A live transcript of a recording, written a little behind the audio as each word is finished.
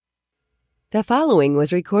The following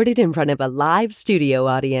was recorded in front of a live studio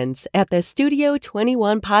audience at the Studio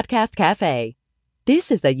 21 Podcast Cafe.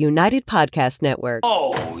 This is the United Podcast Network.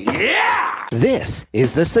 Oh, yeah! This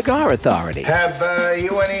is the Cigar Authority. Have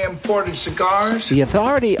you any imported cigars? The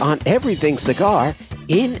authority on everything cigar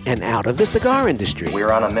in and out of the cigar industry.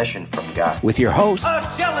 We're on a mission from God. With your host,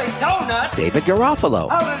 a jelly donut? David Garofalo.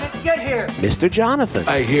 How did it get here? Mr. Jonathan.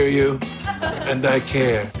 I hear you, and I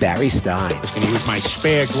care. Barry Stein. I can use my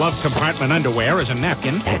spare glove compartment underwear as a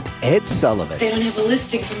napkin. And Ed Sullivan. They don't have a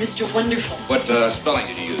listing for Mr. Wonderful. What spelling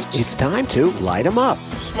did you use? It's time to light 'em up.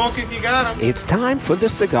 Smoke if you got 'em. It's time for the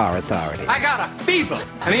Cigar Authority. I got a fever,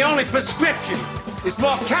 and the only prescription is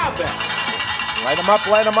more cowbell. Light 'em up,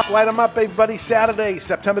 light 'em up, light 'em up, everybody. Saturday,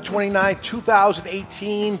 September 29,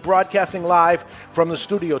 2018, broadcasting live from the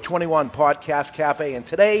Studio 21 Podcast Cafe. And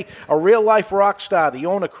today, a real-life rock star, the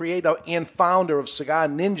owner, creator, and founder of Cigar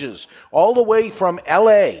Ninjas, all the way from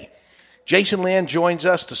L.A., Jason Land joins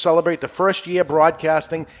us to celebrate the first year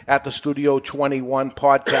broadcasting at the Studio 21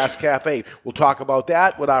 Podcast Cafe. We'll talk about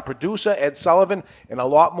that with our producer, Ed Sullivan, and a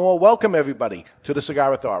lot more. Welcome, everybody, to the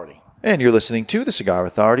Cigar Authority. And you're listening to the Cigar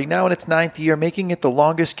Authority, now in its 9th year, making it the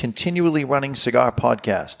longest continually running cigar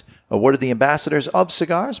podcast. Awarded the Ambassadors of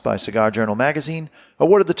Cigars by Cigar Journal Magazine.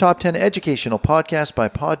 Awarded the Top 10 Educational Podcast by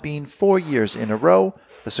Podbean 4 years in a row.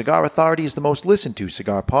 The Cigar Authority is the most listened to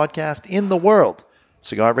cigar podcast in the world.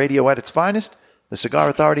 Cigar radio at its finest. The Cigar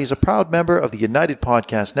Authority is a proud member of the United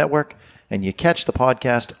Podcast Network, and you catch the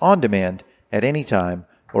podcast on demand at any time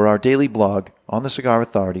or our daily blog on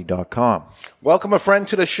thecigarauthority.com. Welcome a friend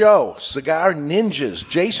to the show, Cigar Ninjas,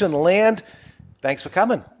 Jason Land. Thanks for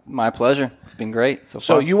coming. My pleasure. It's been great so far.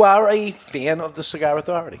 So you are a fan of the Cigar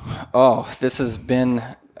Authority? Oh, this has been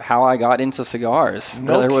how I got into cigars.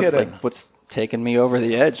 No kidding. What's taken me over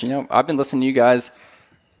the edge. You know, I've been listening to you guys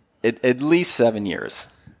at least 7 years.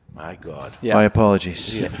 My God. Yeah. My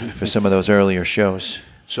apologies for some of those earlier shows.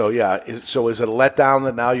 So, is it a letdown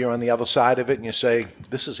that now you're on the other side of it and you say,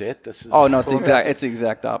 this is it? This is Oh, no, it's the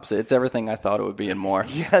exact opposite. It's everything I thought it would be and more.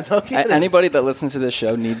 Yeah, no kidding. Anybody that listens to this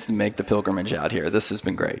show needs to make the pilgrimage out here. This has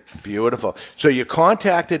been great. Beautiful. So you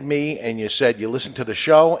contacted me and you said you listen to the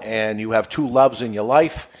show and you have two loves in your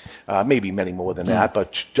life, maybe many more than that,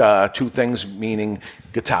 but two things, meaning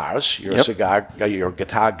guitars. You're you're a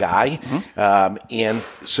guitar guy, and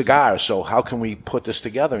cigars. So how can we put this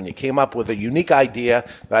together? And you came up with a unique idea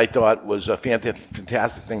that I thought was a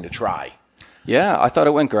fantastic thing to try. Yeah, I thought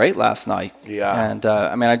it went great last night. Yeah. And,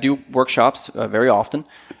 I do workshops very often,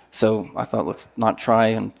 so I thought let's not try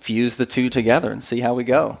and fuse the two together and see how we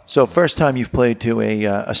go. So first time you've played to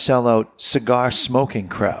a sellout cigar smoking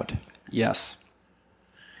crowd. Yes.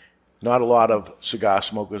 Not a lot of cigar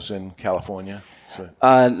smokers in California. So.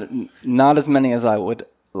 Not as many as I would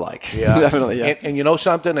like. Yeah. Definitely, yeah. And you know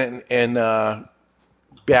something? And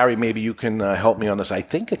Barry, maybe you can help me on this. I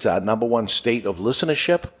think it's our number one state of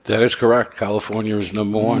listenership. That is correct. California is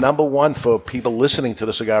number one. Number one for people listening to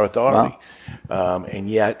the Cigar Authority. Wow. And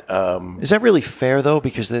yet... is that really fair, though?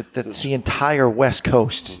 Because that's the entire West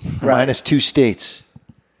Coast, right. Minus 2 states.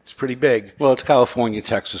 It's pretty big. Well, it's California,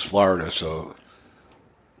 Texas, Florida, so...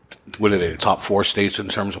 What are they, the top 4 states in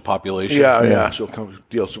terms of population? Yeah. So it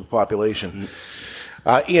deals with population.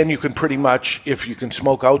 And you can pretty much, if you can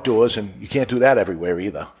smoke outdoors, and you can't do that everywhere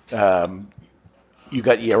either, you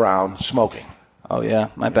got year-round smoking. Oh, yeah.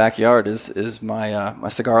 My backyard is my my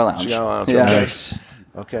cigar lounge. Cigar lounge, yeah. Nice.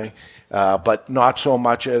 Okay. But not so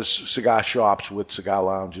much as cigar shops with cigar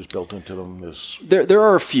lounges built into them. There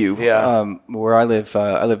are a few. Yeah. Where I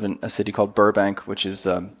live in a city called Burbank, which is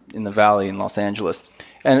in the valley in Los Angeles.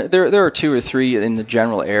 And there are 2 or 3 in the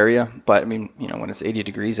general area, but I mean, when it's 80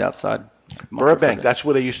 degrees outside. Burbank, that's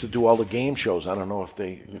where they used to do all the game shows. I don't know if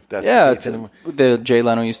that's the Jay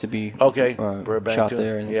Leno used to be Burbank shot too.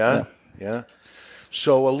 there. And, yeah.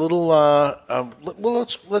 So a little.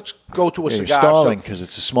 Let's go to a cigar. You're stalling because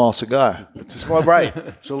it's a small cigar. It's a small, right?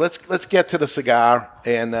 So let's get to the cigar,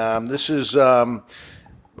 and this is a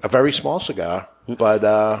very small cigar,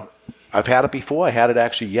 but. I've had it before. I had it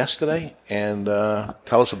actually yesterday. And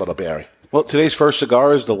tell us about it, Barry. Well, today's first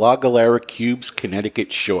cigar is the La Galera Cubes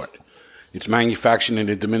Connecticut Short. It's manufactured in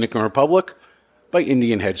the Dominican Republic by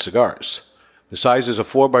Indian Head Cigars. The size is a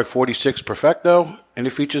 4x46 Perfecto, and it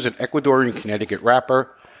features an Ecuadorian Connecticut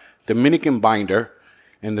wrapper, Dominican binder,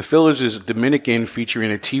 and the fillers is Dominican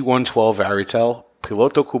featuring a T112 Varitel,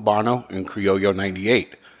 Piloto Cubano, and Criollo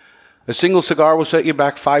 98. A single cigar will set you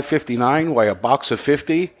back $5.59, while a box of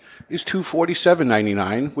 50 is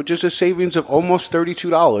 $247.99, which is a savings of almost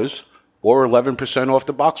 $32 or 11% off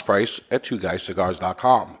the box price at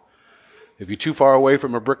twoguyscigars.com. If you're too far away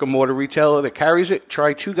from a brick-and-mortar retailer that carries it,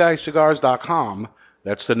 try 2guyscigars.com.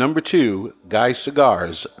 That's the number 2,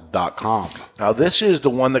 guyscigars.com. Now, this is the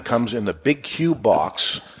one that comes in the big cube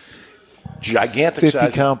box, gigantic 50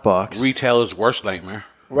 size. count box. Retailer's worst nightmare.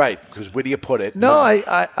 Right, because where do you put it? No,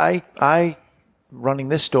 I running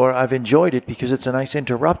this store, I've enjoyed it because it's a nice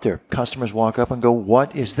interrupter. Customers walk up and go,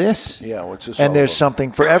 "What is this?" Yeah, what's this? And there's all about?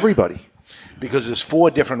 something for everybody. Because there's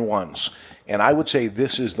 4 different ones. And I would say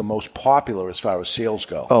this is the most popular as far as sales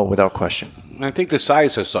go. Oh, without question. And I think the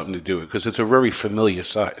size has something to do with it because it's a very familiar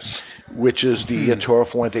size. Which is the Toro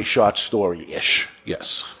Fuente short story-ish.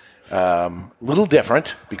 Yes. Little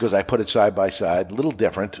different because I put it side by side. Little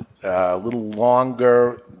different. Little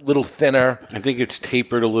longer. Little thinner. I think it's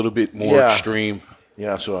tapered a little bit more extreme.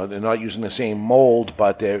 Yeah, so they're not using the same mold,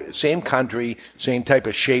 but they're same country, same type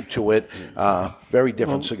of shape to it. Very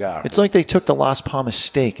different cigar. It's like they took the Las Palmas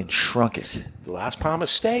steak and shrunk it. The Las Palmas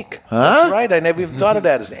steak. Huh? That's right. I never even thought of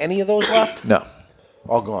that. Is there any of those left? No.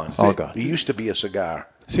 All gone. All gone. It used to be a cigar.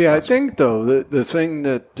 See, I think, though, the thing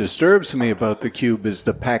that disturbs me about the cube is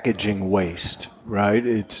the packaging waste,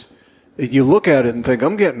 right? You look at it and think,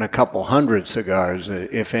 I'm getting a couple hundred cigars,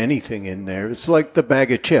 if anything, in there. It's like the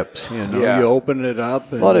bag of chips, you know. Yeah. You open it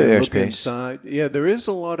up and A lot of you look airspace. inside. Yeah, there is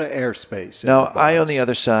a lot of airspace. Now, I, on the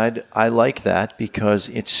other side, I like that because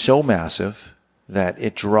it's so massive that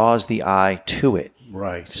it draws the eye to it.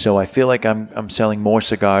 Right. So I feel like I'm selling more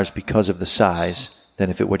cigars because of the size than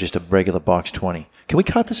if it were just a regular box 20. Can we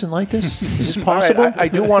cut this and light this? Is this possible? All right, I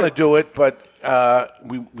do want to do it, but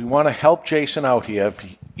we want to help Jason out here.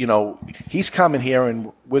 You know, he's coming here,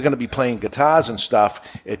 and we're going to be playing guitars and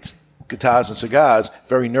stuff. It's guitars and cigars.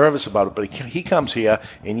 Very nervous about it, but he comes here,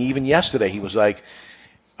 and even yesterday he was like,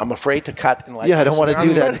 I'm afraid to cut and light. Yeah, I don't want to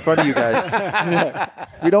do that in front of you guys.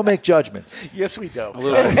 We don't make judgments. Yes, we do.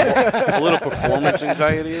 A little performance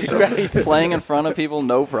anxiety or something. Playing in front of people,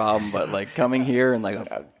 no problem. But like coming here and like,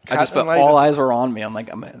 I just felt Cutting all light is- eyes were on me. I'm like,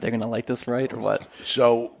 they're gonna like this, right, or what?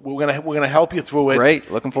 So we're gonna help you through it. Great,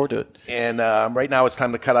 looking forward to it. And right now it's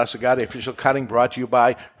time to cut our cigar. The official cutting brought to you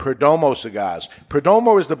by Perdomo Cigars.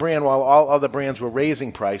 Perdomo is the brand. While all other brands were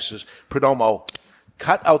raising prices, Perdomo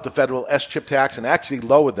cut out the federal S-chip tax and actually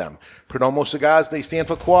lowered them. Perdomo Cigars, they stand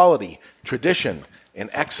for quality, tradition, and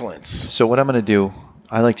excellence. So what I'm going to do,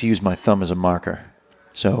 I like to use my thumb as a marker.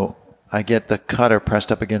 So I get the cutter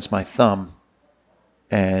pressed up against my thumb,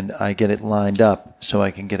 and I get it lined up so I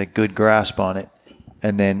can get a good grasp on it.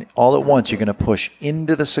 And then all at once, you're going to push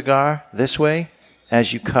into the cigar this way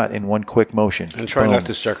as you cut in one quick motion. And try Boom. not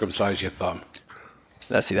to circumcise your thumb.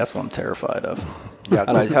 That's what I'm terrified of. Yeah,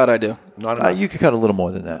 How'd I do? Not enough. You could cut a little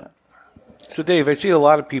more than that. So, Dave, I see a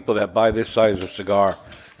lot of people that buy this size of cigar,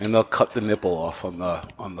 and they'll cut the nipple off on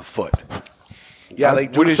the foot. Yeah, they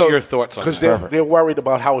do. What is your thoughts on Because that? they're worried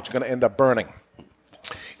about how it's going to end up burning.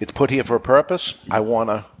 It's put here for a purpose. I want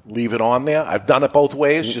to leave it on there. I've done it both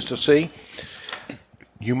ways just to see.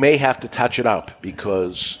 You may have to touch it up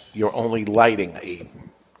because you're only lighting a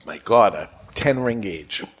 10 ring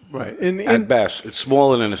gauge. Right. At best, it's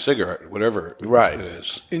smaller than a cigarette, whatever Right. it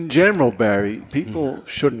is. In general, Barry, people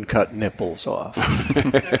shouldn't cut nipples off.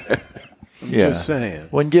 I'm just saying.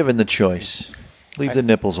 When given the choice, leave the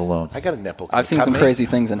nipples alone. I got a nipple. I've seen Cut some me. crazy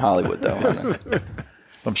things in Hollywood, though.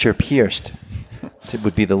 I'm sure pierced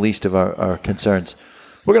would be the least of our concerns.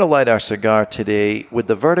 We're going to light our cigar today with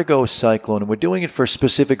the Vertigo Cyclone, and we're doing it for a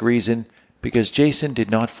specific reason because Jason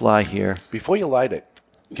did not fly here. Before you light it,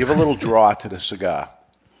 give a little draw to the cigar.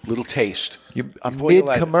 Little taste. I'm Before you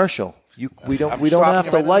light it. mid-commercial. We don't I'm have stopping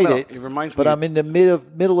to right in the light middle. it, It reminds but me- I'm in the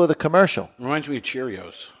middle of the commercial. Reminds me of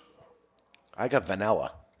Cheerios. I got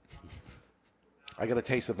vanilla. I got a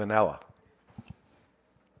taste of vanilla.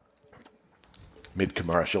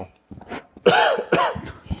 Mid-commercial.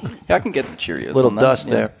 Yeah, I can get the Cheerios. Little on that. dust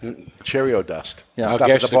Yeah. there. Cheerio dust. Yeah. Our Stuff at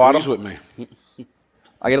guest the bottom. agrees with me.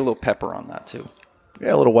 I get a little pepper on that too.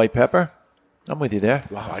 Yeah, a little white pepper. I'm with you there.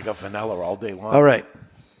 Wow, I got vanilla all day long. All right.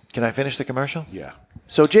 Can I finish the commercial? Yeah.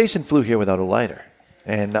 So Jason flew here without a lighter.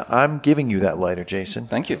 And I'm giving you that lighter, Jason.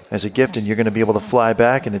 Thank you. As a gift, and you're going to be able to fly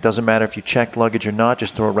back, and it doesn't matter if you checked luggage or not.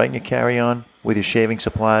 Just throw it right in your carry-on with your shaving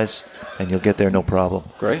supplies, and you'll get there no problem.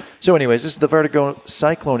 Great. So anyways, this is the Vertigo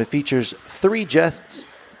Cyclone. It features 3 jets,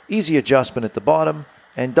 easy adjustment at the bottom,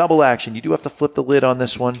 and double action. You do have to flip the lid on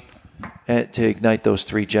this one to ignite those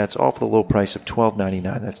 3 jets, all for the low price of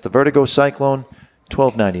 $12.99. That's the Vertigo Cyclone,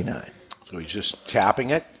 $12.99. So he's just tapping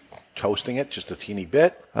it, toasting it just a teeny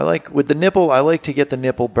bit. With the nipple, I like to get the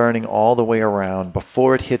nipple burning all the way around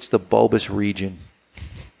before it hits the bulbous region.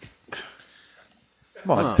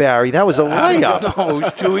 Come on, Barry. That was a layup. No, it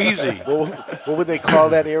was too easy. What would they call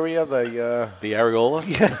that area? The areola?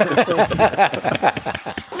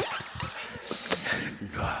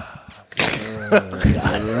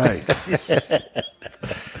 All right.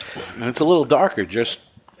 And it's a little darker, just...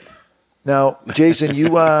 Now, Jason, you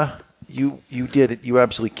did it. You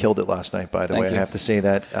absolutely killed it last night, by the way. you. I have to say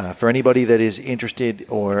that. For anybody that is interested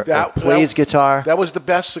or plays guitar, that was the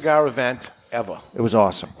best cigar event ever. it was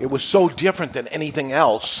awesome. It was so different than anything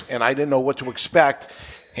else, and I didn't know what to expect.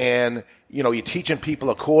 And, you know, you're teaching people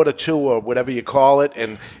a chord or two or whatever you call it,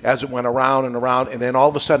 and as it went around and around, and then all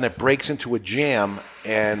of a sudden it breaks into a jam,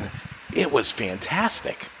 and it was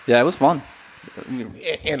fantastic. Yeah, it was fun.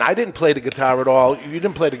 And I didn't play the guitar at all. You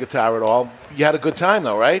didn't play the guitar at all. You had a good time,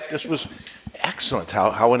 though, right? This was excellent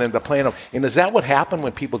how it ended up playing. And is that what happened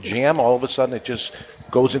when people jam? All of a sudden it just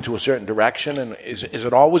goes into a certain direction? And is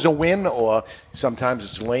it always a win, or sometimes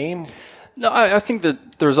it's lame? No, I think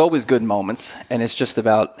that there's always good moments, and it's just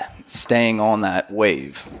about staying on that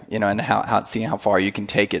wave, you know, and how seeing how far you can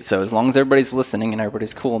take it. So as long as everybody's listening and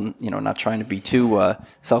everybody's cool, and, you know, not trying to be too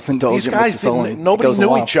self-indulgent. These guys with the solo, nobody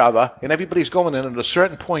knew each other, and everybody's going in. And at a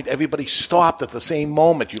certain point, everybody stopped at the same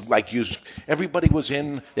moment. Everybody was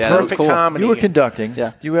in perfect cool. harmony. You were conducting.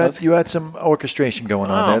 Yeah, you had some orchestration going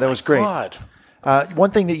on there. That was great. God. One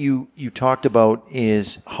thing that you talked about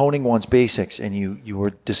is honing one's basics, and you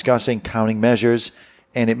were discussing counting measures,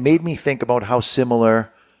 and it made me think about how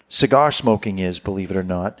similar cigar smoking is, believe it or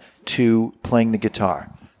not, to playing the guitar.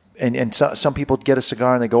 And some people get a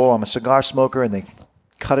cigar and they go, oh, I'm a cigar smoker, and they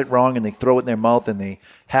cut it wrong and they throw it in their mouth and they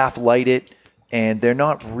half light it, and they're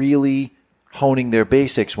not really honing their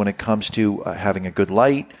basics when it comes to having a good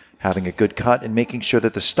light, having a good cut, and making sure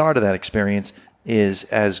that the start of that experience is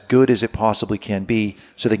as good as it possibly can be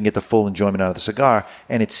so they can get the full enjoyment out of the cigar.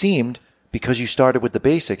 And it seemed, because you started with the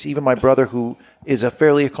basics, even my brother, who is a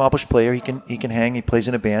fairly accomplished player, he can hang, he plays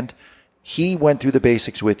in a band, he went through the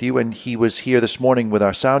basics with you, and he was here this morning with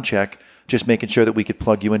our sound check, just making sure that we could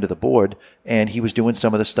plug you into the board, and he was doing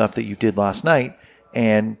some of the stuff that you did last night.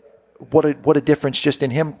 And what a difference just in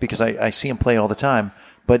him, because I see him play all the time,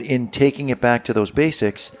 but in taking it back to those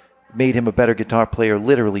basics, made him a better guitar player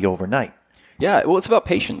literally overnight. Yeah, well, it's about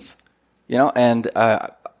patience, you know, and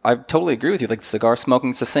I totally agree with you. Like, cigar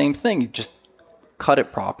smoking is the same thing. You just cut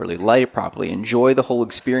it properly, light it properly, enjoy the whole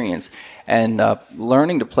experience. And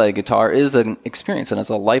learning to play guitar is an experience, and it's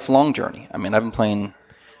a lifelong journey. I mean, I've been playing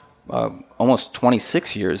almost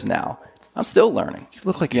 26 years now. I'm still learning. You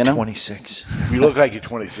look like you're 26. You look like you're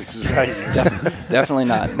 26, is right. Definitely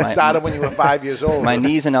not. Started when you were 5 years old. My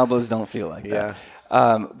knees and elbows don't feel like that.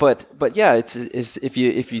 But yeah, it's if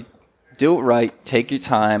you do it right, take your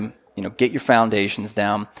time, you know, get your foundations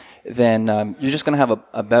down, then you're just going to have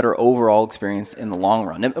a better overall experience in the long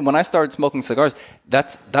run. And when I started smoking cigars,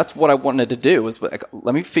 that's what I wanted to do, was like,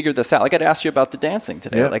 let me figure this out. Like, I'd asked you about the dancing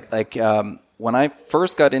today. Yeah. When I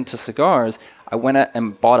first got into cigars, I went out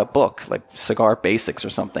and bought a book, like Cigar Basics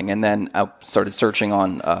or something, and then I started searching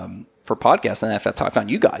on for podcasts, and that's how I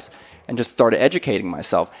found you guys, and just started educating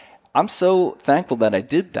myself. I'm so thankful that I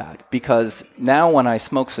did that, because now when I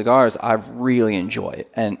smoke cigars, I really enjoy it.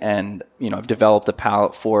 And you know, I've developed a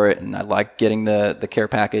palate for it, and I like getting the care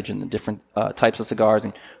package and the different types of cigars,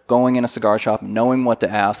 and going in a cigar shop, knowing what to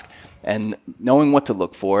ask and knowing what to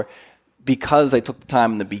look for, because I took the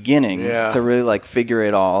time in the beginning to really like figure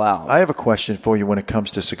it all out. I have a question for you when it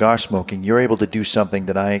comes to cigar smoking. You're able to do something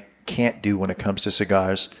that I can't do when it comes to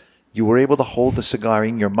cigars. You were able to hold the cigar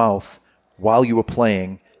in your mouth while you were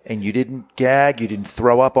playing, and you didn't gag, you didn't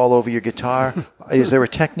throw up all over your guitar. Is there a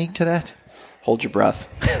technique to that? Hold your breath.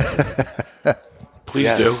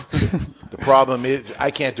 Please do. The problem is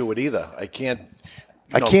I can't do it either. I can't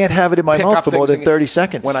have it in my mouth for more than 30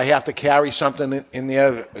 seconds. When I have to carry something in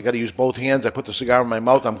there, I got to use both hands. I put the cigar in my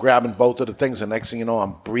mouth. I'm grabbing both of the things. The next thing you know,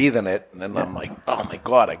 I'm breathing it. And then I'm like, oh, my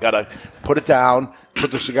God, I got to put it down, put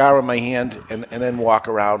the cigar in my hand, and then walk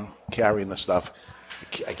around carrying the stuff.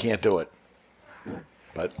 I can't do it.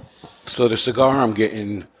 But so the cigar I'm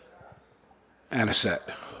getting anisette.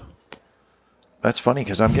 That's funny,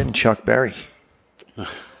 because I'm getting Chuck Berry.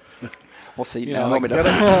 We'll see. You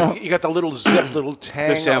got the little zip, little tang.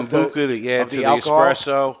 The Sambuca, the alcohol.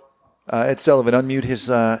 espresso. Ed Sullivan, unmute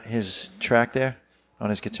his track there on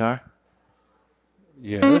his guitar.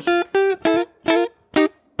 Yes.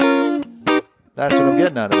 That's what I'm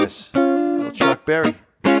getting out of this. Little Chuck Berry.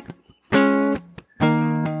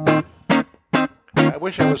 I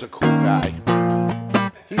wish I was a cool guy.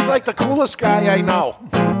 He's like the coolest guy I know.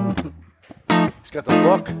 He's got the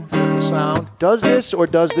look, he's got the sound. Does this or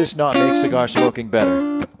does this not make cigar smoking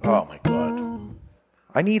better? Oh, my God.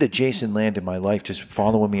 I need a Jason Land in my life just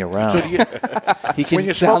following me around. So he can, when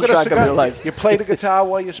you're smoking a cigar, you play the guitar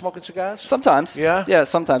while you're smoking cigars? Sometimes. Yeah? Yeah,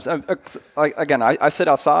 sometimes. I sit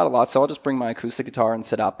outside a lot, so I'll just bring my acoustic guitar and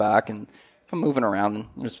sit out back. And if I'm moving around, and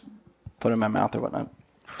just put it in my mouth or whatnot.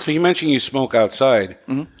 So you mentioned you smoke outside.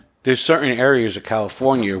 Mm-hmm. There's certain areas of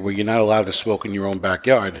California where you're not allowed to smoke in your own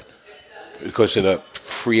backyard because of the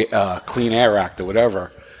Free Clean Air Act or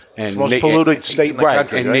whatever. And it's the most polluted state in the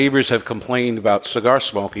country. And neighbors have complained about cigar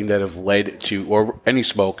smoking that have led to, or any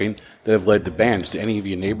smoking that have led to bans. Do any of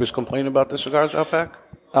your neighbors complain about the cigars out back?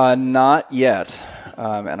 Not yet,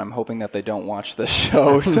 and I'm hoping that they don't watch this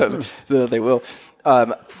show, so that they will.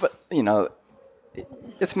 But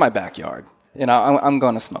it's my backyard. I'm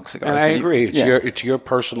going to smoke cigars. And I agree. It's your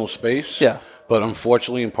personal space. Yeah. But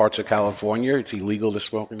unfortunately, in parts of California, it's illegal to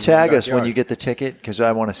smoke in your Tag backyard. us when you get the ticket because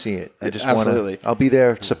I want to see it. I just Absolutely. I'll be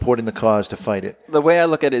there supporting the cause to fight it. The way I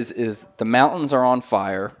look at it is the mountains are on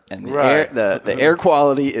fire, and the air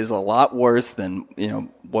quality is a lot worse than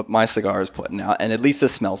what my cigar is putting out, and at least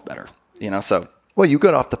this smells better. So. Well, you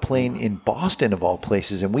got off the plane in Boston, of all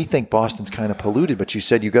places, and we think Boston's kind of polluted, but you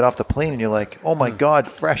said you got off the plane and you're like, oh, my God,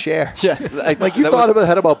 fresh air. Yeah. You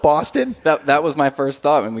thought about Boston? That was my first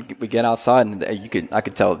thought when we get outside, and I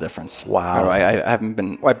could tell the difference. Wow. I haven't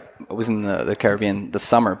been – I was in the Caribbean this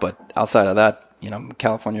summer, but outside of that,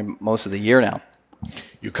 California most of the year now.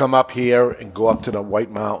 You come up here and go up to the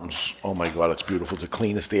White Mountains. Oh, my God, it's beautiful. It's the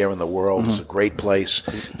cleanest air in the world. Mm-hmm. It's a great place.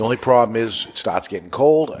 The only problem is it starts getting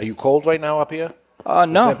cold. Are you cold right now up here?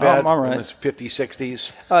 No, I'm all right. It's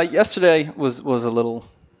 50s, 60s. Yesterday was a little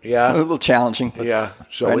challenging. But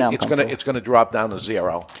so right it's gonna drop down to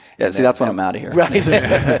 0. Yeah, that's when I'm out of here. Right,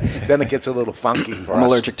 then it gets a little funky for us. I'm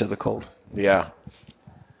allergic to the cold. Yeah,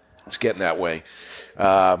 it's getting that way.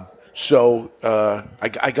 I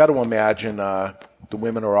got to imagine the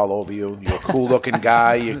women are all over you. You're a cool-looking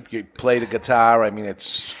guy. You play the guitar. I mean,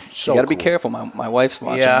 it's so. You got to be careful. My wife's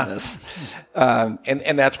watching this.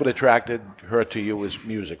 And that's what attracted her to you was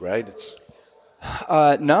music, right? It's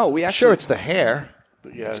no, we actually. Sure, it's the hair.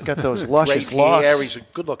 Yeah, he's got those luscious great locks. hair. He's a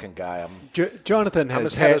good-looking guy. Jonathan I'm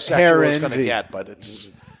has as heterosexual hair as gonna envy. get, but it's.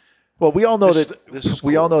 Well, we all know this is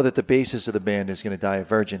we cool. all know that the bassist of the band is going to die a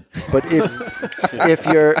virgin. But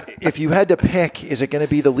if you had to pick, is it going to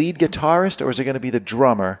be the lead guitarist or is it going to be the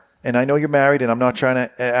drummer? And I know you're married, and I'm not trying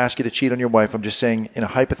to ask you to cheat on your wife. I'm just saying, in a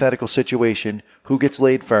hypothetical situation, who gets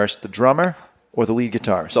laid first, the drummer or the lead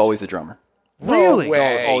guitarist? It's always the drummer. Really?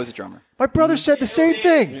 It's always the drummer. My brother said the same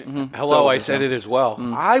thing. Mm-hmm. Hello, I said it as well.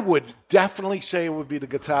 I would definitely say it would be the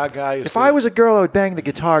guitar guy. If I was a girl, I would bang the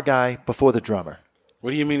guitar guy before the drummer.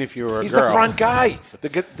 What do you mean if you were a He's girl? the front guy. The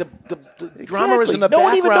drummer is in the no background.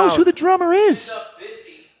 one even knows who the drummer is.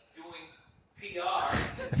 Busy doing PR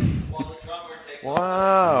while the drummer takes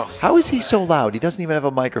Wow. How is he so loud? He doesn't even have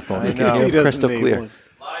a microphone. You can know. hear He him crystal clear.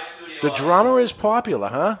 The drummer is popular,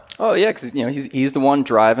 huh? Oh yeah, because he's the one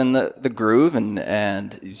driving the groove,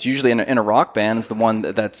 and he's usually in a rock band is the one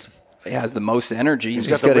that's has the most energy. He's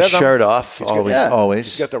got his shirt off always.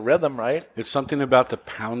 He's got the rhythm, right? It's something about the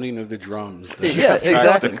pounding of the drums. That Yeah, attracts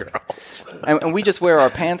exactly. the girls. And we just wear our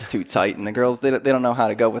pants too tight, and the girls they don't know how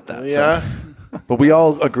to go with that. Yeah. So. But we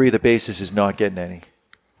all agree the bassist is not getting any.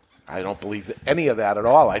 I don't believe any of that at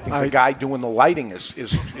all. I think the guy doing the lighting is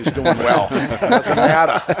doing well. It doesn't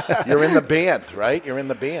matter. You're in the band, right? You're in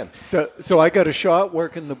the band. So I got a shot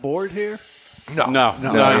working the board here? No.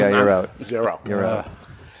 Yeah, you're out. 0. You're out.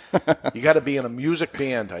 You got to be in a music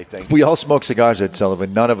band, I think. We all smoke cigars at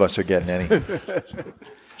Sullivan. None of us are getting any.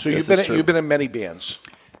 So you've been in many bands.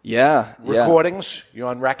 Yeah. Recordings. You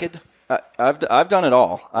on record? I've done it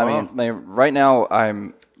all. I mean, right now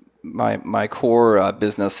my core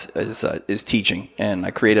business is teaching, and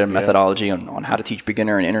I created a methodology on how to teach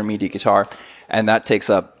beginner and intermediate guitar, and that takes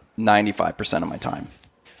up 95% of my time.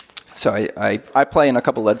 So I play in a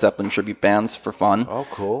couple Led Zeppelin tribute bands for fun. Oh,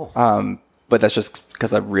 cool. But that's just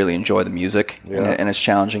because I really enjoy the music, and it's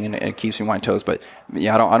challenging, and it keeps me on my toes. But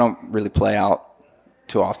I don't really play out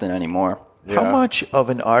too often anymore. How much of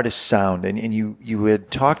an artist's sound, and you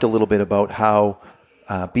had talked a little bit about how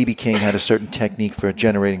B.B. King had a certain technique for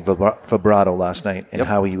generating vibrato last night, and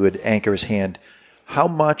how he would anchor his hand. How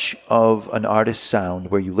much of an artist's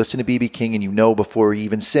sound, where you listen to B.B. King and you know before he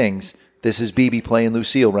even sings, this is B.B. playing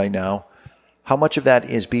Lucille right now, how much of that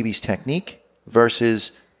is B.B.'s technique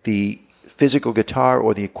versus the physical guitar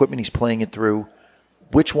or the equipment he's playing it through?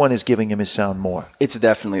 Which one is giving him his sound more? It's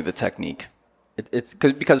definitely the technique. It's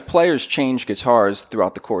because players change guitars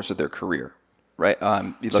throughout the course of their career, right?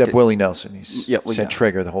 Except Willie Nelson. He's said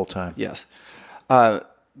trigger the whole time. Yes.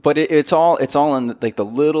 But it's all in like the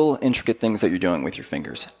little intricate things that you're doing with your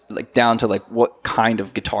fingers, like down to like what kind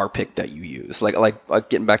of guitar pick that you use. Like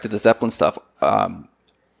getting back to the Zeppelin stuff.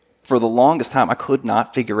 For the longest time, I could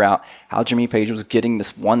not figure out how Jimmy Page was getting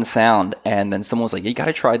this one sound, and then someone was like, "You got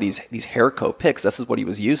to try these hair coat picks." This is what he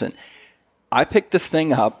was using. I picked this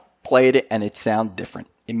thing up, played it, and it sounded different.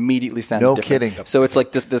 Immediately sounded different. No kidding. So it's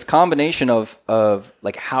like this combination of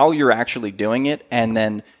like how you're actually doing it, and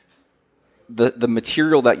then the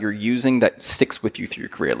material that you're using that sticks with you through your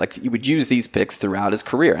career. Like he would use these picks throughout his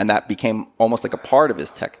career, and that became almost like a part of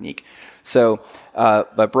his technique. So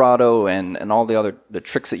vibrato and all the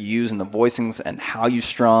tricks that you use and the voicings and how you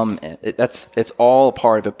strum, it's all a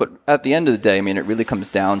part of it. But at the end of the day, I mean, it really comes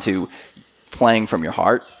down to playing from your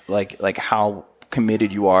heart, like how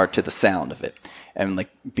committed you are to the sound of it, and like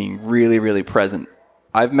being really, really present.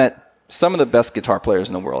 I've met some of the best guitar players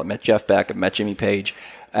in the world. I met Jeff Beck, I met Jimmy Page,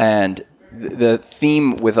 and the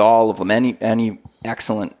theme with all of them, any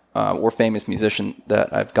excellent or famous musician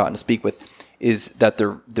that I've gotten to speak with, is that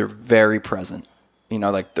they're very present. You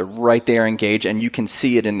know, like they're right there engaged, and you can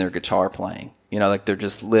see it in their guitar playing. You know, like they're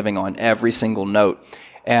just living on every single note.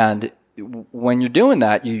 And when you're doing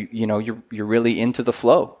that, you're really into the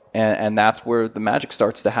flow, and that's where the magic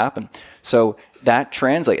starts to happen. So that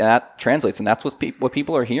translates, and that's what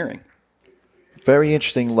people are hearing. Very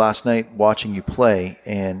interesting last night watching you play,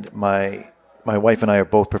 and my wife and I are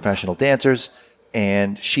both professional dancers,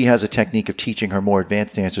 and she has a technique of teaching her more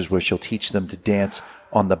advanced dancers where she'll teach them to dance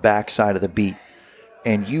on the back side of the beat.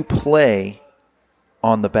 And you play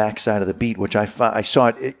on the back side of the beat, which I saw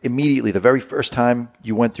it immediately. The very first time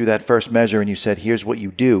you went through that first measure and you said, here's what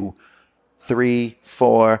you do, 3,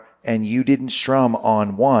 4, and you didn't strum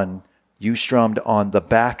on 1. You strummed on the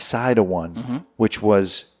back side of 1, which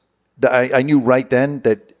was... I knew right then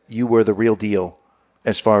that you were the real deal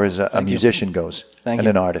as far as a musician goes and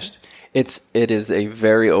an artist. It is a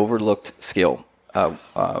very overlooked skill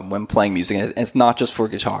when playing music. And it's not just for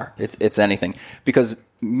guitar. It's anything. Because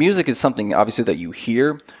music is something, obviously, that you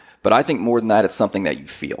hear, but I think more than that, it's something that you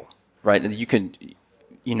feel, right? You could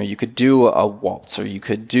do a waltz, or you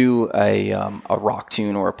could do a rock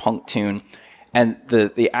tune or a punk tune, and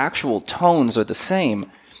the actual tones are the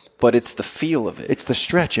same, but it's the feel of it. It's the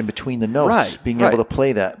stretch in between the notes, being able to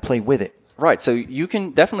play with it. Right, so you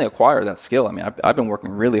can definitely acquire that skill. I mean, I've been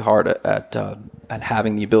working really hard at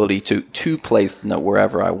having the ability to place the note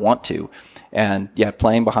wherever I want to, and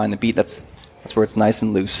playing behind the beat. That's where it's nice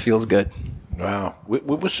and loose, feels good. Wow, it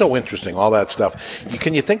was so interesting, all that stuff.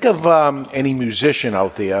 Can you think of any musician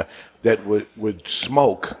out there that would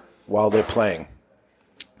smoke while they're playing?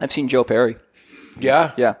 I've seen Joe Perry.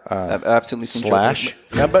 Yeah? Yeah, I've absolutely seen Slash.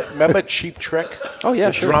 Joe Perry. Remember Cheap Trick? Oh, yeah,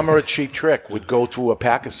 the sure. drummer at Cheap Trick would go through a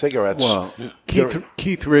pack of cigarettes. Well,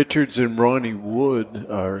 Keith Richards and Ronnie Wood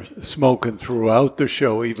are smoking throughout the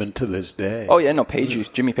show, even to this day. Oh, yeah, no,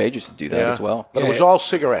 Jimmy Page used to do that as well. But it was all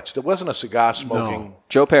cigarettes. There wasn't a cigar smoking. No.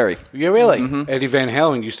 Joe Perry. Yeah, really? Mm-hmm. Eddie Van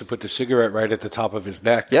Halen used to put the cigarette right at the top of his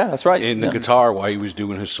neck. Yeah, that's right. In the guitar while he was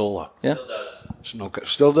doing his solo. Yeah. Still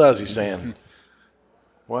does. Still does, he's saying.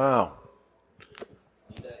 Wow.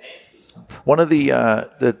 One of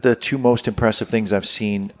the two most impressive things I've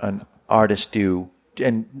seen an artist do,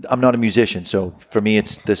 and I'm not a musician, so for me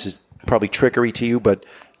this is probably trickery to you, but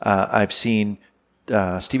I've seen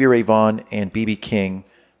Stevie Ray Vaughan and B.B. King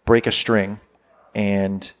break a string,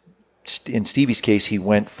 and in Stevie's case, he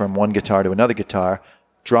went from one guitar to another guitar,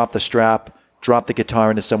 dropped the strap, dropped the guitar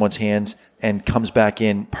into someone's hands, and comes back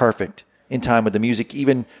in perfect, in time with the music,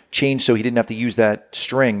 even changed so he didn't have to use that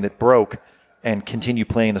string that broke and continue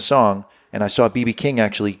playing the song. And I saw B.B. King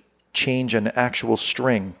actually change an actual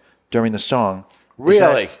string during the song.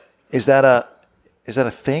 Really? Is that a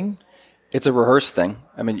thing? It's a rehearsed thing.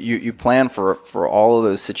 I mean, you plan for all of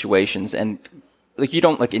those situations, and like you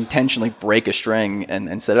don't like intentionally break a string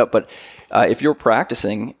and set it up. But if you're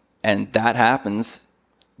practicing and that happens,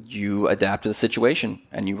 you adapt to the situation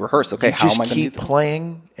and you rehearse. Okay, how am I going to do this? Keep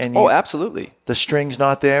playing, and absolutely. The string's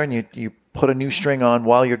not there, and you put a new string on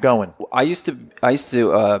while you're going. I used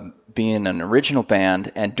to be in an original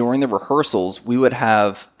band, and during the rehearsals, we would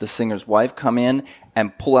have the singer's wife come in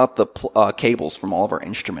and pull out the cables from all of our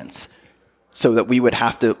instruments, so that we would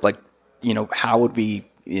have to how would we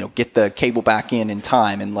get the cable back in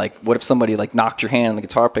time, and like what if somebody like knocked your hand and the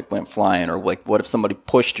guitar pick went flying, or like what if somebody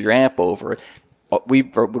pushed your amp over? We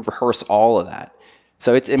would rehearse all of that.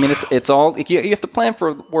 So it's all you have to plan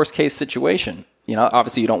for the worst case situation.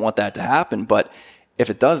 Obviously you don't want that to happen, but if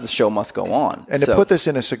it does, the show must go on. And to put this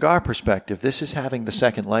in a cigar perspective, this is having the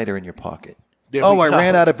second lighter in your pocket. I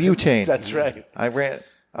ran out of butane. That's right.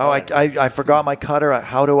 Oh, I forgot my cutter.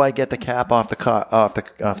 How do I get the cap off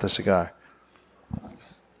the cigar?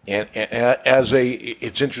 And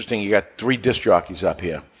it's interesting. You got 3 disc jockeys up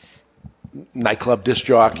here. Nightclub disc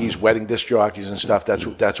jockeys, wedding disc jockeys, and stuff. That's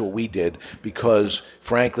what we did because,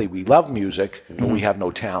 frankly, we love music, but we have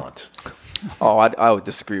no talent. Oh, I would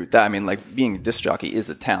disagree with that. I mean, like being a disc jockey is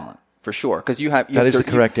a talent for sure because you have. That is the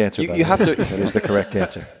correct answer. You have to. That is the correct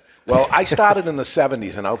answer. Well, I started in the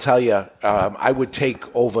 70s, and I'll tell you, I would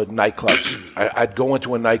take over nightclubs. I'd go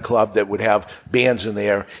into a nightclub that would have bands in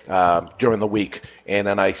there during the week, and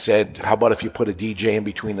then I said, how about if you put a DJ in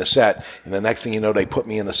between the set? And the next thing you know, they put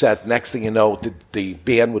me in the set. Next thing you know, the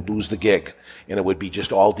band would lose the gig, and it would be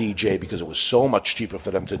just all DJ because it was so much cheaper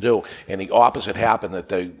for them to do. And the opposite happened, that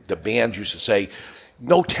the bands used to say,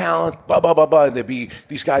 no talent, blah, blah, blah, blah. And there'd be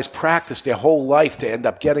these guys practice their whole life to end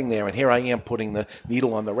up getting there. And here I am putting the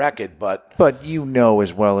needle on the record. But you know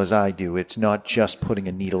as well as I do, it's not just putting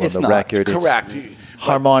a needle on the record. Correct. It's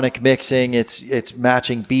harmonic mixing. It's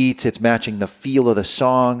matching beats. It's matching the feel of the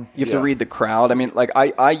song. You have to read the crowd. I mean, like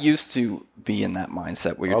I used to be in that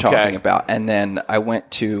mindset where you're talking about. And then I went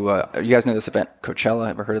to, you guys know this event, Coachella.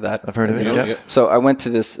 Ever heard of that? I've heard of it, yeah. So I went to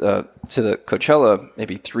this, to the Coachella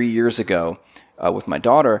maybe 3 years ago. With my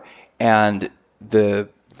daughter, and the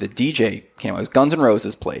DJ came. It was Guns N'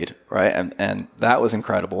 Roses played, right, and that was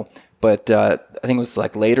incredible. But I think it was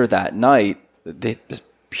like later that night, this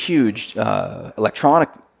huge electronic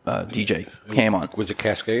DJ came on. Was it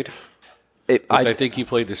Cascade? I think he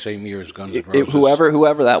played the same year as Guns N' Roses.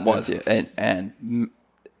 Whoever that was, and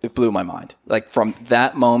it blew my mind. Like from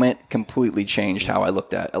that moment, completely changed how I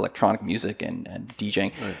looked at electronic music and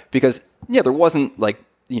DJing, because there wasn't like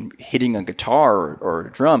hitting a guitar or a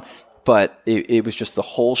drum, but it was just the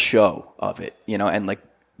whole show of it, and like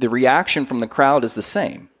the reaction from the crowd is the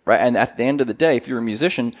same, right? And at the end of the day, if you're a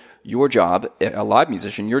musician, your job, a live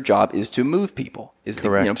musician, your job is to move people, is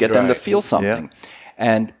to get them to feel something. Yeah.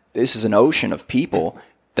 And this is an ocean of people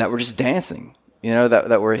that were just dancing,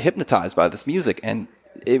 that were hypnotized by this music, and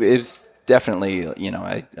it was definitely,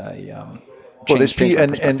 well, there's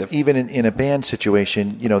and even in a band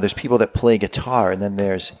situation, there's people that play guitar, and then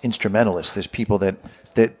there's instrumentalists. There's people that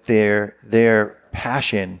their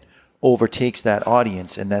passion overtakes that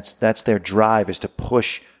audience, and that's their drive, is to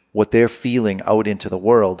push what they're feeling out into the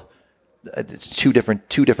world. It's two different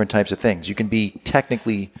types of things. You can be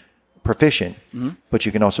technically proficient, but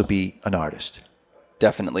you can also be an artist.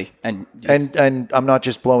 Definitely, and I'm not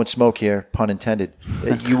just blowing smoke here, pun intended.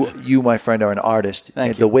 You, my friend, are an artist.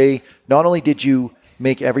 Thank you. The way, not only did you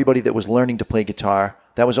make everybody that was learning to play guitar,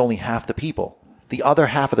 that was only half the people. The other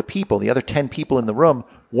half of the people, the other 10 people in the room,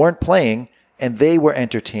 weren't playing, and they were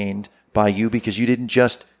entertained by you because you didn't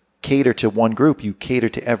just cater to one group; you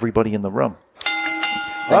catered to everybody in the room.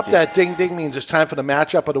 Up that ding ding means it's time for the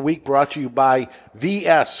matchup of the week, brought to you by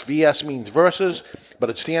VS. VS means versus, but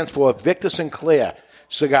it stands for Victor Sinclair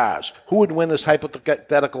Cigars. Who would win this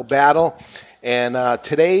hypothetical battle? And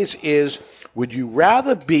today's is, would you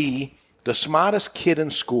rather be the smartest kid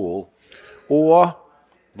in school or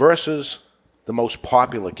versus the most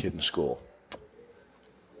popular kid in school?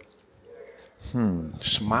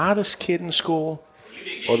 Smartest kid in school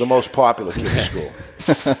or the most popular kid in school?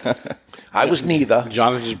 I was neither.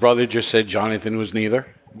 Jonathan's brother just said Jonathan was neither.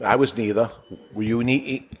 I was neither. Were you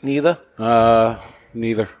neither?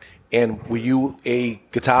 Neither. And were you a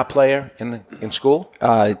guitar player in school?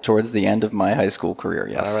 Towards the end of my high school career,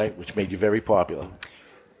 yes. All right, which made you very popular.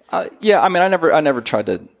 Yeah, I mean, I never tried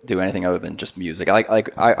to do anything other than just music.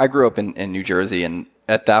 I grew up in New Jersey, and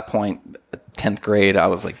at that point, 10th grade, I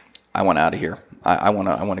was like, I want out of here. I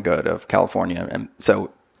want to go to California, and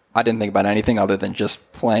so I didn't think about anything other than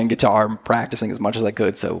just playing guitar and practicing as much as I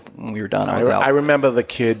could. So when we were done, I was out. I remember the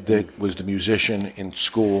kid that was the musician in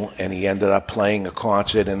school, and he ended up playing a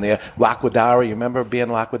concert in there. Laquadara, you remember being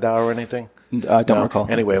Laquadara or anything? I don't recall.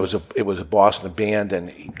 Anyway, it was a Boston band, and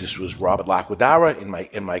this was Robert Laquadara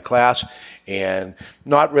in my class, and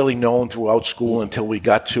not really known throughout school until we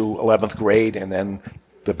got to 11th grade, and then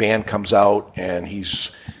the band comes out, and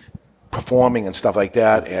he's performing and stuff like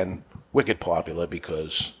that, and wicked popular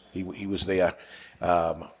because he was there.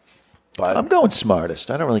 But I'm going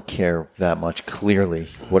smartest. I don't really care that much, clearly,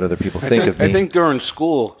 what other people think of me. I think during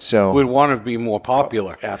school, we'd want to be more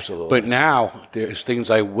popular. Absolutely. But now, there's things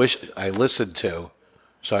I wish I listened to.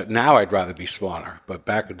 So now I'd rather be smarter. But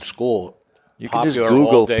back in school, you can just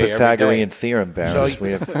Google Pythagorean theorem, Barris.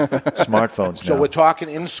 We have smartphones now. So we're talking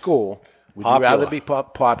in school. Would you rather be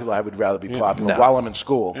popular? I would rather be popular while I'm in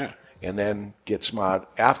school. Yeah. And then get smart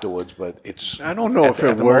afterwards, but it's... I don't know if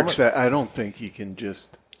it works. I don't think you can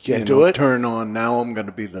just turn on, now I'm going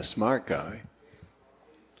to be the smart guy.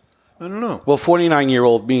 I don't know. Well,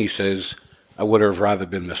 49-year-old me says I would have rather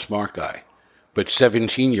been the smart guy. But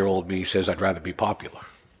 17-year-old me says I'd rather be popular.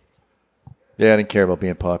 Yeah, I didn't care about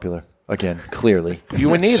being popular. Again, clearly. You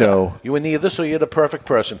were neither. You were neither, so you're the perfect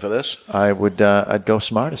person for this. I would. I'd go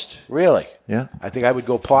smartest. Really? Yeah. I think I would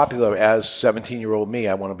go popular as 17-year-old me.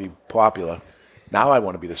 I want to be popular. Now I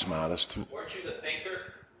want to be the smartest. Weren't you the thinker?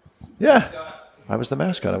 Yeah. I was the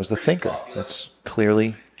mascot. I was the thinker. That's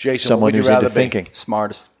clearly Jason, someone what would you who's into rather be? thinking.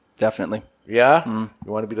 Smartest, definitely. Yeah?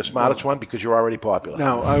 You want to be the smartest one because you're already popular.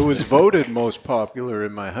 Now, I was voted most popular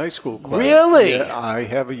in my high school class. Really? Yeah, I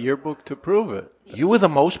have a yearbook to prove it. You were the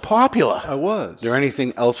most popular. I was. Is there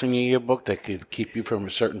anything else in your yearbook that could keep you from a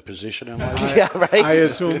certain position in life? Yeah, right? I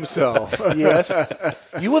assume so. Yes.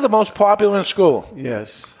 You were the most popular in school.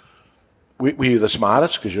 Yes. Were you the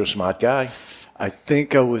smartest because you're a smart guy? I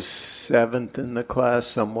think I was 7th in the class,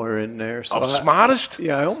 somewhere in there. So smartest?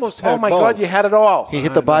 Yeah, I almost had Oh, my both. God, you had it all. He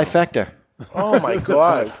hit the bifecta. Oh, my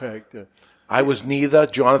God. Trifecta. I was neither.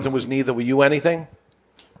 Jonathan was neither. Were you anything?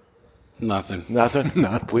 Nothing. Nothing?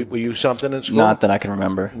 Were you something in school? Not that I can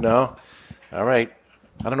remember. No? All right.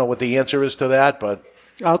 I don't know what the answer is to that, but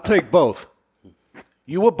I'll take both.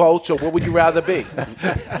 you were both, so what would you rather be?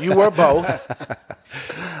 You were both.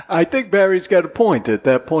 I think Barry's got a point. At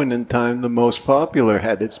that point in time, the most popular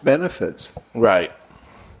had its benefits. Right.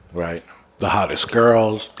 Right. The hottest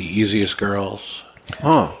girls, the easiest girls.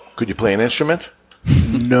 Huh. Could you play an instrument?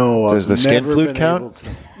 No. Does the I've skin never flute been count?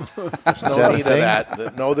 able to. There's no that a need of thing?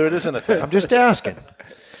 that. No, there isn't a thing. I'm just asking.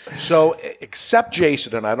 So, except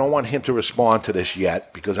Jason, and I don't want him to respond to this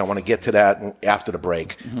yet because I want to get to that after the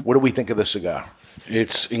break. What do we think of this cigar?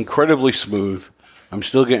 It's incredibly smooth. I'm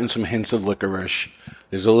still getting some hints of licorice.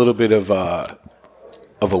 There's a little bit of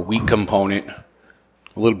a wheat component,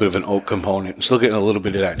 a little bit of an oak component. I'm still getting a little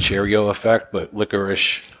bit of that Cheerio effect, but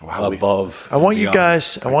licorice above. I want and you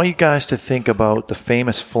beyond. guys to think about the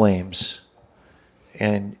famous Flames,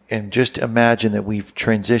 and just imagine that we've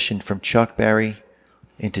transitioned from Chuck Berry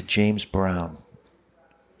into James Brown.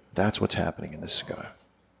 That's what's happening in this cigar.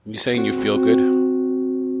 You saying you feel good?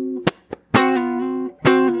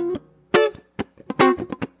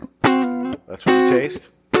 That's what you taste?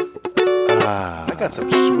 I got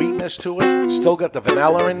some sweetness to it. Still got the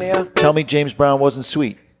vanilla in there. Tell me James Brown wasn't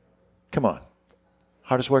sweet. Come on.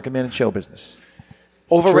 Hardest working man in show business.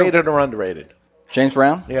 Overrated or underrated? James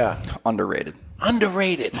Brown? Yeah. Underrated.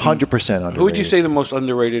 Underrated. 100% underrated. Who would you say the most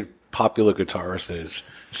underrated popular guitarist is?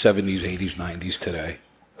 70s, 80s, 90s today?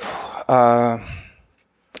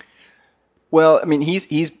 Well, I mean,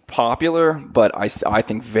 he's popular, but I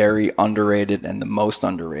think very underrated, and the most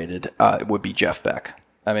underrated would be Jeff Beck.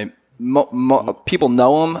 I mean, people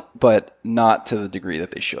know him, but not to the degree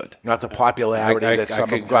that they should. Not the popularity that some of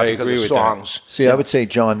them got because of songs. See, I would say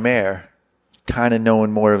John Mayer, kind of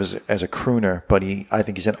known more of as a crooner, but I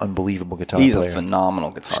think he's an unbelievable guitar player. He's a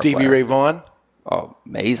phenomenal guitar Stevie player. Ray Vaughan? Oh,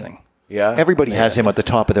 amazing. Yeah. Everybody has him at the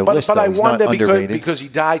top of their list, But though. I He's wonder not underrated. because he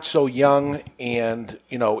died so young, and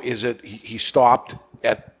is it he stopped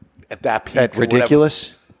at that peak? At or whatever.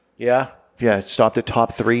 ridiculous? Yeah. Yeah, it stopped at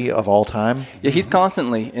top 3 of all time. Yeah, he's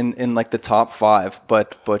constantly in like the top 5,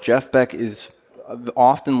 but Jeff Beck is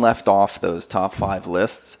often left off those top 5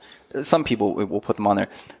 lists. Some people will put them on there,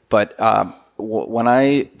 but when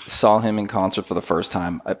I saw him in concert for the first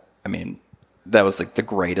time, I mean, that was like the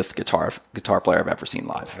greatest guitar player I've ever seen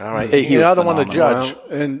live. All right, He you're was the one to phenomenal. judge.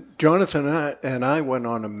 Well, and Jonathan and I went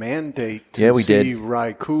on a mandate to Yeah, we see did.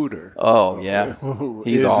 Ry Cooder. Oh yeah, Who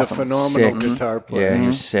he's is awesome. a phenomenal Sick. guitar player. Yeah, he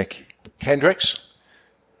was sick. Hendrix?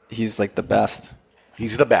 He's like the best.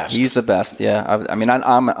 He's the best. He's the best. Yeah, I mean,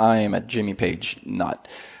 I am a Jimmy Page nut,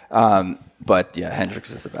 but yeah,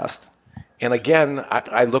 Hendrix is the best. And again,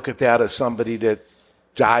 I look at that as somebody that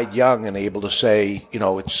died young and able to say,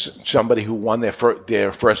 it's somebody who won their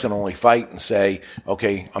first and only fight and say,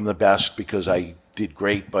 okay, I'm the best because I did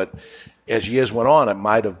great. But as years went on, it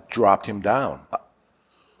might have dropped him down.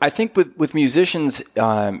 I think with musicians,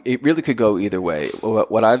 it really could go either way.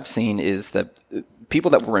 What I've seen is that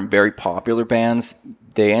people that were in very popular bands,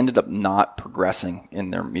 they ended up not progressing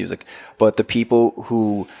in their music. But the people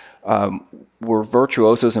who were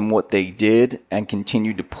virtuosos in what they did and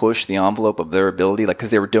continued to push the envelope of their ability, like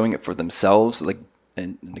because they were doing it for themselves, like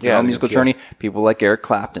in the musical journey. People like Eric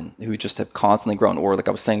Clapton, who just have constantly grown, or like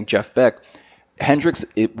I was saying, Jeff Beck, Hendrix.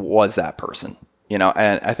 It was that person, and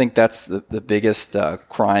I think that's the biggest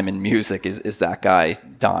crime in music is that guy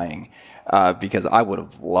dying. Because I would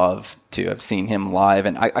have loved to have seen him live,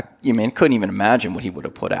 and I couldn't even imagine what he would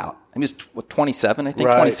have put out. I mean, he was 27, I think,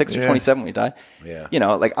 Right, 26 or 27 when he died. Yeah.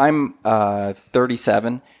 Like I'm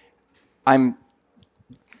 37. I'm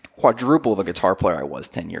quadruple the guitar player I was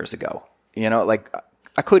 10 years ago. You know, like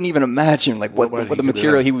I couldn't even imagine like what the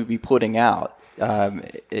material he would be putting out.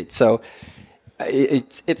 It's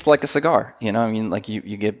like a cigar, you know. I mean, like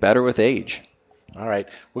you get better with age. All right,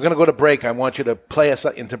 we're going to go to break. I want you to play us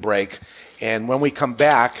into break, and when we come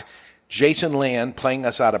back, Jason Land playing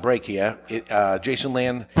us out of break here. Jason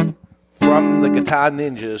Land from the Guitar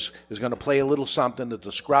Ninjas is going to play a little something that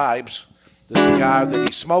describes the cigar that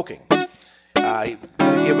he's smoking. He's going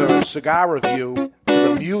to give a cigar review to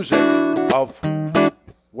the music of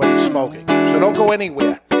what he's smoking. So don't go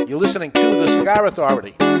anywhere. You're listening to The Cigar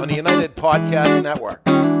Authority on the United Podcast Network.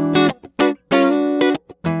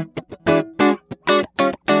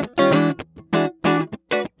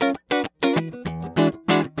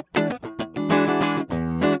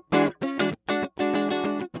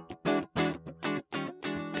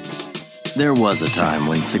 There was a time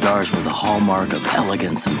when cigars were the hallmark of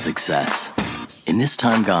elegance and success. In this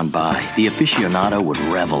time gone by, the aficionado would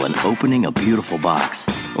revel in opening a beautiful box,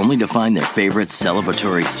 only to find their favorite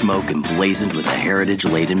celebratory smoke emblazoned with a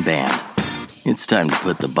heritage-laden band. It's time to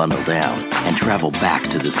put the bundle down and travel back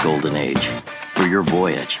to this golden age. For your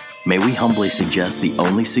voyage, may we humbly suggest the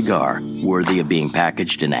only cigar worthy of being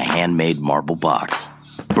packaged in a handmade marble box.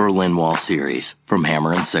 Berlin Wall Series from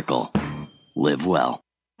Hammer & Sickle. Live well.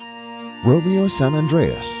 Romeo San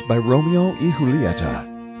Andreas by Romeo y Julieta.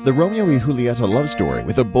 The Romeo y Julieta love story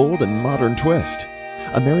with a bold and modern twist.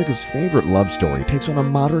 America's favorite love story takes on a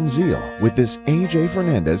modern zeal with this A.J.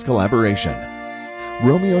 Fernandez collaboration.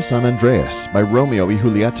 Romeo San Andreas by Romeo y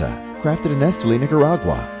Julieta, crafted in Esteli,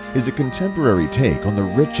 Nicaragua, is a contemporary take on the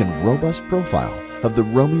rich and robust profile of the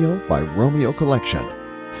Romeo by Romeo collection.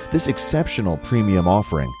 This exceptional premium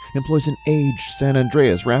offering employs an aged San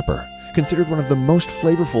Andreas wrapper, considered one of the most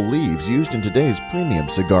flavorful leaves used in today's premium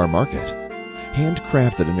cigar market.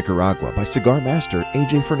 Handcrafted in Nicaragua by cigar master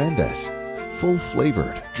A.J. Fernandez.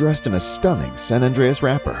 Full-flavored, dressed in a stunning San Andreas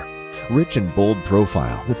wrapper. Rich and bold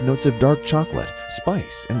profile with notes of dark chocolate,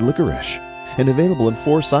 spice, and licorice. And available in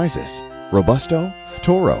 4 sizes: Robusto,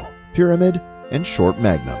 Toro, Pyramid, and Short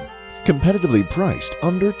Magnum. Competitively priced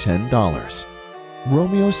under $10.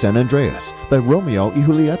 Romeo San Andreas by Romeo y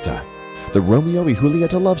Julieta. The Romeo y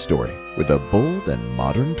Julieta love story with a bold and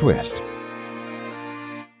modern twist.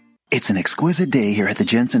 It's an exquisite day here at the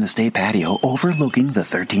Jensen Estate patio overlooking the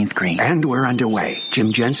 13th green. And we're underway.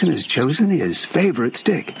 Jim Jensen has chosen his favorite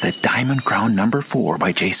stick. The Diamond Crown No. 4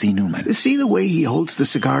 by J.C. Newman. See the way he holds the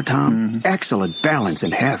cigar, Tom? Excellent balance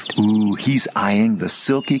and heft. Ooh, he's eyeing the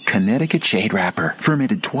silky Connecticut shade wrapper,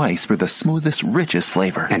 fermented twice for the smoothest, richest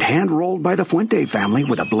flavor. And hand-rolled by the Fuente family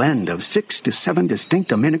with a blend of 6 to 7 distinct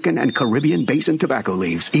Dominican and Caribbean basin tobacco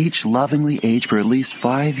leaves. Each lovingly aged for at least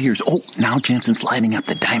 5 years. Oh, now Jensen's lighting up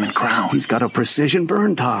the Diamond Crown. He's got a precision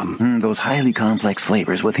burn, Tom. Those highly complex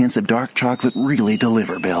flavors with hints of dark chocolate really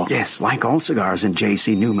deliver, Bill. Yes, like all cigars in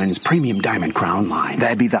J.C. Newman's premium Diamond Crown line.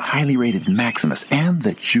 That'd be the highly rated Maximus and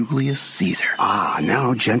the Julius Caesar. Ah,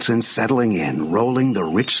 now Jensen's settling in, rolling the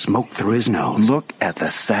rich smoke through his nose. Look at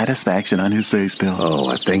the satisfaction on his face, Bill.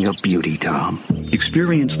 Oh, a thing of beauty, Tom.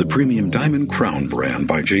 Experience the premium Diamond Crown brand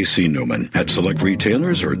by J.C. Newman at select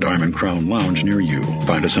retailers or Diamond Crown Lounge near you.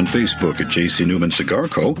 Find us on Facebook at J.C. Newman Cigar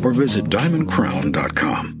Co. or visit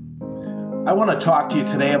DiamondCrown.com. I want to talk to you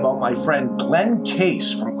today about my friend Glenn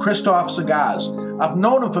Case from Christoph Cigars. I've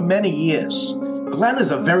known him for many years. Glenn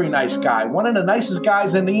is a very nice guy, one of the nicest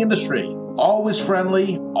guys in the industry. Always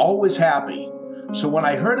friendly, always happy. So when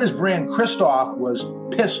I heard his brand Christoph was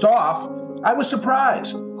pissed off, I was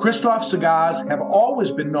surprised. Christoph Cigars have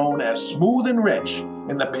always been known as smooth and rich,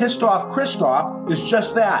 and the pissed off Christoph is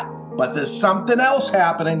just that. But there's something else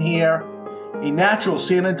happening here. A natural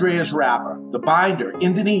San Andreas wrapper, the binder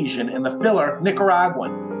Indonesian, and the filler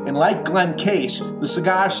Nicaraguan. And like Glenn Case, the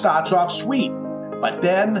cigar starts off sweet, but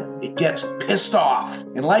then it gets pissed off.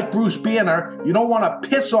 And like Bruce Banner, you don't want to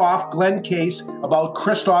piss off Glenn Case about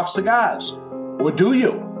Christoph Cigars. Or do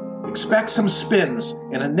you? Expect some spins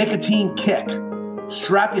and a nicotine kick.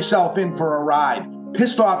 Strap yourself in for a ride.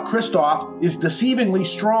 Pissed off Christoph is deceivingly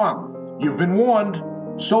strong. You've been warned.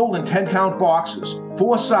 Sold in 10-count boxes,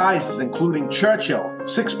 4 sizes including Churchill,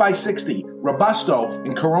 6x60, Robusto,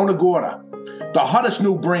 and Corona Gorda. The hottest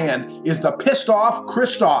new brand is the Pissed Off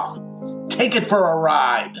Christoph. Take it for a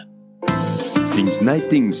ride. Since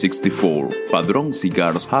 1964, Padron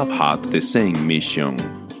Cigars have had the same mission.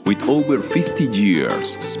 With over 50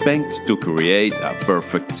 years spent to create a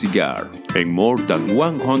perfect cigar and more than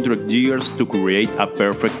 100 years to create a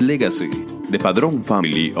perfect legacy, The Padron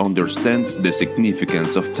family understands the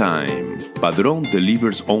significance of time. Padron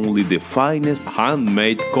delivers only the finest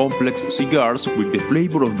handmade complex cigars with the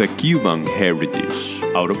flavor of the Cuban heritage,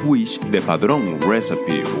 out of which the Padron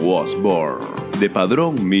recipe was born. The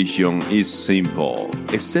Padron mission is simple: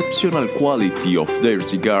 exceptional quality of their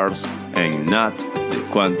cigars and not the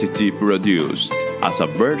quantity produced. As a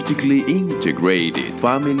vertically integrated,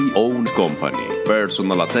 family-owned company,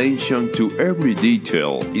 personal attention to every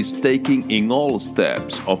detail is taken in all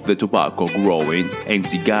steps of the tobacco growing and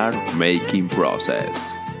cigar making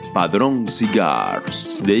process. Padron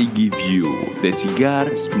Cigars. They give you, the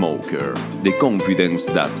cigar smoker, the confidence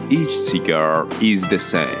that each cigar is the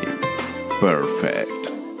same.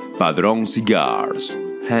 Perfect. Padron Cigars.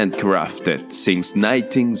 Handcrafted since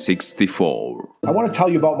 1964. I want to tell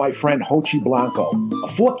you about my friend Hochi Blanco, a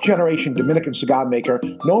fourth-generation Dominican cigar maker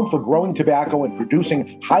known for growing tobacco and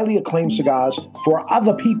producing highly acclaimed cigars for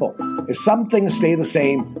other people. As some things stay the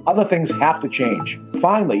same, other things have to change.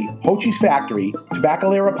 Finally, Hochi's factory,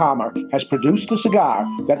 Tabacalera Palmer, has produced a cigar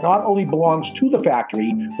that not only belongs to the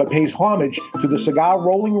factory, but pays homage to the cigar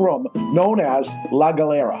rolling room known as La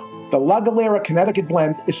Galera. The La Galera Connecticut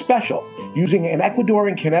blend is special, using an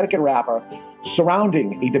Ecuadorian Connecticut wrapper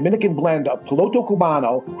surrounding a Dominican blend of Piloto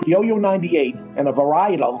Cubano, Criollo 98, and a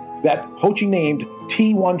varietal that Hochi named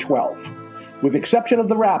T112. With the exception of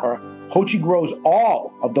the wrapper, Hochi grows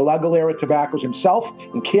all of the La Galera tobaccos himself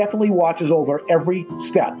and carefully watches over every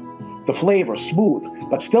step. The flavor smooth,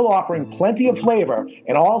 but still offering plenty of flavor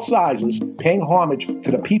in all sizes, paying homage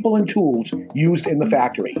to the people and tools used in the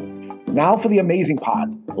factory. Now for the amazing part.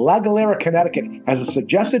 La Galera, Connecticut has a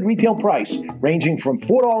suggested retail price ranging from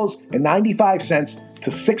 $4.95 to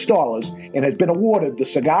 $6 and has been awarded the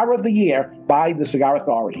Cigar of the Year by the Cigar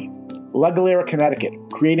Authority. La Galera, Connecticut,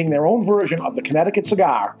 creating their own version of the Connecticut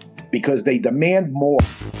cigar because they demand more.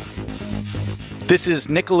 This is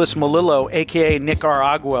Nicholas Melillo, a.k.a.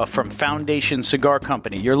 Nicaragua from Foundation Cigar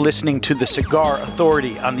Company. You're listening to the Cigar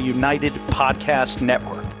Authority on the United Podcast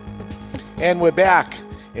Network. And we're back.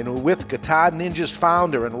 And we're with Guitar Ninja's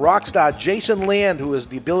founder and rock star Jason Land, who has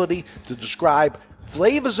the ability to describe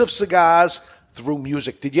flavors of cigars through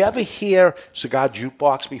music. Did you ever hear Cigar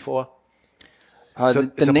Jukebox before? It's a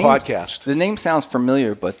podcast. The name sounds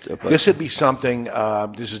familiar, but this would be something.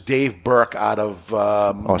 This is Dave Burke out of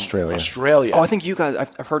Australia. Oh, I think you guys.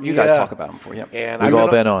 I've heard you guys talk about him before. Yeah, and we've all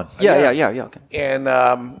been on. Yeah. Okay.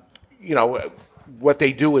 And what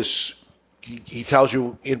they do is. He tells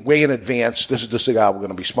you way in advance, this is the cigar we're going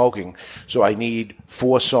to be smoking, so I need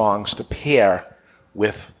 4 songs to pair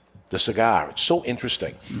with the cigar. It's so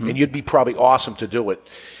interesting. Mm-hmm. And you'd be probably awesome to do it.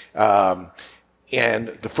 And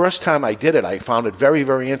the first time I did it, I found it very,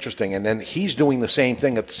 very interesting. And then he's doing the same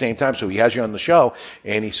thing at the same time, so he has you on the show,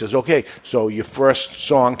 and he says, okay, so your first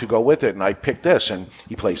song to go with it, and I picked this. And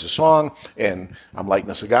he plays the song, and I'm lighting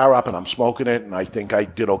a cigar up, and I'm smoking it, and I think I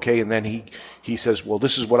did okay. And then he says, well,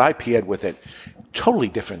 this is what I paired with it. Totally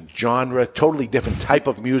different genre, totally different type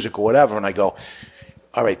of music or whatever. And I go,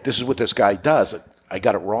 all right, this is what this guy does. I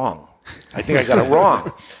got it wrong. I think I got it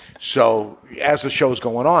wrong. So as the show's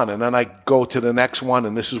going on, and then I go to the next one,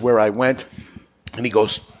 and this is where I went, and he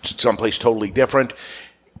goes someplace totally different.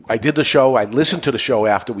 I did the show. I listened to the show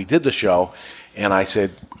after we did the show, and I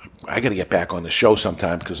said, I got to get back on the show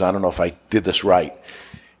sometime because I don't know if I did this right.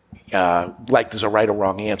 Like there's a right or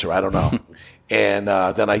wrong answer. I don't know. And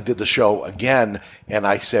then I did the show again, and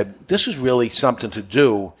I said, this is really something to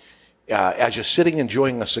do as you're sitting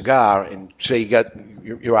enjoying a cigar, and say you got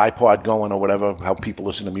your iPod going or whatever, how people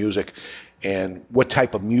listen to music, and what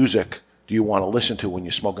type of music do you want to listen to when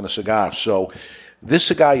you're smoking a cigar? So this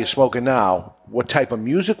cigar you're smoking now, what type of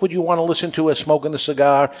music would you want to listen to as smoking the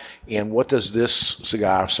cigar, and what does this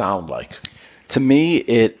cigar sound like? To me,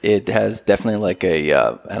 it has definitely like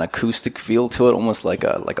an acoustic feel to it, almost like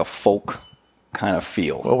a folk kind of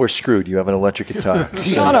feel. Well, we're screwed. You have an electric guitar.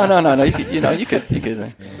 No. You could.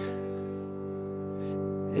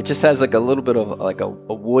 It just has like a little bit of like a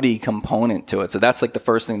woody component to it. So that's like the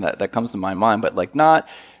first thing that comes to my mind. But like not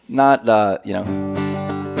something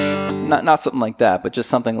like that, but just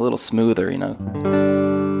something a little smoother,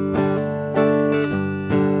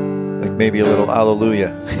 Like maybe a little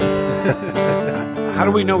Hallelujah. How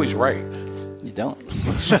do we know he's right? You don't.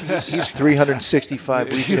 He's 365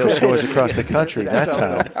 retail stores across the country. That's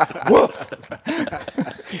how. Woof.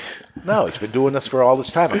 No, he's been doing this for all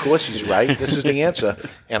this time. Of course he's right. This is the answer.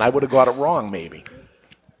 And I would have got it wrong, maybe.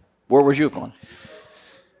 Where would you have gone?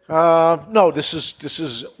 No, this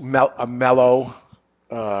is a mellow,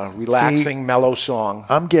 relaxing, mellow song.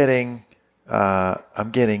 I'm getting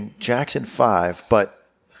Jackson 5, but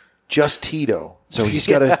just Tito So he's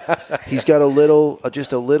got a little,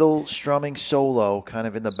 just a little strumming solo kind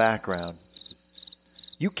of in the background.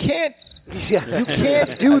 You can't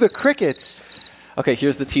do the crickets. Okay,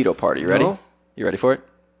 here's the Tito part. You ready? No. You ready for it?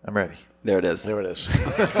 I'm ready. There it is.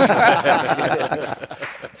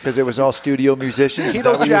 Because it was all studio musicians.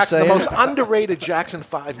 Tito Jackson, the most underrated Jackson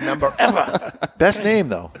 5 member ever. Best name,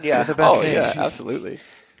 though. Yeah. The best name. Yeah, absolutely.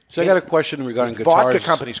 So I got a question regarding guitars. Vodka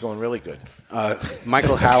company's going really good.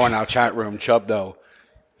 Michael Howe in our chat room, Chubb, though,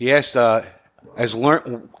 he asked, as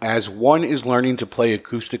one is learning to play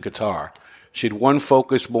acoustic guitar, should one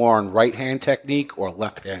focus more on right-hand technique or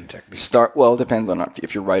left-hand technique? Well, it depends on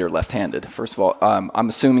if you're right or left-handed. First of all, I'm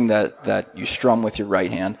assuming that you strum with your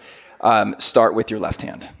right hand. Start with your left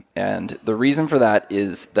hand. And the reason for that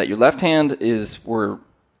is that your left hand is where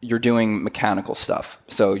you're doing mechanical stuff.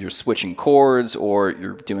 So you're switching chords or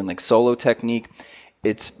you're doing like solo technique.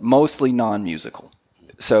 It's mostly non-musical.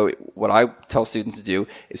 So what I tell students to do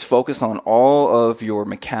is focus on all of your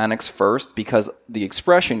mechanics first, because the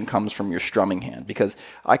expression comes from your strumming hand. Because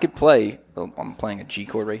I could play, I'm playing a G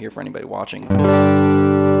chord right here for anybody watching,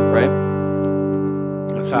 right?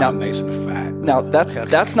 That sounds nice and fat. Now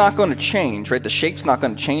that's not going to change, right? The shape's not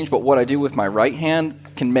going to change, but what I do with my right hand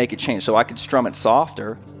can make it change. So I could strum it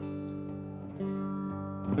softer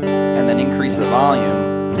and then increase the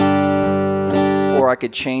volume, or I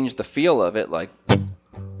could change the feel of it, like,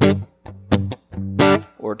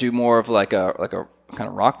 or do more of like a kind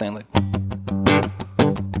of rock thing, like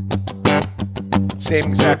same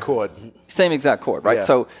exact chord. Same exact chord, right? Yeah.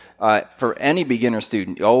 So for any beginner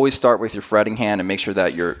student, you always start with your fretting hand and make sure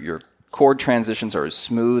that your chord transitions are as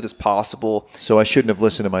smooth as possible. So I shouldn't have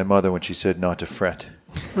listened to my mother when she said not to fret.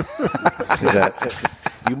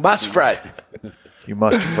 You must fret. You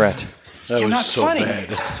must fret. That was so funny.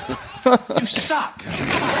 bad. You suck.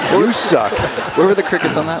 You suck. Where were the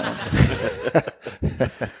crickets on that one?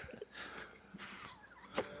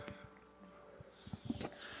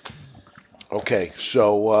 Okay,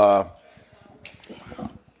 so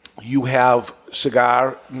you have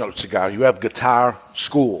you have guitar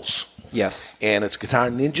schools. Yes. And it's Guitar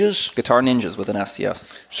Ninjas? Guitar Ninjas with an S,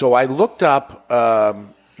 yes. So I looked up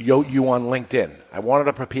you on LinkedIn. I wanted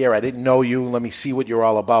to prepare. I didn't know you. Let me see what you're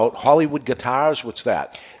all about. Hollywood Guitars, what's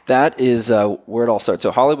that? That is where it all starts.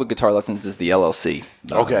 So Hollywood Guitar Lessons is the LLC.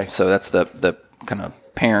 Okay. So that's the kind of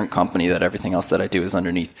parent company that everything else that I do is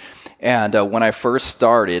underneath. And when I first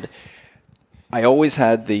started, I always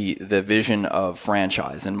had the vision of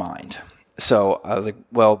franchise in mind. So I was like,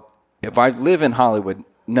 well, if I live in Hollywood,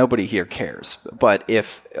 nobody here cares. But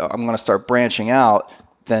if I'm going to start branching out,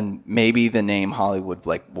 then maybe the name Hollywood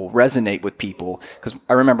will resonate with people. Because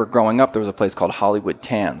I remember growing up, there was a place called Hollywood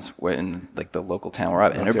Tans in the local town where I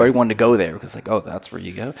was, and everybody wanted to go there because that's where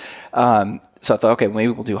you go. So I thought, okay,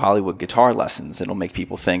 maybe we'll do Hollywood Guitar Lessons. It'll make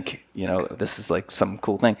people think, this is like some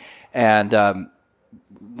cool thing. And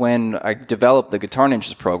when I developed the Guitar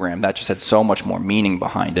Ninjas program, that just had so much more meaning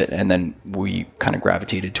behind it, and then we kind of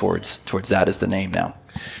gravitated towards that as the name now.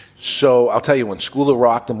 So I'll tell you, when School of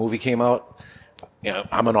Rock, the movie came out,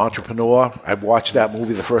 I'm an entrepreneur. I watched that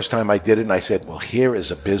movie the first time I did it, and I said, well, here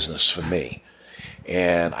is a business for me.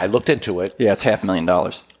 And I looked into it. Yeah, it's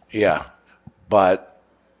 $500,000. Yeah. But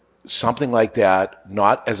something like that,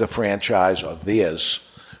 not as a franchise of theirs,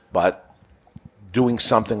 but doing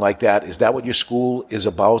something like that, is that what your school is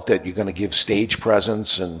about, that you're going to give stage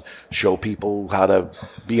presence and show people how to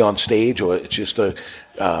be on stage, or it's just a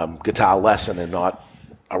guitar lesson and not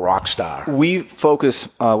a rock star? We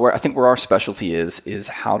focus where our specialty is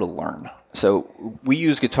how to learn. So we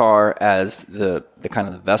use guitar as the kind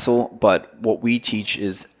of the vessel, but what we teach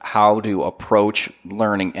is how to approach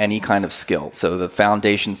learning any kind of skill. So the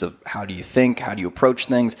foundations of how do you think, how do you approach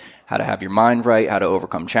things, how to have your mind right, how to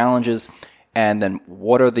overcome challenges, and then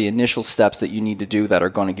what are the initial steps that you need to do that are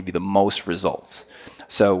going to give you the most results.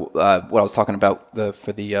 So what I was talking about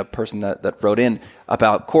for the person that wrote in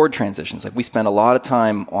about chord transitions, we spend a lot of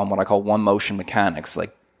time on what I call one motion mechanics,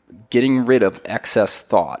 like getting rid of excess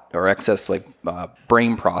thought or excess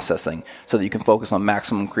brain processing so that you can focus on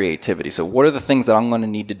maximum creativity. So what are the things that I'm going to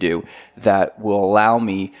need to do that will allow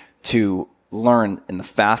me to learn in the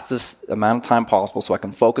fastest amount of time possible so I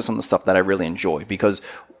can focus on the stuff that I really enjoy? Because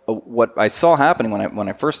what I saw happening when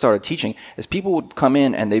I first started teaching is people would come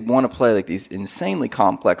in and they'd want to play these insanely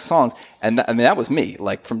complex songs, and that was me.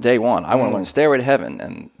 From day one, I want to learn Stairway to Heaven,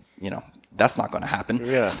 and that's not going to happen.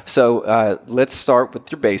 Yeah. So let's start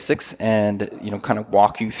with your basics and kind of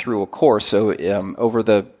walk you through a course. So over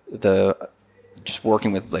the just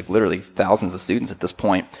working with literally thousands of students at this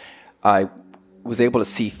point, I was able to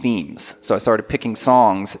see themes. So I started picking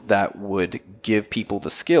songs that would give people the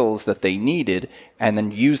skills that they needed and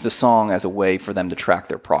then use the song as a way for them to track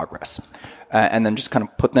their progress. And then just kind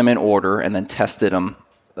of put them in order and then tested them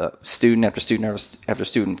student after student after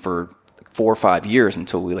student for 4 or 5 years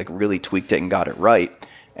until we like really tweaked it and got it right.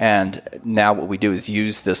 And now what we do is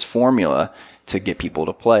use this formula to get people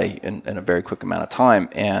to play in a very quick amount of time.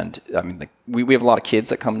 And I mean, we have a lot of kids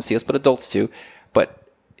that come and see us, but adults too. But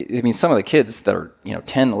I mean, some of the kids that are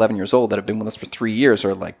 10, 11 years old that have been with us for 3 years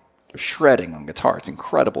are like shredding on guitar. It's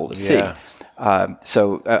incredible to see.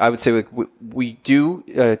 So I would say we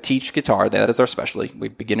do teach guitar. That is our specialty. We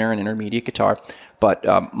beginner and intermediate guitar, but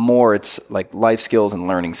more it's like life skills and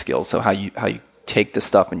learning skills. So how you take this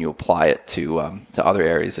stuff and you apply it to other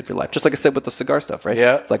areas of your life. Just like I said with the cigar stuff, right?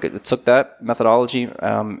 Yeah. Like it took that methodology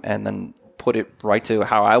and then put it right to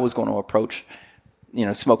how I was going to approach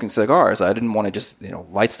smoking cigars. I didn't want to just,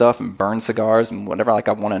 light stuff and burn cigars and whatever. Like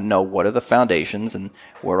I want to know what are the foundations and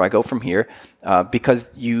where do I go from here? Because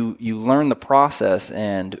you learn the process,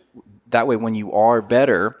 and that way when you are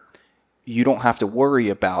better, you don't have to worry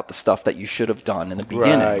about the stuff that you should have done in the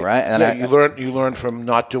beginning, right? And you learn from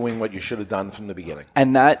not doing what you should have done from the beginning.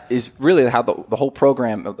 And that is really how the whole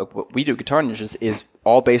program of what we do, Guitar Ninjas, is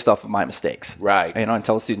all based off of my mistakes. Right. And I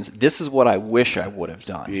tell the students, this is what I wish I would have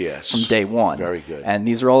done from day one. Very good. And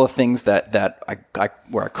these are all the things that I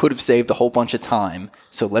where I could have saved a whole bunch of time.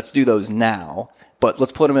 So let's do those now. But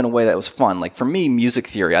let's put them in a way that was fun. Like for me, music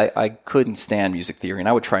theory, I couldn't stand music theory, and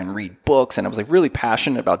I would try and read books, and I was like really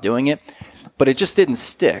passionate about doing it, but it just didn't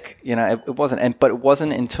stick. It wasn't. But it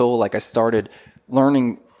wasn't until like I started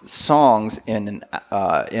learning songs in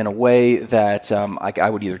a way that I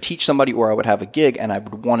would either teach somebody or I would have a gig, and I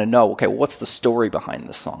would want to know, okay, well, what's the story behind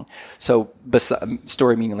this song? So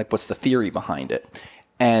story meaning like what's the theory behind it?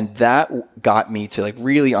 And that got me to like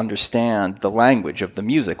really understand the language of the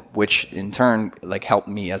music, which in turn like helped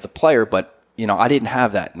me as a player. But I didn't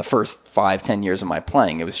have that in the first 5-10 years of my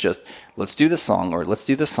playing. It was just let's do this song or let's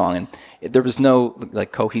do this song, and there was no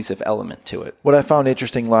like cohesive element to it. What I found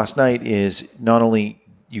interesting last night is not only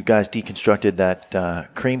you guys deconstructed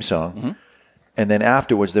that Cream song, and then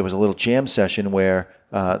afterwards there was a little jam session where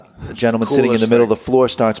the gentleman sitting in the middle of the floor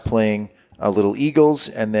starts playing Little Eagles,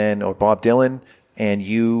 or Bob Dylan. And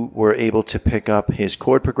you were able to pick up his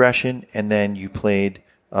chord progression, and then you played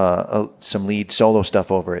some lead solo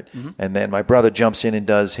stuff over it. And then my brother jumps in and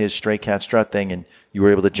does his Stray Cat Strut thing, and you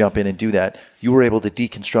were able to jump in and do that. You were able to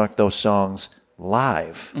deconstruct those songs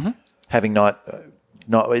live, having not.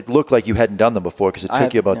 It looked like you hadn't done them before because it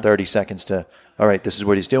took you about 30 seconds to. All right, this is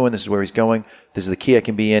what he's doing. This is where he's going. This is the key I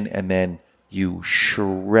can be in, and then you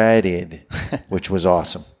shredded, which was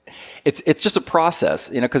awesome. It's just a process,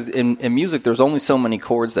 because in music there's only so many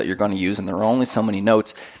chords that you're going to use, and there are only so many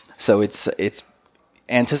notes. So it's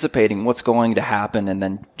anticipating what's going to happen and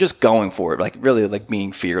then just going for it, like really like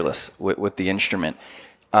being fearless with the instrument.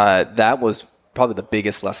 That was probably the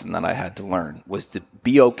biggest lesson that I had to learn, was to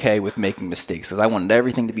be okay with making mistakes, because I wanted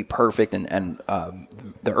everything to be perfect. And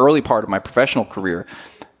the early part of my professional career,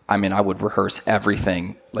 I mean, I would rehearse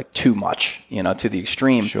everything like too much, to the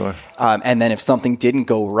extreme. Sure. And then if something didn't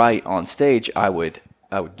go right on stage, I would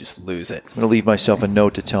just lose it. I'm going to leave myself a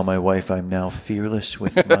note to tell my wife I'm now fearless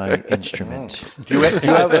with my instrument. Do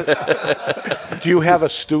you have a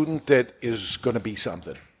student that is going to be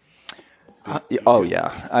something?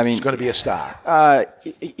 Yeah. I mean, he's going to be a star.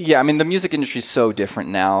 Yeah. I mean, the music industry is so different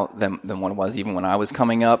now than what it was even when I was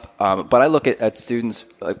coming up. But I look at students.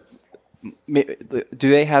 Do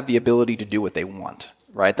they have the ability to do what they want?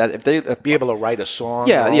 Right, that if they be able to write a song,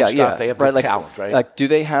 they have the talent, right? Like, do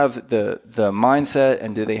they have the mindset,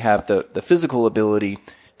 and do they have the physical ability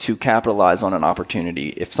to capitalize on an opportunity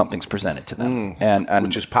if something's presented to them? And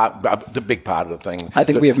which is the big part of the thing. I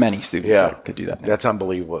think we have many students that could do that now. That's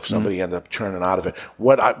unbelievable if somebody ended up churning out of it.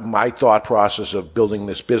 My thought process of building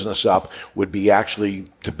this business up would be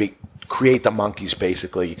actually to create the monkeys,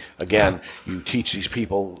 basically. Again, you teach these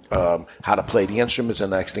people how to play the instruments,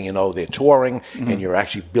 and the next thing you know, they're touring, and you're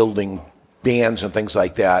actually building bands and things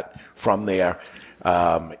like that from there.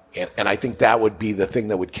 And I think that would be the thing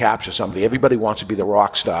that would capture somebody. Everybody wants to be the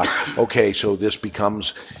rock star. Okay, so this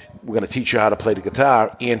becomes, we're going to teach you how to play the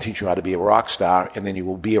guitar and teach you how to be a rock star, and then you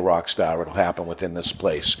will be a rock star. It'll happen within this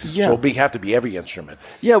place. Yeah. So it'll have to be every instrument.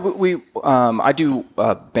 Yeah, I do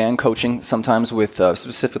band coaching sometimes with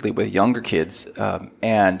specifically with younger kids,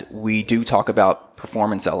 and we do talk about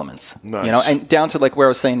performance elements. Nice. And down to like where I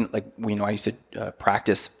was saying, like I used to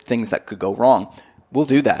practice things that could go wrong. we'll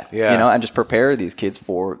do that. Yeah. You know, and just prepare these kids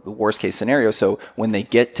for the worst case scenario. So when they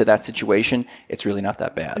get to that situation, it's really not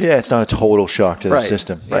that bad. Yeah, it's not a total shock to the Right.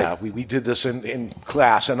 system. Yeah, we did this in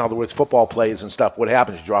class. In other words, football plays and stuff. What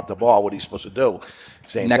happens? You drop the ball. What are you supposed to do?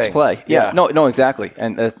 Same Next thing. play. Yeah. No, exactly.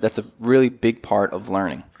 And that's a really big part of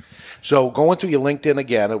learning. So going through your LinkedIn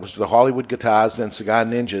again, it was the Hollywood Guitars, then Cigar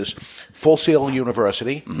Ninjas, Full Sail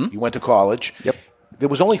University. You went to college. Yep. There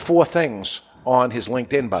was only 4 things on his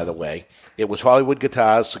LinkedIn, by the way. It was Hollywood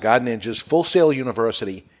Guitars, Cigar Ninjas, Full Sail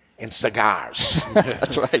University, and cigars.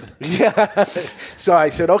 That's right. Yeah. So I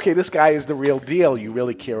said, okay, this guy is the real deal. You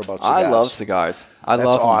really care about cigars. I love cigars. That's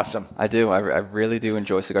love them. awesome. I do. I really do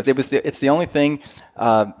enjoy cigars. It's the only thing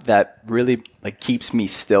that really like keeps me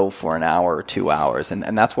still for an hour or 2 hours,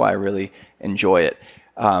 and that's why I really enjoy it.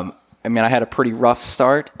 I mean, I had a pretty rough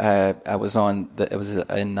start. I was in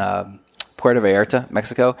Puerto Vallarta,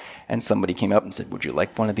 Mexico, and somebody came up and said, "Would you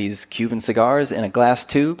like one of these Cuban cigars in a glass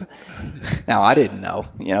tube?" Now, I didn't know,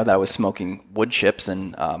 that I was smoking wood chips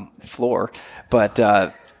and floor, but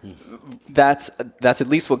that's at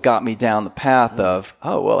least what got me down the path of,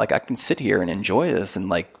 oh, well, like I can sit here and enjoy this, and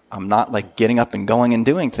like I'm not like getting up and going and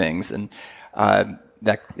doing things, and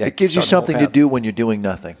that It gives you something to do when you're doing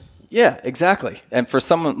nothing. Yeah, exactly. And for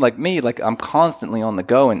someone like me, like I'm constantly on the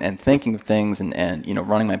go and thinking of things and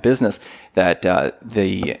running my business, that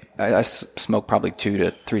I smoke probably 2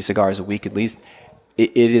 to 3 cigars a week at least.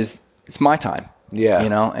 It's my time. Yeah.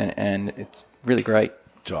 And it's really great.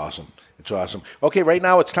 It's awesome. It's awesome. Okay, right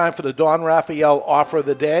now it's time for the Don Raphael Offer of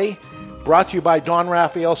the Day, brought to you by Don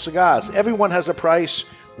Raphael Cigars. Everyone has a price.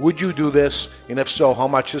 Would you do this? And if so, how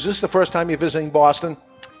much? Is this the first time you're visiting Boston?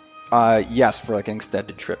 Yes, for like an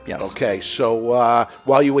extended trip, yes. Okay, so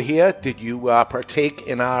while you were here, did you partake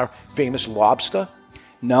in our famous lobster?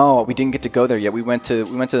 No, we didn't get to go there yet. We went to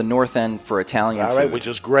the North End for Italian food. All right, which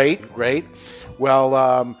is great.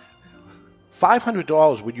 Well,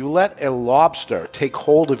 $500, would you let a lobster take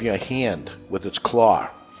hold of your hand with its claw?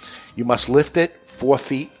 You must lift it 4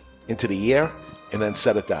 feet into the air and then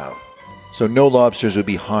set it down. So no lobsters would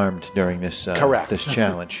be harmed during this Correct. this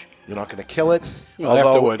challenge. You're not going to kill it. Well,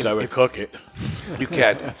 afterwards, I would cook it. You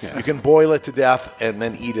can. Yeah. You can boil it to death and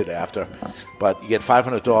then eat it after. But you get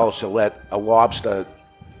 $500 to let a lobster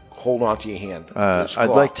hold on to your hand. I'd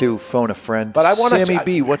like to phone a friend. But I want Sammy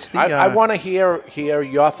B, what's the... I want to hear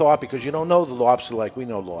your thought, because you don't know the lobster like we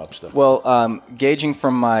know lobster. Well, gauging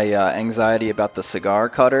from my anxiety about the cigar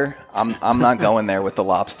cutter, I'm not going there with the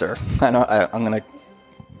lobster. I'm going to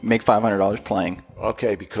make $500 playing.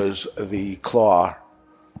 Okay, because the claw...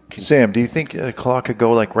 Sam, do you think a claw could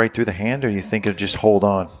go like right through the hand, or do you think it'd just hold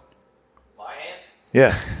on? My hand?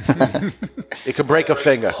 Yeah. It can break a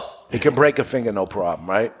finger. It can break a finger, no problem,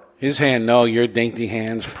 right? His hand, no. Your dainty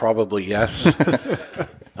hands, probably yes. No.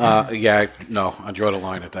 I draw the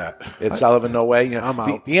line at that. It's Sullivan, no way. I'm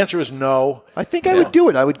out. The answer is no. I think I would do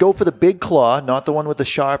it. I would go for the big claw, not the one with the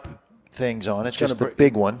sharp things on it. It's just the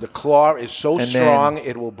big one. The claw is so And strong,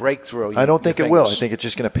 it will break through. I don't think it will. I think it's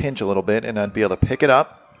just going to pinch a little bit, and I'd be able to pick it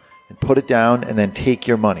up and put it down and then take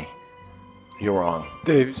your money. You're wrong.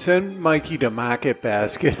 Dave, send Mikey to Market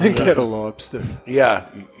Basket and get a lobster. Yeah,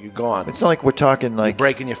 you're gone. It's not like we're talking like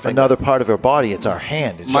breaking your finger. another part of our body. It's our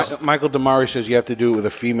hand. It's Michael Damari says you have to do it with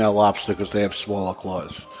a female lobster because they have smaller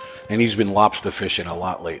claws. And he's been lobster fishing a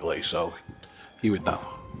lot lately, so he would know.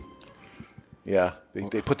 Yeah,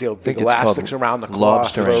 they put the think it's elastics called around the claw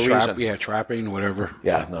lobster for a and reason. Trapping, whatever.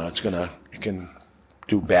 Yeah, no, you can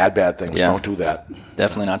do bad things. Yeah. Don't do that.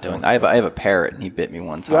 Definitely not doing. I have a parrot, and he bit me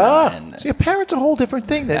one time. And see, a parrot's a whole different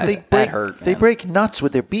thing. They break nuts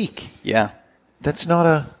with their beak. Yeah, that's not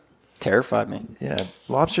a... Terrified me. Yeah,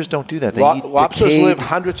 lobsters don't do that. They eat lobsters decayed... live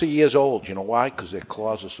hundreds of years old. You know why? Because their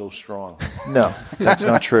claws are so strong. No, that's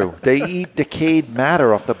not true. They eat decayed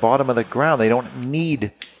matter off the bottom of the ground. They don't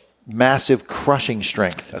need massive crushing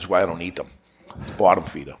strength. That's why I don't eat them. Bottom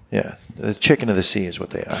feeder. Yeah, the chicken of the sea is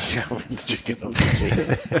what they are. Yeah, the chicken of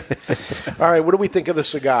the sea. All right, what do we think of the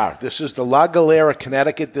cigar? This is the La Galera,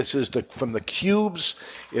 Connecticut. This is from the Cubes.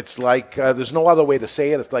 It's like, there's no other way to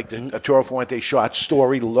say it. It's like the Arturo Fuente short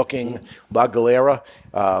story looking La Galera.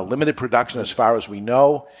 Limited production as far as we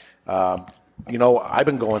know. I've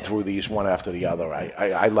been going through these one after the other.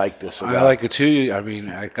 I like this cigar. I like it too. I mean,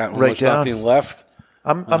 I got almost nothing left.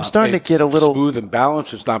 I'm starting to get a little smooth and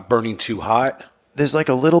balanced. It's not burning too hot. There's like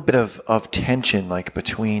a little bit of tension, like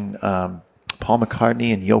between Paul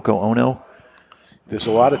McCartney and Yoko Ono. There's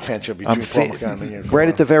a lot of tension between Paul McCartney and right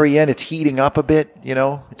at the very end. It's heating up a bit.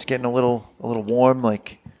 It's getting a little warm.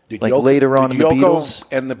 Like Yoko, later on in the Yoko Beatles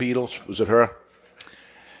and the Beatles. Was it her?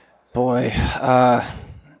 Boy,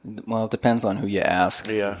 Well, it depends on who you ask.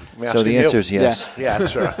 Yeah. So the answer is yes. Yeah,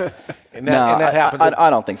 sure. And that, No, and that happened. I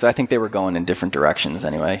don't think so. I think they were going in different directions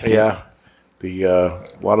anyway. Yeah. A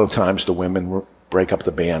lot of times the women break up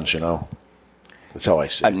the bands, That's how I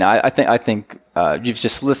see it. No, I think you're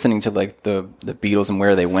just listening to like the Beatles and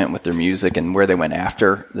where they went with their music and where they went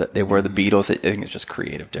after they were the Beatles. I think it's just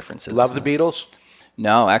creative differences. Love the Beatles?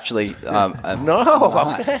 No, actually.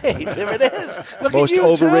 No, okay. There it is. Look Most at you,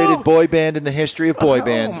 overrated too. boy band in the history of boy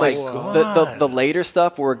bands. Oh, my God. The later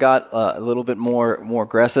stuff where it got a little bit more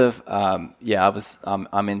aggressive, I'm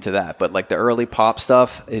into that. But like the early pop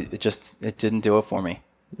stuff, it didn't do it for me.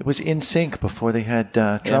 It was in sync before they had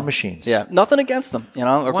drum machines. Yeah, nothing against them,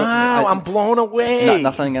 Wow, I'm blown away.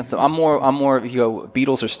 Nothing against them. I'm more. If you go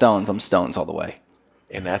Beatles or Stones, I'm Stones all the way.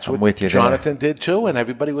 And that's I'm what with you Jonathan did too, and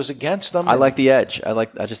everybody was against them. I like the edge.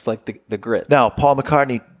 I just like the grit. Now, Paul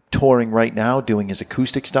McCartney touring right now, doing his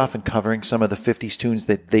acoustic stuff and covering some of the 50s tunes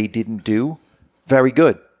that they didn't do. Very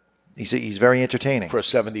good. He's very entertaining. For a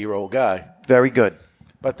 70-year-old guy. Very good.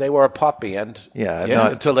 But they were a pop band. Yeah.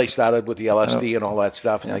 Not, until they started with the LSD and all that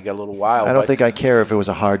stuff, and they got a little wild. I don't think I care if it was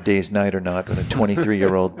a hard day's night or not with a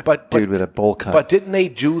 23-year-old dude with a bowl cut. But didn't they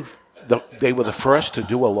do... They were the first to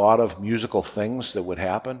do a lot of musical things that would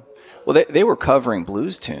happen? Well, they were covering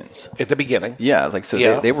blues tunes. At the beginning. Yeah,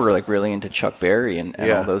 they were like really into Chuck Berry and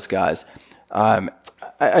all those guys.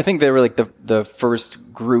 I think they were like the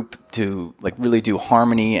first group to like really do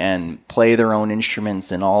harmony and play their own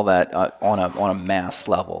instruments and all that on a mass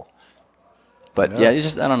level. But yeah, it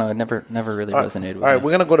just I don't know. It never really resonated with me. All right,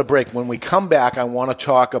 we're going to go to break. When we come back, I want to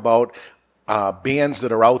talk about bands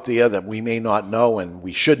that are out there that we may not know and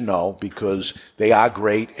we should know because they are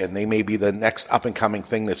great and they may be the next up-and-coming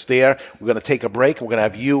thing that's there. We're going to take a break. We're going to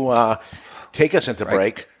have you take us into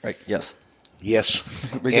break. Right, yes. Yes.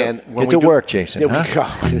 And get to work, Jason.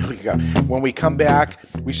 There we go. When we come back,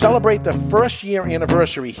 we celebrate the first-year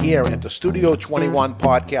anniversary here at the Studio 21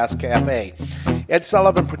 Podcast Cafe. Ed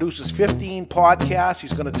Sullivan produces 15 podcasts.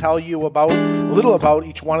 He's going to tell you a little about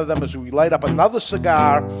each one of them as we light up another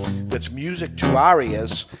cigar that's music to our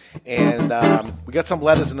ears. And we got some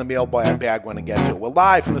letters in the mail bag we're going to get to. We're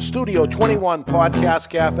live from the Studio 21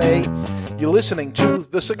 Podcast Cafe. You're listening to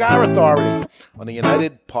The Cigar Authority on the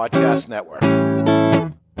United Podcast Network.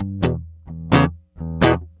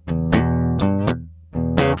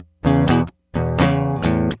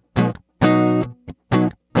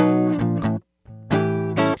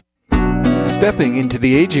 Stepping into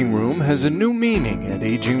the aging room has a new meaning at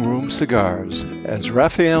Aging Room Cigars, as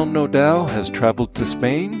Rafael Nodal has traveled to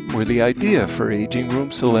Spain, where the idea for Aging Room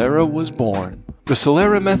Solera was born. The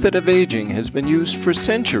Solera method of aging has been used for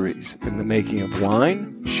centuries in the making of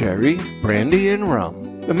wine, sherry, brandy, and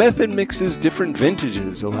rum. The method mixes different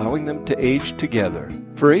vintages, allowing them to age together.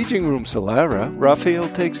 For Aging Room Solera, Rafael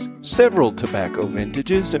takes several tobacco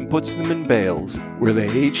vintages and puts them in bales, where they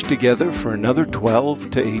age together for another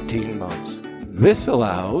 12 to 18 months. This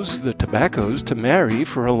allows the tobaccos to marry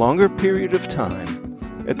for a longer period of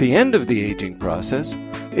time. At the end of the aging process,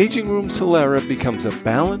 Aging Room Solera becomes a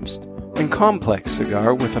balanced and complex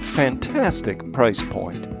cigar with a fantastic price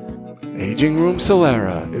point. Aging Room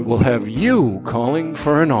Solera, it will have you calling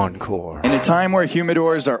for an encore. In a time where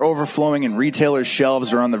humidors are overflowing and retailers'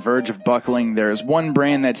 shelves are on the verge of buckling, there is one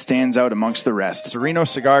brand that stands out amongst the rest. Sereno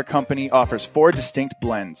Cigar Company offers 4 distinct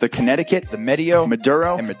blends: the Connecticut, the Medio,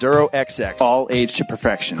 Maduro, and Maduro XX, all aged to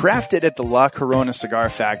perfection. Crafted at the La Corona Cigar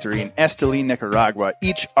Factory in Esteli, Nicaragua,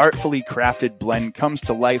 each artfully crafted blend comes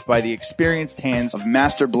to life by the experienced hands of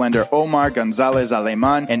master blender Omar Gonzalez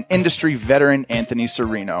Aleman and industry veteran Anthony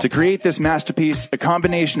Sereno. To create this masterpiece, a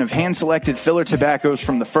combination of hand-selected filler tobaccos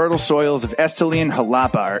from the fertile soils of Esteli and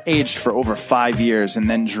Jalapa are aged for over 5 years and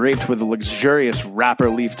then draped with a luxurious wrapper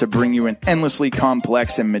leaf to bring you an endlessly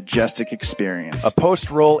complex and majestic experience. A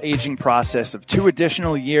post-roll aging process of 2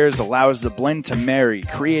 additional years allows the blend to marry,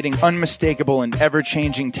 creating unmistakable and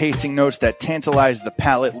ever-changing tasting notes that tantalize the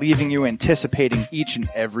palate, leaving you anticipating each and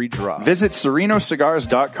every drop. Visit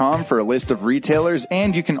SerenoCigars.com for a list of retailers,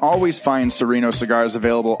 and you can always find Sereno Cigars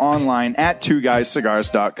available online at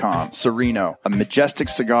twoguyscigars.com. Sereno, a majestic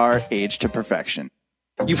cigar aged to perfection.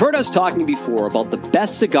 You've heard us talking before about the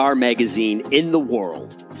best cigar magazine in the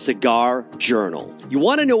world, Cigar Journal. You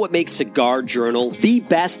want to know what makes Cigar Journal the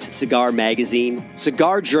best cigar magazine?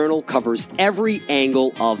 Cigar Journal covers every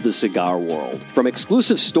angle of the cigar world. From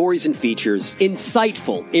exclusive stories and features,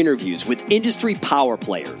 insightful interviews with industry power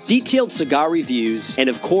players, detailed cigar reviews, and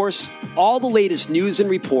of course, all the latest news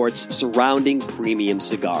and reports surrounding premium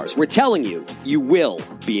cigars. We're telling you, you will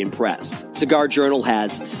be impressed. Cigar Journal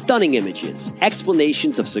has stunning images, explanations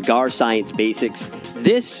discussions of cigar science basics,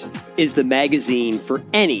 this is the magazine for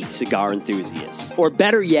any cigar enthusiast, or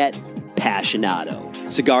better yet, passionado.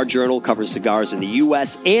 Cigar Journal covers cigars in the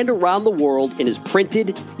U.S. and around the world and is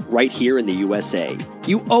printed right here in the USA.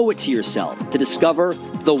 You owe it to yourself to discover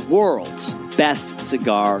the world's best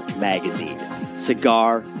cigar magazine,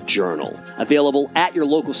 Cigar Journal. Available at your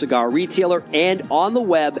local cigar retailer and on the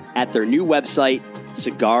web at their new website,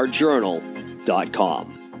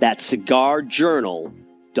 cigarjournal.com. That's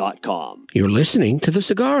cigarjournal.com. You're listening to The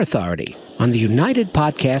Cigar Authority on the United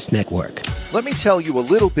Podcast Network. Let me tell you a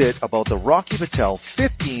little bit about the Rocky Patel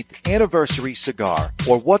 15th anniversary cigar,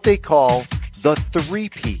 or what they call the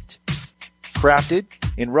three-peat. Crafted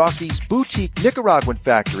in Rocky's boutique Nicaraguan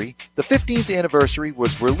factory, the 15th anniversary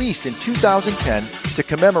was released in 2010 to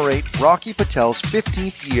commemorate Rocky Patel's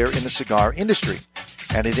 15th year in the cigar industry,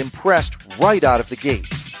 and it impressed right out of the gate.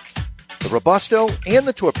 The Robusto and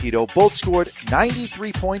the Torpedo both scored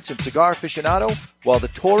 93 points in Cigar Aficionado, while the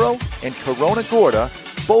Toro and Corona Gorda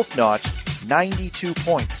both notched 92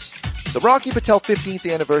 points. The Rocky Patel 15th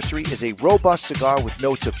anniversary is a robust cigar with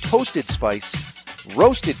notes of toasted spice,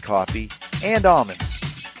 roasted coffee, and almonds.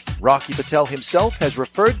 Rocky Patel himself has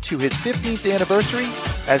referred to his 15th anniversary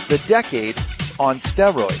as the decade on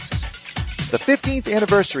steroids. The 15th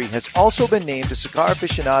anniversary has also been named to Cigar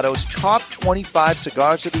Aficionado's top 25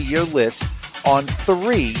 cigars of the year list on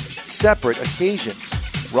 3 separate occasions.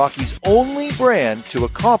 Rocky's only brand to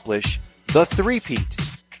accomplish the three-peat.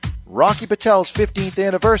 Rocky Patel's 15th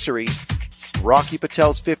anniversary, Rocky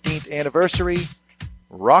Patel's 15th anniversary,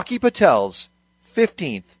 Rocky Patel's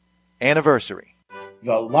 15th anniversary.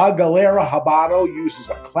 The La Galera Habano uses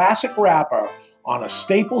a classic wrapper on a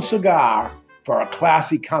staple cigar for a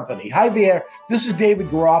classy company. Hi there, this is David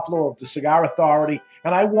Garofalo of the Cigar Authority,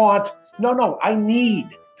 and I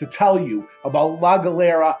need to tell you about La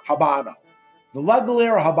Galera Habano. The La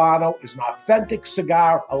Galera Habano is an authentic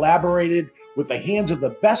cigar elaborated with the hands of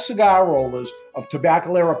the best cigar rollers of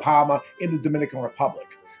Tabacalera Palma in the Dominican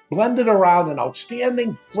Republic. Blended around an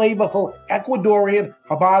outstanding, flavorful Ecuadorian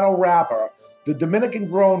Habano wrapper, the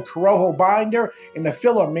Dominican-grown Corojo binder, and the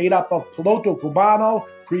filler made up of Piloto Cubano,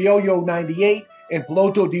 Criollo 98, and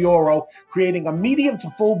Piloto de Oro, creating a medium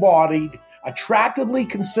to full-bodied, attractively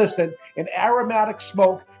consistent, and aromatic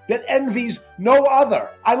smoke that envies no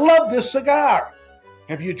other. I love this cigar.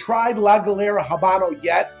 Have you tried La Galera Habano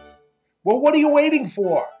yet? Well, what are you waiting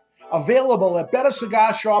for? Available at better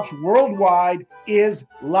cigar shops worldwide is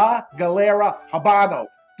La Galera Habano.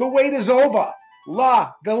 The wait is over.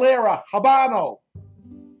 La Galera Habano.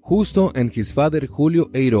 Justo and his father Julio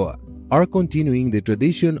Eiroa are continuing the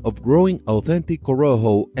tradition of growing authentic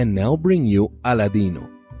Corojo and now bring you Aladino.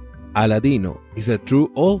 Aladino is a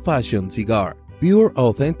true old-fashioned cigar, pure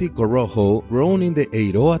authentic Corojo grown in the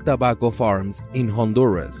Eiroa tobacco farms in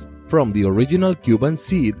Honduras from the original Cuban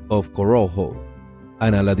seed of Corojo.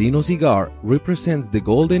 An Aladino cigar represents the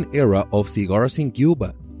golden era of cigars in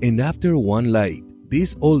Cuba, and after one light,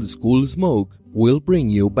 this old-school smoke will bring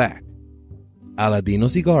you back. Aladino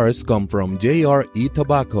cigars come from J.R.E.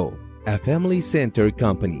 Tobacco, a family-centered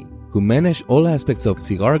company who manage all aspects of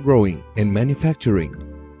cigar growing and manufacturing.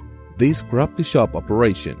 This crop-to-shop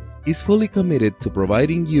operation is fully committed to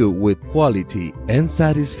providing you with quality and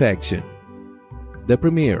satisfaction. The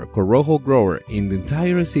premier Corojo grower in the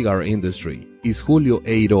entire cigar industry is Julio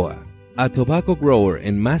Eiroa, a tobacco grower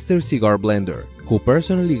and master cigar blender who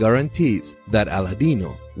personally guarantees that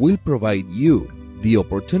Aladino will provide you the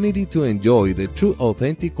opportunity to enjoy the true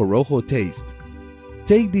authentic Corojo taste.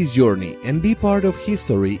 Take this journey and be part of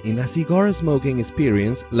history in a cigar smoking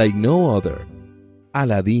experience like no other.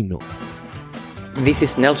 Aladino. This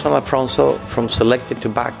is Nelson Alfonso from Selected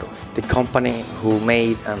Tobacco, the company who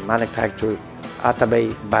made and manufactured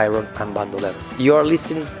Atabey, Byron, and Bandolero. You are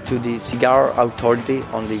listening to the Cigar Authority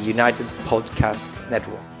on the United Podcast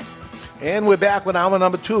Network. And we're back with hour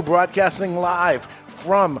number 2, broadcasting live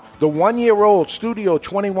from the one-year-old Studio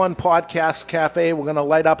 21 Podcast Cafe. We're going to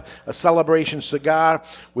light up a celebration cigar,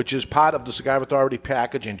 which is part of the Cigar Authority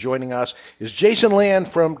package. And joining us is Jason Land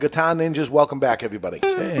from Guitar Ninjas. Welcome back, everybody.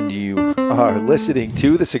 And you are listening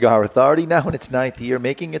to the Cigar Authority, now in its 9th year,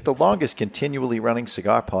 making it the longest continually running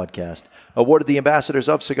cigar podcast. Awarded the Ambassadors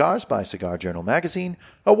of Cigars by Cigar Journal Magazine.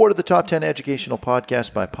 Awarded the Top 10 Educational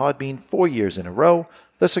Podcast by Podbean 4 years in a row.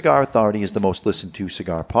 The Cigar Authority is the most listened to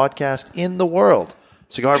cigar podcast in the world.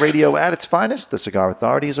 Cigar radio at its finest, the Cigar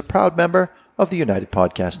Authority is a proud member of the United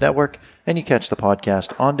Podcast Network, and you catch the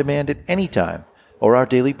podcast on demand at any time or our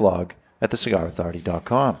daily blog at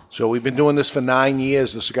thecigarauthority.com. So we've been doing this for 9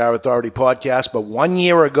 years, the Cigar Authority podcast, but 1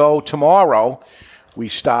 year ago tomorrow, we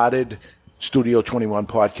started Studio 21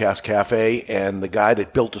 Podcast Cafe, and the guy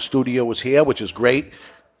that built the studio was here, which is great.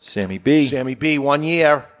 Sammy B. Sammy B, 1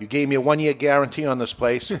 year. You gave me a 1 year guarantee on this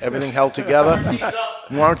place. Everything held together.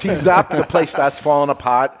 Warranty's up. The place starts falling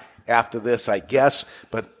apart after this, I guess.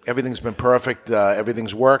 But everything's been perfect.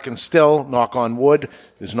 Everything's working still, knock on wood.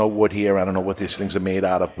 There's no wood here. I don't know what these things are made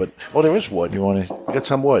out of. But there is wood. You want to get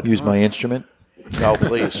some wood? Use my instrument? No,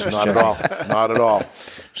 please. Not at all. Not at all.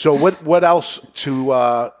 So what else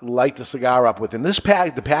to light the cigar up with? And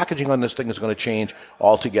the packaging on this thing is going to change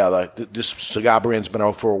altogether. This cigar brand's been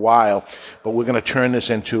out for a while, but we're going to turn this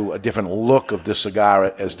into a different look of this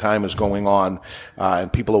cigar as time is going on,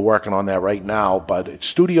 and people are working on that right now. But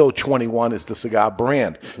Studio 21 is the cigar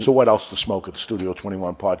brand. So what else to smoke at the Studio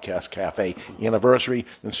 21 Podcast Cafe anniversary?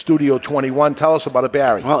 And Studio 21, tell us about it,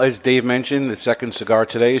 Barry. Well, as Dave mentioned, the second cigar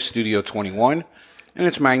today is Studio 21, and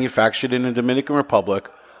it's manufactured in the Dominican Republic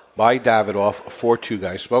by Davidoff for Two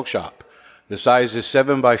Guys Smoke Shop. The size is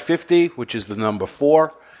 7x50, which is the number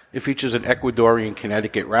 4. It features an Ecuadorian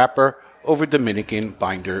Connecticut wrapper over Dominican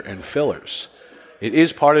binder and fillers. It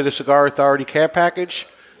is part of the Cigar Authority care package,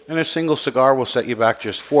 and a single cigar will set you back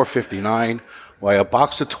just $4.59, while a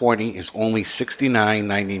box of 20 is only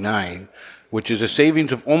 $69.99, which is a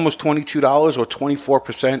savings of almost $22 or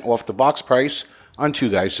 24% off the box price on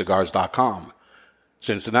twoguyscigars.com.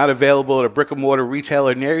 Since they're not available at a brick-and-mortar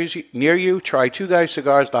retailer near you, try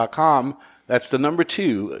twoguyscigars.com. That's the number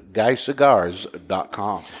 2,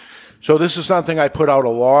 guyscigars.com. So this is something I put out a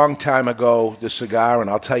long time ago, this cigar, and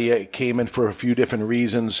I'll tell you, it came in for a few different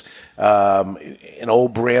reasons. An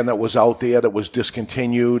old brand that was out there that was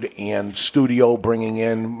discontinued, and Studio bringing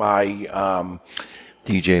in my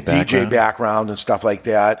DJ background and stuff like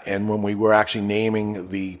that. And when we were actually naming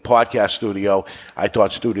the podcast studio, I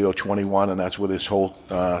thought Studio 21, and that's where this whole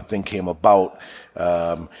thing came about.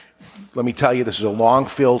 Let me tell you, this is a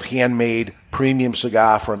long-filled, handmade, premium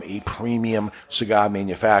cigar from a premium cigar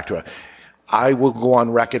manufacturer. I will go on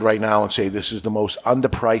record right now and say this is the most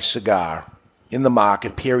underpriced cigar in the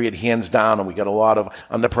market, period, hands down, and we got a lot of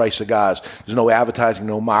underpriced cigars. There's no advertising,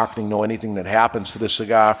 no marketing, no anything that happens to this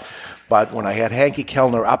cigar. But when I had Hanky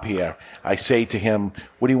Kellner up here, I say to him,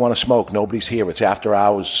 what do you want to smoke? Nobody's here. It's after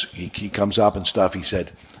hours. He comes up and stuff. He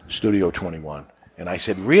said, Studio 21. And I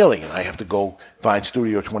said, really? And I have to go find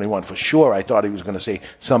Studio 21 for sure. I thought he was going to say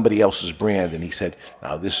somebody else's brand. And he said,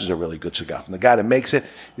 no, this is a really good cigar. From the guy that makes it,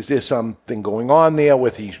 is there something going on there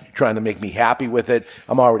with he trying to make me happy with it?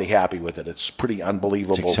 I'm already happy with it. It's pretty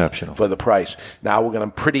unbelievable. It's exceptional. For the price. Now we're going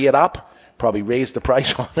to pretty it up. Probably raise the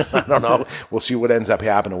price on it. I don't know. We'll see what ends up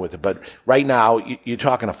happening with it. But right now, you're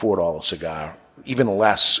talking a $4 cigar, even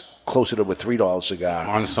less, closer to a $3 cigar.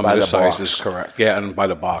 On some of the sizes, correct. Yeah, and by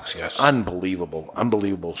the box, yes. Unbelievable.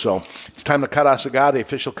 Unbelievable. So it's time to cut our cigar. The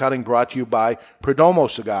official cutting brought to you by Perdomo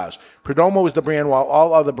Cigars. Perdomo is the brand. While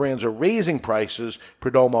all other brands are raising prices,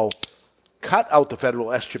 Perdomo cut out the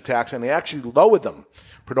federal S-chip tax, and they actually lowered them.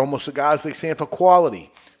 Perdomo Cigars, they stand for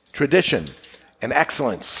quality, tradition, and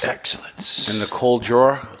excellence. Excellence. In the cold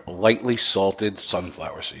drawer, lightly salted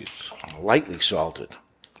sunflower seeds. Lightly salted.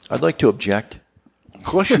 I'd like to object. Of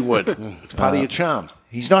course you would. It's part of your charm.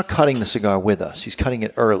 He's not cutting the cigar with us. He's cutting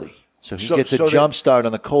it early. So he gets a jump start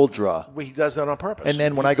on the cold draw. Well, he does that on purpose. And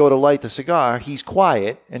then when I go to light the cigar, he's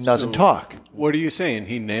quiet and doesn't talk. What are you saying?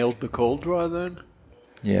 He nailed the cold draw then?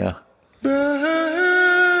 Yeah. The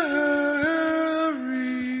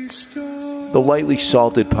lightly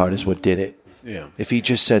salted part is what did it. Yeah. If he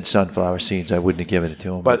just said sunflower seeds, I wouldn't have given it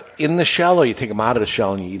to him. But in the shell, or you take them out of the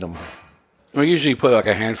shell and you eat them? Well, usually you put like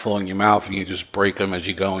a handful in your mouth and you just break them as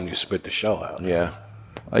you go and you spit the shell out. Yeah.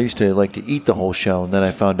 I used to like to eat the whole shell, and then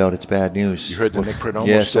I found out it's bad news. You heard the Nick Perdomo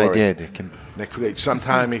Yes, story? I did. Nick,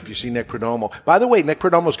 sometime if you see Nick Perdomo. By the way, Nick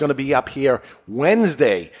Perdomo is going to be up here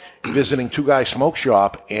Wednesday visiting Two Guys Smoke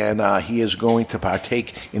Shop, and he is going to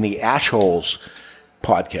partake in the Ash Holes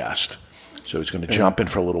podcast. So he's going to jump in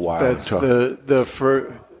for a little while. That's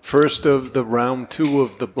the first of the round 2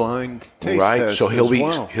 of the blind taste test. So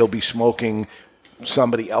he'll be smoking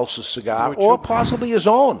somebody else's cigar or possibly his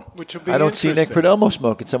own. Which will be I don't see Nick Perdomo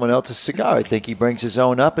smoking someone else's cigar. I think he brings his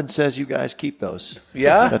own up and says, you guys keep those.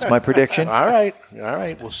 Yeah? That's my prediction. All right.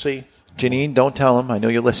 We'll see. Janine, don't tell him. I know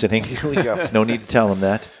you're listening. Here we go. There's no need to tell him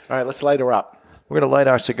that. All right, let's light her up. We're going to light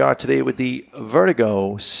our cigar today with the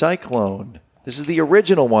Vertigo Cyclone. This is the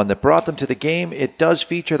original one that brought them to the game. It does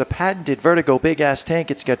feature the patented Vertigo big-ass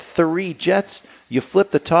tank. It's got 3 jets. You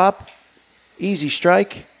flip the top, easy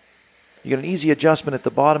strike. You get an easy adjustment at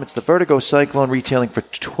the bottom. It's the Vertigo Cyclone retailing for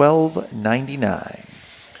 $12.99.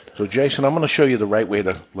 So, Jason, I'm going to show you the right way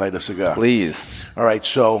to light a cigar. Please. All right,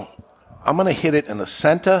 so I'm going to hit it in the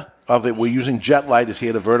center of it, we're using jet lighters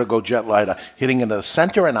here, the Vertigo jet lighter, hitting into the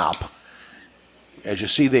center and up, as you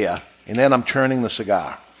see there, and then I'm turning the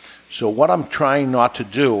cigar. So what I'm trying not to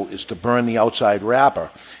do is to burn the outside wrapper.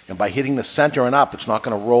 And by hitting the center and up, it's not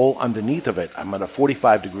going to roll underneath of it. I'm at a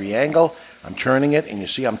 45-degree angle. I'm turning it, and you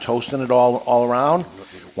see I'm toasting it all around.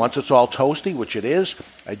 Once it's all toasty, which it is,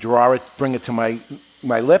 I draw it, bring it to my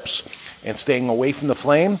lips, and staying away from the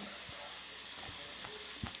flame,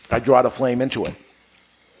 I draw the flame into it.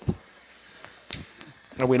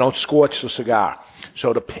 And we don't scorch the cigar.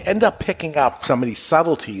 So to end up picking up some of these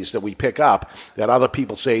subtleties that we pick up that other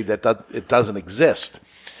people say that it doesn't exist,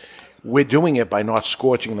 we're doing it by not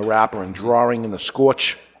scorching the wrapper and drawing in the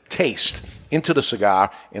scorch taste into the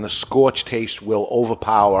cigar, and the scorch taste will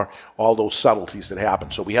overpower all those subtleties that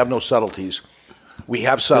happen. So we have no subtleties. We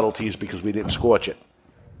have subtleties because we didn't scorch it.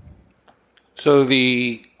 So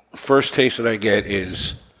the first taste that I get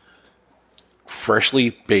is freshly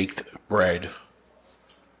baked bread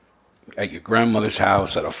at your grandmother's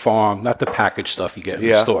house, at a farm, not the packaged stuff you get in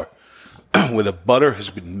the store, where the butter has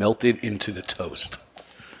been melted into the toast.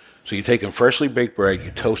 So you're taking freshly baked bread,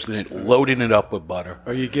 you're toasting it, loading it up with butter.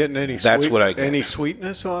 Are you getting any? That's what I get. Any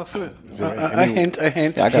sweetness off it? A hint. Yeah,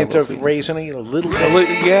 a hint of raisin-y, a little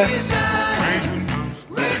bit. Yeah.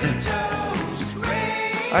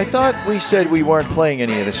 I thought we said we weren't playing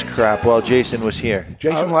any of this crap while Jason was here.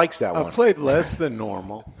 Jason likes that one. I played less than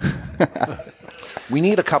normal. We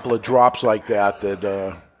need a couple of drops like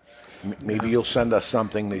that maybe you'll send us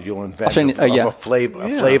something that you'll invent a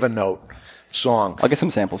flavor note song. I'll get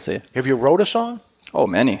some samples to you. Have you wrote a song? Oh,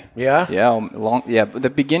 many. Yeah? Yeah, but the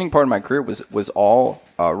beginning part of my career was all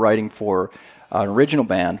writing for an original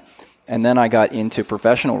band, and then I got into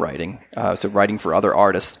professional writing, so writing for other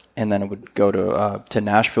artists, and then I would go to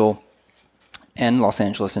Nashville and Los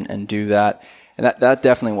Angeles and do that, and that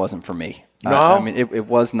definitely wasn't for me. No? I mean, it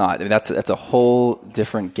was not. I mean, that's a whole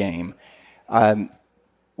different game.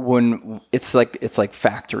 When it's like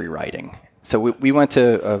factory writing. So we went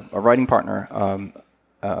to a writing partner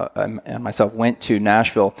and myself went to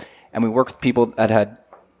Nashville, and we worked with people that had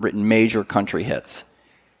written major country hits,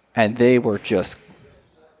 and they were just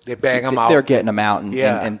they bang them out. They're getting them out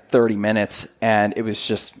in 30 minutes, and it was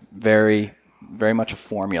just very, very much a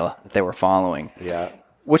formula that they were following. Yeah,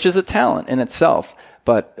 which is a talent in itself.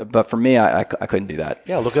 But for me, I couldn't do that.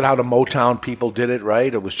 Yeah, look at how the Motown people did it,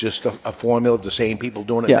 right? It was just a formula of the same people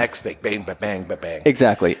doing it next thing. Bang, bang, bang, bang.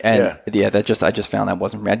 Exactly. And I just found that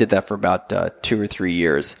wasn't for me. I did that for about 2 or 3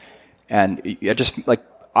 years. And I just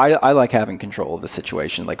I like having control of the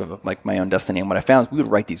situation, like my own destiny. And what I found is we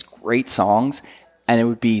would write these great songs, and it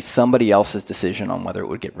would be somebody else's decision on whether it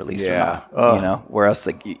would get released or not. Whereas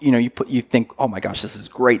you think, oh my gosh, this is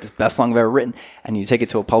great, this is the best song I've ever written, and you take it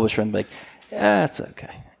to a publisher and be like, yeah, it's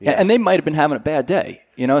okay. Yeah. And they might have been having a bad day,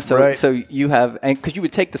 So you have, and because you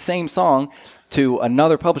would take the same song to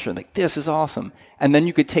another publisher and like, this is awesome, and then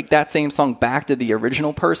you could take that same song back to the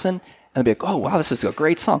original person and be like, oh wow, this is a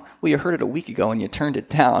great song. Well, you heard it a week ago and you turned it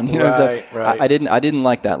down. Right. I didn't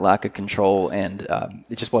like that lack of control, and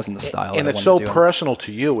it just wasn't the style. And it's so personal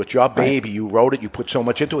to you. It's your baby. Right. You wrote it. You put so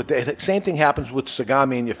much into it. The same thing happens with cigar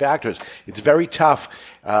manufacturers. It's very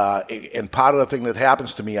tough. And part of the thing that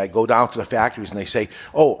happens to me, I go down to the factories and they say,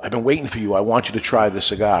 oh, I've been waiting for you. I want you to try this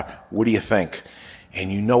cigar. What do you think?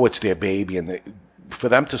 And it's their baby. And for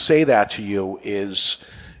them to say that to you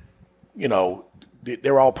is,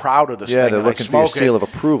 they're all proud of this thing. Yeah, they're looking for your seal of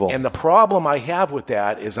approval. And the problem I have with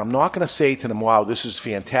that is I'm not going to say to them, wow, this is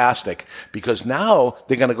fantastic, because now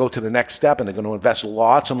they're going to go to the next step and they're going to invest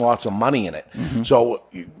lots and lots of money in it. Mm-hmm. So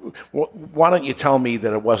why don't you tell me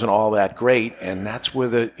that it wasn't all that great? And that's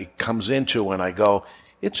where it comes into, and I go,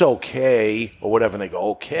 it's okay, or whatever, and they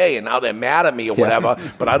go, okay, and now they're mad at me or whatever,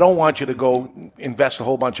 but I don't want you to go invest a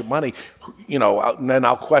whole bunch of money, and then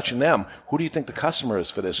I'll question them. Who do you think the customer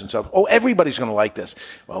is for this? And so, everybody's going to like this.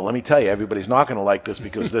 Well, let me tell you, everybody's not going to like this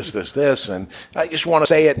because this, and I just want to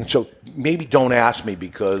say it, and so maybe don't ask me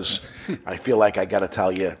because I feel like I got to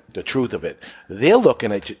tell you the truth of it. They're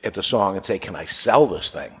looking at the song and say, can I sell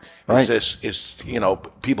this thing? Right. Is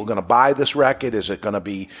people going to buy this record? Is it going to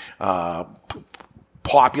be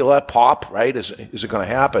popular pop, right? Is it going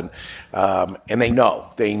to happen? And they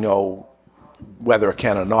know whether it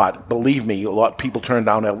can or not. Believe me, a lot of people turned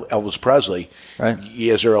down Elvis Presley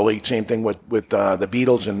years early. Same thing with the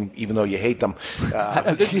Beatles, and even though you hate them,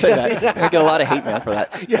 I didn't say that. I get a lot of hate mail for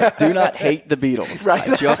that. Yeah. Do not hate the Beatles. Right.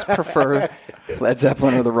 I just prefer Led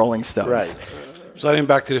Zeppelin or the Rolling Stones. Right. Sliding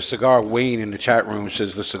back to the cigar, Wayne in the chat room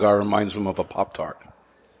says the cigar reminds him of a Pop-Tart.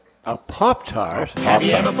 A Pop-Tart? Have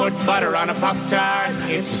you ever put butter on a Pop-Tart?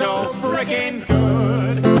 It's so freaking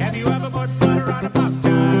good. Have you ever put butter on a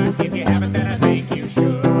Pop-Tart?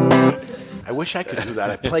 wish I could do that.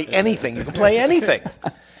 I play anything. You can play anything.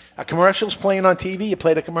 A commercial's playing on TV, you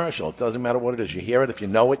play the commercial. It doesn't matter what it is. You hear it. If you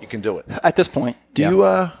know it, you can do it. At this point. Do you?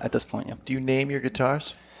 At this point, yeah. Do you name your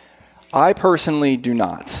guitars? I personally do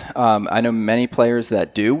not. I know many players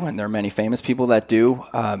that do, and there are many famous people that do.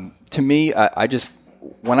 To me, I just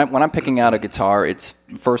when I'm picking out a guitar, it's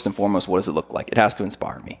first and foremost, what does it look like? It has to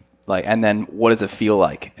inspire me. And then what does it feel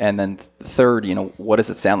like? And then third, what does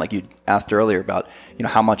it sound like? You asked earlier about,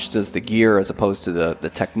 how much does the gear as opposed to the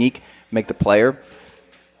technique make the player?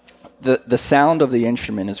 The sound of the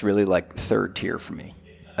instrument is really like third tier for me.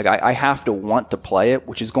 I have to want to play it,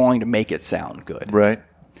 which is going to make it sound good. Right.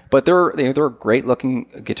 But there are great looking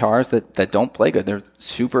guitars that don't play good. They're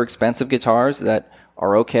super expensive guitars that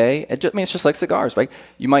are okay. It's just like cigars, right?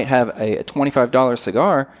 You might have a $25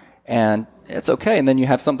 cigar and it's okay, and then you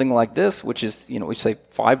have something like this, which is we say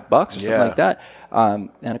 $5 or something like that, and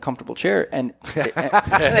a comfortable chair. And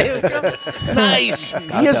nice.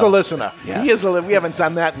 He is a listener. Yes. He is we haven't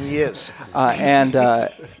done that in years. And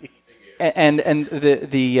the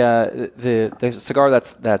cigar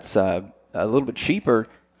that's a little bit cheaper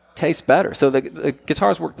tastes better. So the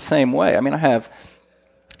guitars work the same way. I mean, I have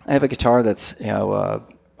a guitar that's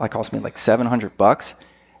cost me like $700,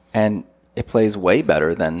 and it plays way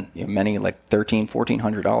better than many like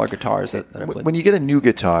 $1,400 guitars that I play. When you get a new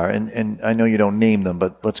guitar, and I know you don't name them,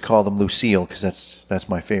 but let's call them Lucille because that's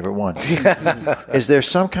my favorite one. Is there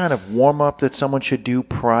some kind of warm-up that someone should do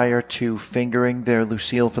prior to fingering their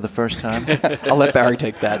Lucille for the first time? I'll let Barry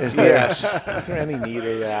take that. Is there any need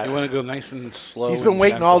of that? You want to go nice and slow? He's been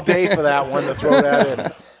waiting all day for that one to throw that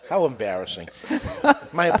in. How embarrassing.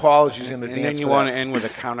 My apologies in advance. And then you want to end with a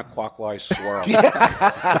counterclockwise swirl.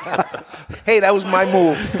 Hey, that was my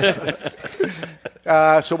move.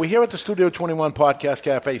 So we're here at the Studio 21 Podcast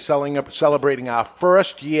Cafe celebrating our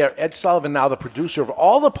first year. Ed Sullivan, now the producer of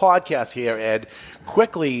all the podcasts here, Ed.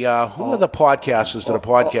 Quickly, who are the podcasters that are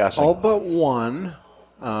podcasting? All but one.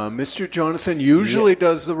 Mr. Jonathan usually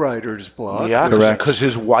does the writer's block. Yeah, correct. Because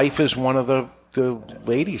his wife is one of the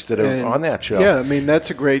ladies that are on that show. Yeah, I mean, that's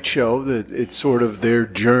a great show. That it's sort of their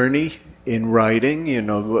journey in writing.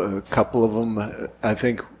 A couple of them, I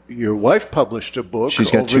think your wife published a book. She's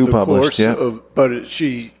got two published, but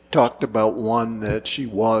she talked about one that she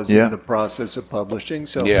was in the process of publishing.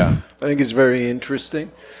 So I think it's very interesting.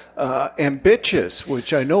 Ambitious,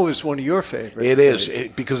 which I know is one of your favorites. It is,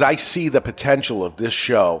 because I see the potential of this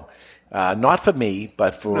show. Not for me,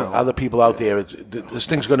 but for other people out there. This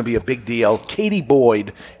thing's going to be a big deal. Katie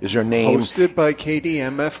Boyd is her name. Hosted by Katie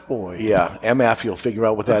MF Boyd. Yeah, MF, you'll figure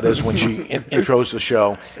out what that is when she intros the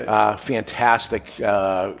show. Fantastic.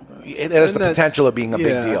 It has the potential of being a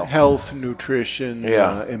big deal. Health, nutrition,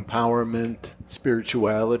 empowerment,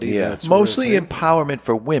 spirituality. Yeah. Mostly empowerment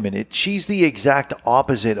for women. She's the exact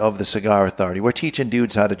opposite of the Cigar Authority. We're teaching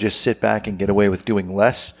dudes how to just sit back and get away with doing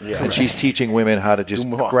less. Yeah, and she's teaching women how to just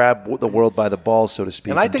grab the world by the balls, so to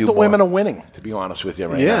speak. And I think the women are winning, to be honest with you,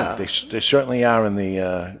 right now. They certainly are in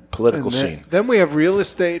the political scene. Then we have Real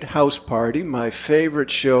Estate House Party, my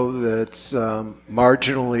favorite show that's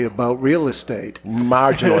marginally about real estate.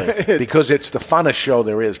 Marginally, because it's the funnest show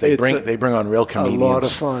there is. They bring on real comedians. A lot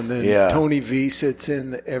of fun. And Tony V sits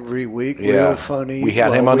in every week. Yeah. Real funny. We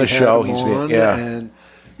had him on the show. He's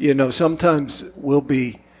and sometimes we'll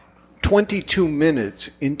be 22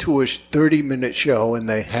 minutes into a 30-minute show and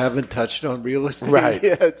they haven't touched on real estate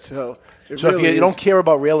yet. So if you don't care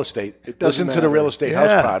about real estate, listen to the Real Estate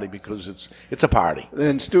House Party because it's a party.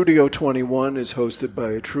 And Studio 21 is hosted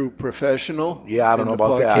by a true professional. Yeah, I don't know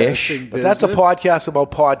about that. But that's a podcast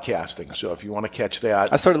about podcasting. So if you want to catch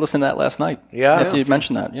that. I started listening to that last night. Yeah? You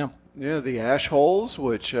mentioned that, Yeah, the Ash Holes,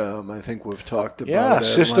 which I think we've talked about. Yeah,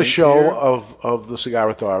 sister show of the Cigar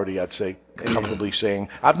Authority, I'd say, comfortably saying.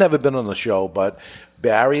 I've never been on the show, but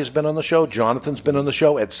Barry has been on the show, Jonathan's been on the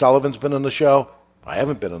show, Ed Sullivan's been on the show. I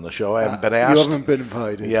haven't been on the show. I haven't been asked. You haven't been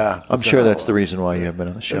invited. Yeah. I'm sure that's the reason why you haven't been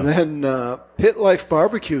on the show. And then Pit Life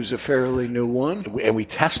Barbecue is a fairly new one. And we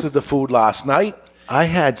tested the food last night. I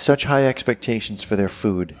had such high expectations for their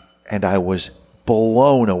food, and I was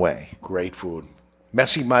blown away. Great food.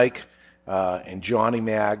 Messy Mike and Johnny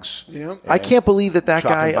Mags. Yeah. I can't believe that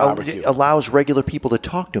guy allows regular people to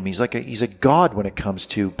talk to him. He's a god when it comes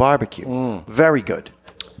to barbecue. Very good.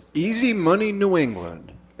 Easy Money New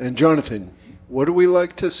England. And Jonathan, what do we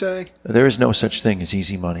like to say? There is no such thing as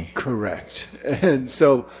easy money. Correct. And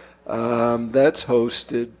so that's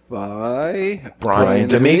hosted by Brian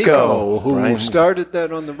D'Amico, who started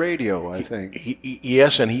that on the radio, I think.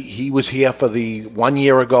 Yes, and he was here for the 1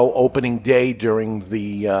 year ago opening day during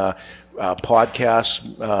the podcast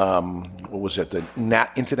what was it, the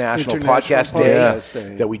International Podcast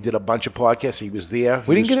Day, that we did a bunch of podcasts. He was there.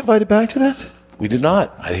 We didn't get invited back to that? We did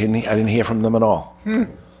not. I didn't hear from them at all.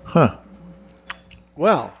 Huh.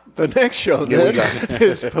 Well, the next show Here we then go.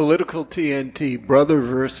 is Political TNT, brother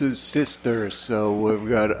versus sister. So we've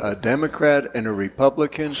got a Democrat and a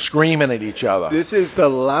Republican screaming at each other. This is the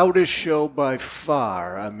loudest show by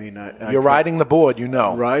far. I mean, You're riding the board, you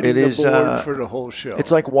know. Riding the board for the whole show.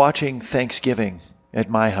 It's like watching Thanksgiving at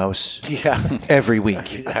my house every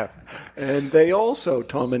week. And they also,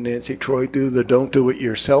 Tom and Nancy Troy, do the Don't Do It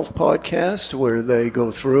Yourself podcast where they go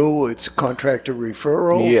through, it's contractor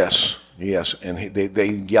referral. Yes, and they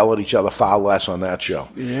yell at each other far less on that show.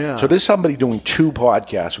 Yeah. So there's somebody doing 2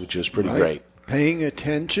 podcasts, which is pretty great. Paying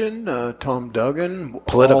attention, Tom Duggan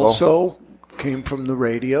Political. also came from the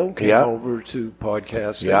radio, came Yeah. over to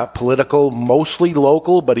podcasting. Yeah, political, mostly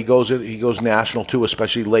local, but he goes national too,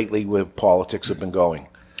 especially lately with politics have been going.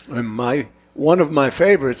 And one of my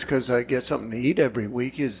favorites, because I get something to eat every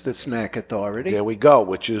week, is the Snack Authority. There we go,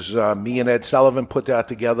 which is me and Ed Sullivan put that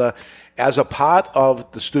together as a part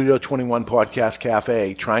of the Studio 21 Podcast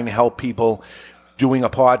Cafe, trying to help people doing a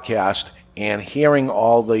podcast and hearing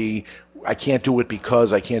all the I can't do it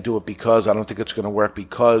because, I don't think it's going to work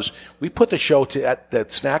because. We put the show at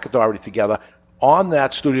that Snack Authority together on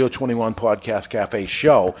that Studio 21 Podcast Cafe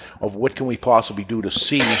show of what can we possibly do to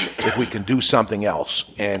see if we can do something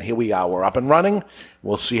else. And here we are. We're up and running.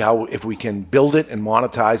 We'll see if we can build it and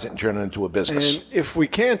monetize it and turn it into a business. And if we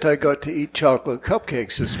can't, I got to eat chocolate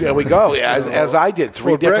cupcakes this morning. There we go. As I did.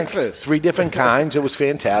 For breakfast. 3 different kinds. It was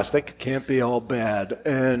fantastic. Can't be all bad.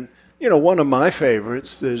 And, one of my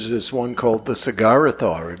favorites, there's this one called the Cigar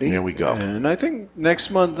Authority. There we go. And I think next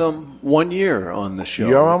month I'm 1 year on the show.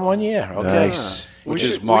 You're on 1 year. Okay. Nice. Which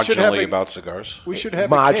is marginally about cigars. We should have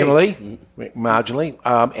marginally.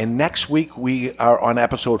 And next week we are on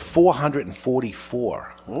episode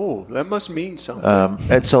 444. Oh, that must mean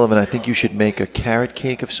something. Ed Sullivan, I think you should make a carrot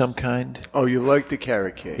cake of some kind. Oh, you like the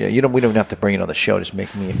carrot cake? Yeah, we don't have to bring it on the show. Just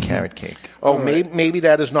make me a carrot cake. Oh, maybe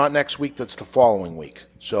that is not next week. That's the following week.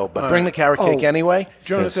 So, but bring the carrot cake anyway.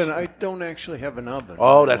 Jonathan, Yes. I don't actually have an oven.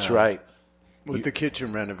 Oh, that's right. With the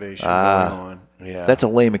kitchen renovation going on. Yeah. That's a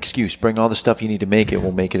lame excuse. Bring all the stuff you need to make it.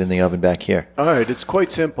 We'll make it in the oven back here. All right, it's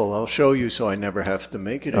quite simple. I'll show you so I never have to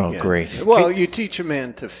make it again. Oh, great. Well, you teach a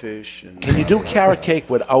man to fish. And Can you do carrot cake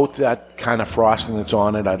without that kind of frosting that's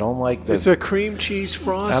on it? I don't like that. It's a cream cheese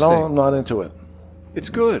frosting. I'm not into it. It's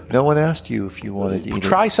good. No one asked you if you wanted to eat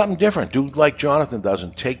Try something different. Do like Jonathan does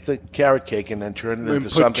and take the carrot cake and then turn it And into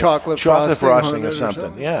put something. chocolate frosting frosting on or it or something.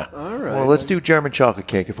 something? Yeah. All right. Well, let's do German chocolate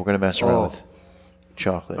cake if we're going to mess around Oh. with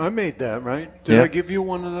chocolate. I made that, right? Did Yeah. I give you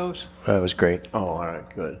one of those? That was great. Oh, all right,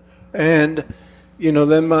 good. And,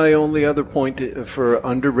 then my only other point for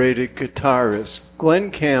underrated guitarist,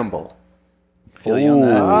 Glenn Campbell. Feel you on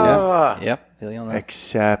that. Ah. Yep. Feel you on that.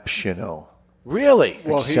 Exceptional. Really?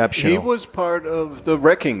 Well, Exceptional. he was part of the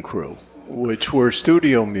Wrecking Crew, which were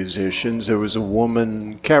studio musicians. There was a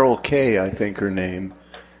woman, Carol Kay, I think her name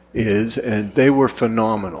is, and they were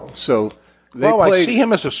phenomenal. So they I played. see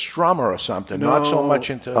him as a strummer or something, not so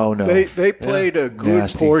much into. Oh, no. They played a good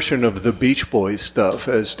Nasty. portion of the Beach Boys stuff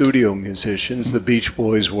as studio musicians. The Beach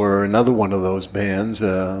Boys were another one of those bands.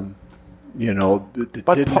 That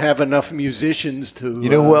didn't have enough musicians to. You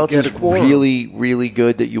know who else get is a quorum. really, really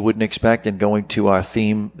good that you wouldn't expect? And going to our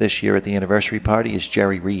theme this year at the anniversary party is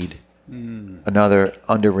Jerry Reed, another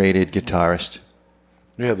underrated guitarist.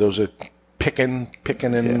 Yeah, those are picking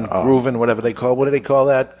and grooving, whatever they call. What do they call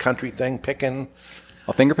that country thing? Picking.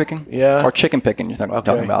 Oh, finger picking? Yeah. Or chicken picking, you're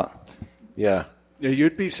talking about. Yeah. Yeah,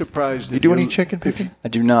 you'd be surprised. You if do any chicken picking? I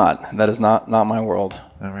do not. That is not my world.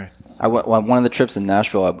 All right. One of the trips in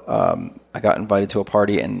Nashville, I got invited to a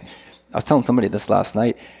party, and I was telling somebody this last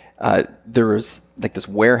night. There was like this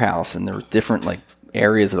warehouse, and there were different like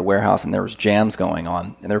areas of the warehouse, and there was jams going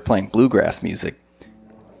on, and they were playing bluegrass music.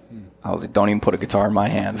 I was like, don't even put a guitar in my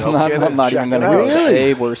hands. I'm not even going to go. Really?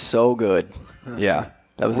 They were so good. Yeah.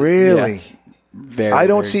 That was Really? Yeah, very. I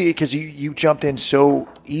don't very- see it because you jumped in so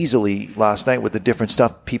easily last night with the different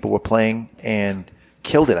stuff people were playing and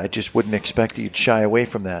killed it. I just wouldn't expect you'd shy away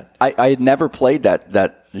from that. I had never played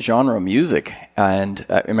that genre of music, and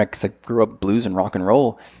because I grew up blues and rock and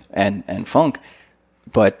roll and funk,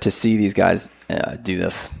 but to see these guys do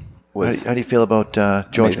this was How do you feel about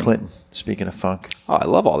George amazing. Clinton? Speaking of funk, Oh, I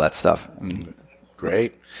love all that stuff. I mean,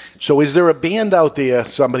 Great. So is there a band out there,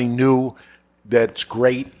 somebody new, that's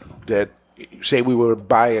great, that, say we were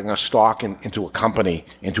buying a stock into a company,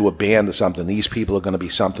 into a band or something, these people are going to be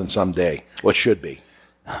something someday, or should be?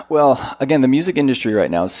 well, again, the music industry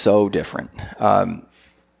right now is so different, and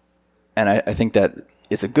I think that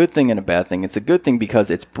is a good thing and a bad thing. It's a good thing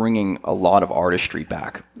because it's bringing a lot of artistry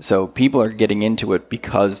back. So people are getting into it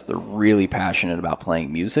because they're really passionate about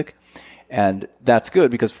playing music. And that's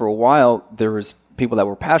good because for a while there was people that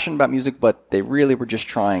were passionate about music, but they really were just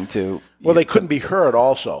trying to... Well, they couldn't be heard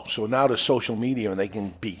also. So now there's social media and they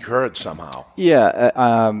can be heard somehow. Yeah.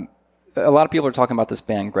 A lot of people are talking about this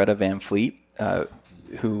band Greta Van Fleet, they have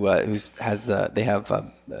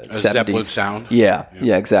a 70s Zeppelin sound. Yeah,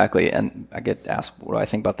 exactly. And I get asked what I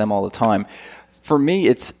think about them all the time. For me,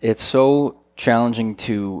 it's so challenging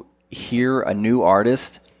to hear a new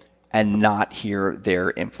artist and not hear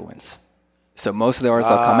their influence. So most of the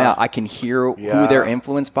artists that come out, I can hear who they're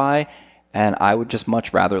influenced by, and I would just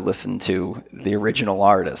much rather listen to the original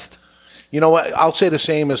artist. You know what? I'll say the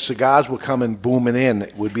same as cigars were coming booming in.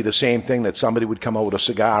 It would be the same thing that somebody would come out with a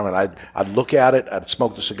cigar, and I'd look at it, I'd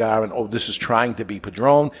smoke the cigar, and this is trying to be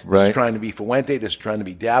Padron, this is trying to be Fuente, this is trying to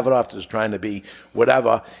be Davidoff, this is trying to be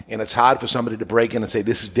whatever, and it's hard for somebody to break in and say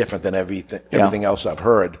this is different than everything else I've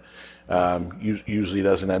heard. Usually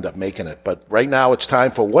doesn't end up making it. But right now it's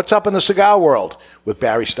time for What's Up in the Cigar World with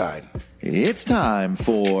Barry Stein. It's time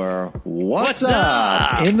for What's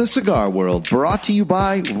Up in the Cigar World, brought to you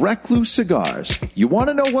by Recluse Cigars. You want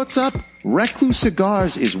to know what's up? Recluse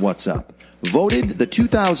Cigars is what's up. Voted the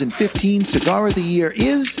 2015 Cigar of the Year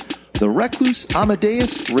is the Recluse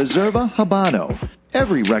Amadeus Reserva Habano.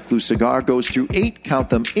 Every Recluse cigar goes through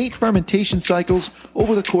 8 fermentation cycles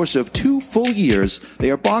over the course of 2 full years.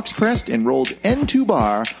 They are box pressed and rolled end to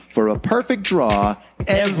bar for a perfect draw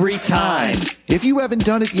every time. If you haven't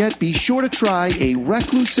done it yet, be sure to try a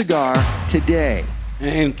Recluse cigar today.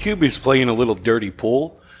 And Cuba's playing a little dirty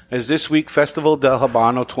pool, as this week Festival del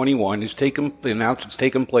Habano 21 is announced it's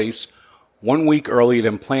taking place 1 week earlier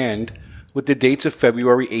than planned, with the dates of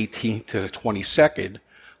February 18th to the 22nd,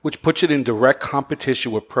 which puts it in direct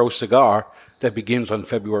competition with Pro Cigar that begins on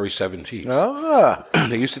February 17th.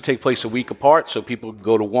 They used to take place a week apart, so people could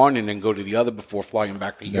go to one and then go to the other before flying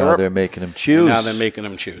back to Europe. Now they're making them choose.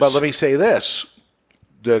 But let me say this.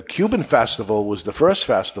 The Cuban Festival was the first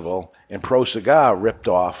festival, and Pro Cigar ripped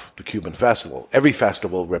off the Cuban Festival. Every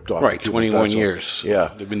festival ripped off the Cuban 21 Festival. years. Yeah.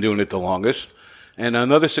 They've been doing it the longest. And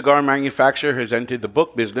another cigar manufacturer has entered the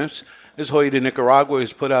book business, as Joya de Nicaragua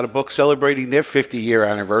has put out a book celebrating their 50-year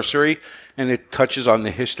anniversary, and it touches on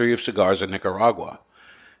the history of cigars in Nicaragua.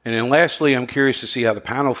 And then lastly, I'm curious to see how the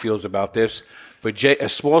panel feels about this, but a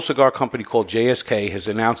small cigar company called JSK has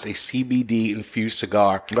announced a CBD-infused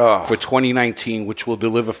cigar for 2019, which will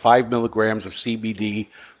deliver 5 milligrams of CBD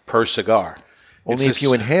per cigar. Only if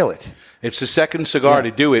you inhale it. It's the second cigar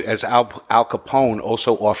to do it, as Al Capone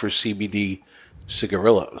also offers CBD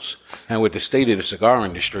cigarillos. And with the state of the cigar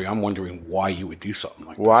industry, I'm wondering why you would do something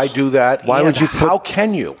like this. Why do that? Why would you How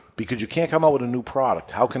can you? Because you can't come out with a new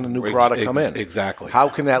product. How can a new product come in? Exactly. How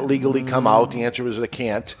can that legally come out? The answer is it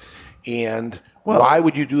can't. And why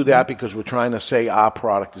would you do that? Because we're trying to say our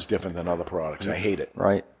product is different than other products. I hate it.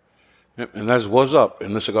 Right. Yep, and that's what's up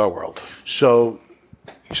in the cigar world. So,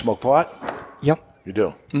 you smoke pot? Yep. You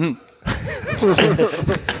do? Mm-hmm.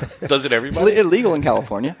 Does it everybody? It's illegal in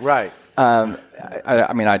California. Right. I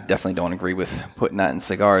mean, I definitely don't agree with putting that in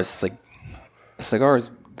cigars. It's like, a cigar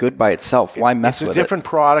is good by itself. Why mess with it? It's a different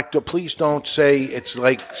product. Please don't say it's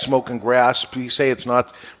like smoking grass. Please say it's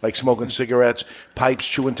not like smoking cigarettes, pipes,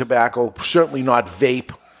 chewing tobacco, certainly not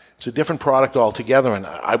vape. It's a different product altogether, and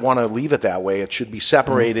I want to leave it that way. It should be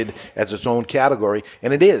separated as its own category,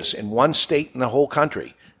 and it is in one state in the whole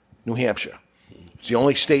country, New Hampshire. It's the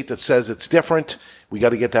only state that says it's different. We got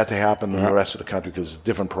to get that to happen in the rest of the country because it's a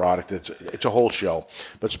different product. It's a whole show.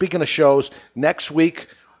 But speaking of shows, next week,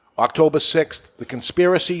 October 6th, the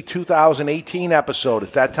Conspiracy 2018 episode.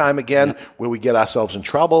 It's that time again where we get ourselves in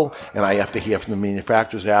trouble, and I have to hear from the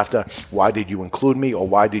manufacturers after, why did you include me or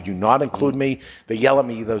why did you not include me? They yell at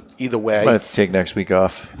me either way. I might have to take next week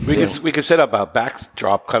off. We could set up a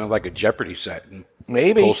backdrop, kind of like a Jeopardy set, and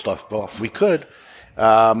maybe pull stuff off. We could.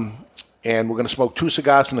 And we're going to smoke 2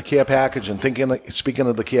 cigars from the care package. And speaking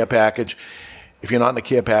of the care package, if you're not in the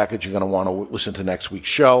care package, you're going to want to listen to next week's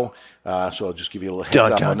show. So I'll just give you a little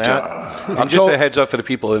heads up on that. And just a heads up for the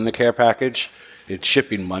people in the care package, it's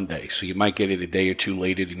shipping Monday, so you might get it a day or two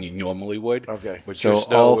later than you normally would. Okay. But So just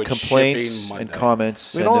know all it's complaints shipping and Monday.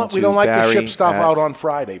 comments, We send them don't to like to Barry ship stuff at- out on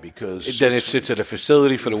Friday because Then it sits at a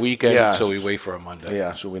facility for the weekend, Yeah. so we wait for a Monday.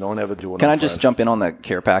 Yeah, so we don't ever do it. Can on I just Friday. jump in on the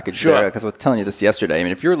care package? Sure. Because I was telling you this yesterday. I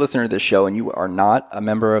mean, if you're a listener to this show and you are not a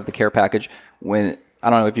member of the care package, when I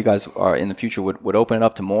don't know if you guys are in the future would open it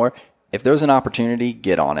up to more. If there's an opportunity,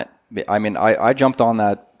 get on it. I mean, I jumped on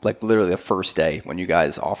that like literally the first day when you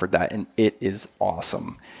guys offered that, and it is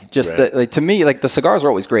awesome. Just to me, like the cigars are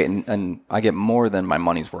always great, and I get more than my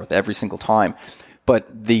money's worth every single time.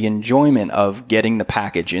 But the enjoyment of getting the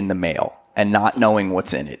package in the mail and not knowing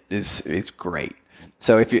what's in it is great.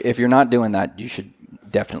 So if you're not doing that, you should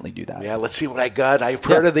definitely do that. Yeah, let's see what I got. I've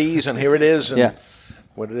heard of these, and here it is. And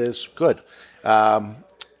what it is. Good.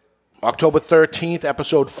 October 13th,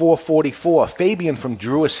 episode 444. Fabian from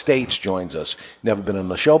Drew Estates joins us. Never been on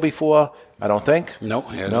the show before, I don't think. No.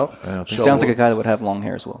 He sounds like a guy that would have long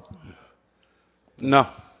hair as well. No.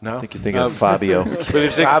 I think you're thinking of Fabio.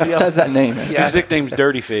 Fabio says that name. His nickname's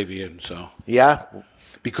Dirty Fabian, so. Yeah,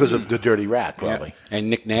 because of the Dirty Rat, probably. Yeah. And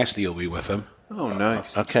Nick Nasty will be with him. Oh,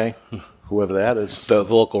 nice. Okay. Whoever that is. The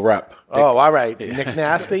local rep. Oh, all right. Nick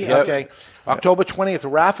Nasty? Yep. Okay. October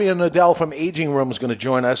 20th, Rafael Nadell from Aging Room is going to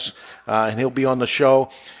join us, and he'll be on the show.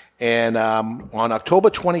 And on October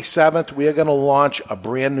 27th, we are going to launch a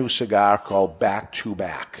brand new cigar called Back to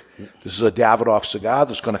Back. This is a Davidoff cigar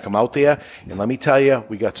that's going to come out there. And let me tell you,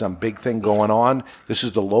 we got some big thing going on. This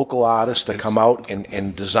is the local artist to come out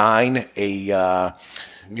and design a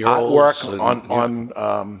artwork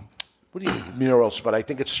on what do you murals? But I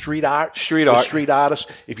think it's street art. Street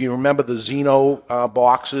artists. If you remember the Zeno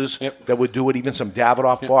boxes that would do it, even some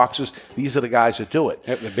Davidoff boxes, these are the guys that do it.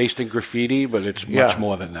 Yep, they're based in graffiti, but it's much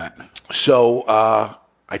more than that. So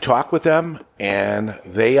I talked with them, and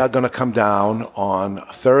they are going to come down on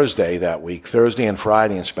Thursday that week, Thursday and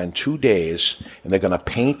Friday, and spend 2 days, and they're going to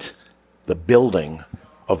paint the building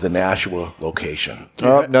of the Nashua location.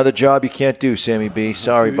 Oh, another job you can't do, Sammy B.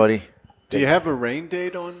 Sorry, buddy. Do you have a rain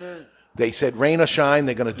date on that? They said rain or shine,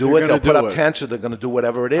 they're going to do it. They'll put up tents, or they're going to do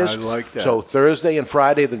whatever it is. I like that. So Thursday and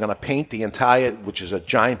Friday, they're going to paint the entire, which is a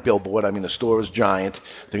giant billboard. I mean, the store is giant.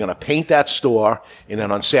 They're going to paint that store, and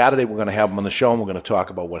then on Saturday, we're going to have them on the show, and we're going to talk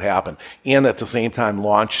about what happened. And at the same time,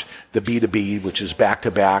 launch the B2B, which is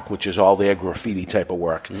back-to-back, which is all their graffiti type of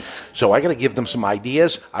work. So I got to give them some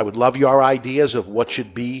ideas. I would love your ideas of what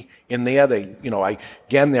should be in there. They,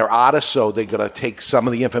 again, they're artists, so they're going to take some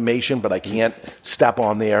of the information, but I can't step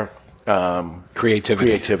on their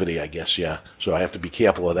creativity, I guess, yeah. So I have to be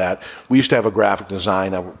careful of that. We used to have a graphic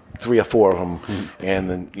designer, 3 or 4 of them, and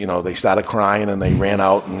then, they started crying and they ran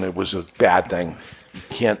out, and it was a bad thing. You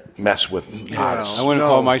can't mess with artists. I wouldn't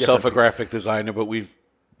call myself a graphic designer, but we've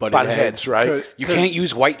butted heads, right? You can't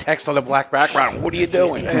use white text on a black background. What are you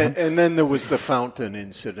doing? And then there was the fountain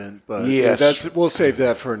incident, but yes. We'll save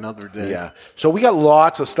that for another day. Yeah. So we got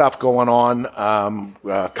lots of stuff going on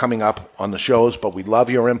coming up on the shows, but we love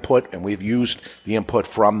your input, and we've used the input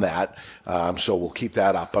from that, so we'll keep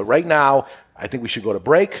that up. But right now, I think we should go to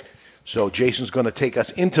break. So Jason's going to take us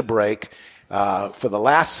into break for the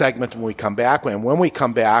last segment when we come back. And when we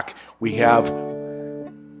come back, we have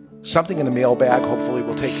something in the mailbag. Hopefully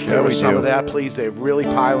we'll take care of some of that, please. They're really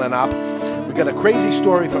piling up. We got a crazy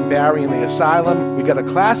story from Barry in the asylum. We got a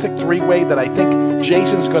classic 3-way that I think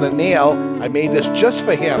Jason's going to nail. I made this just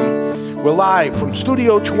for him. We're live from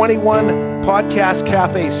Studio 21 Podcast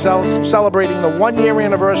Cafe, celebrating the 1-year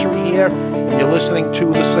anniversary here. And you're listening to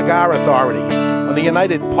the Cigar Authority on the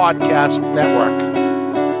United Podcast Network.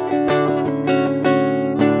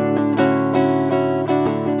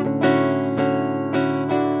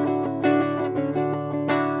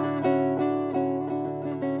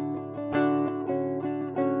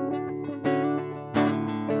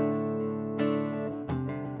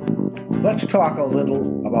 Let's talk a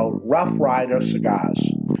little about Rough Rider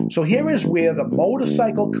cigars. So here is where the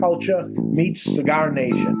motorcycle culture meets Cigar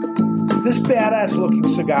Nation. This badass-looking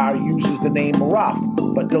cigar uses the name Rough,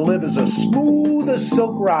 but delivers a smooth as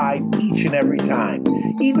silk ride each and every time.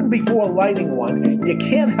 Even before lighting one, you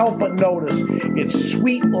can't help but notice its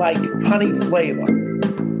sweet like honey flavor.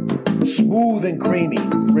 Smooth and creamy,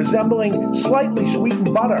 resembling slightly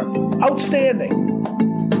sweetened butter. Outstanding.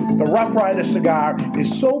 The Rough Rider cigar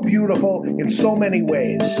is so beautiful in so many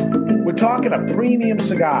ways. We're talking a premium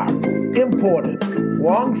cigar, imported,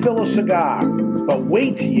 long filler cigar, but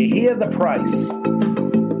wait till you hear the price.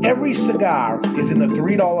 Every cigar is in the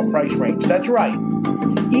 $3 price range. That's right.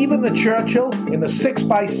 Even the Churchill in the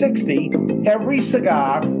 6x60, every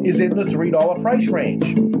cigar is in the $3 price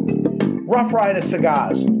range. Rough Rider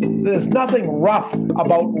cigars. So there's nothing rough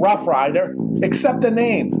about Rough Rider except the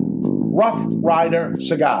name. Rough Rider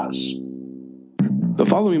cigars. The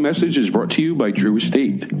following message is brought to you by Drew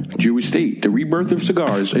Estate. Drew Estate, the rebirth of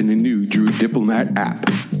cigars in the new Drew Diplomat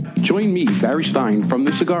app. Join me, Barry Stein, from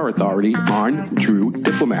the Cigar Authority on Drew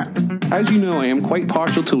Diplomat. As you know, I am quite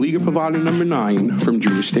partial to Liga Privada number 9 from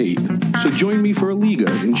Drew Estate. So join me for a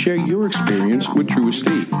Liga and share your experience with Drew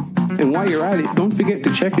Estate. And while you're at it, don't forget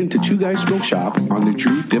to check into Two Guys Smoke Shop on the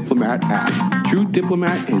Drew Diplomat app. Drew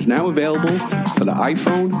Diplomat is now available for the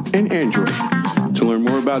iPhone and Android. To learn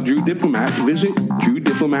more about Drew Diplomat, visit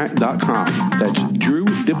drewdiplomat.com. That's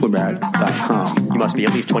drewdiplomat.com. You must be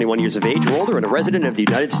at least 21 years of age or older and a resident of the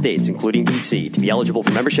United States, including D.C. To be eligible for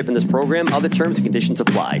membership in this program, other terms and conditions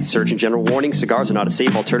apply. Surgeon General warning, cigars are not a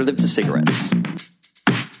safe alternative to cigarettes.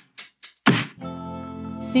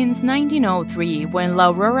 Since 1903, when La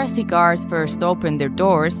Aurora Cigars first opened their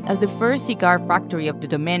doors as the first cigar factory of the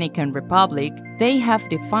Dominican Republic, they have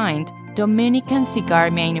defined Dominican cigar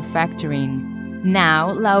manufacturing.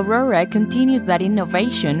 Now, La Aurora continues that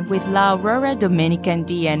innovation with La Aurora Dominican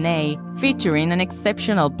DNA, featuring an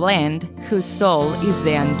exceptional blend whose soul is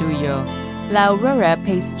the Andullo. La Aurora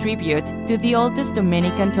pays tribute to the oldest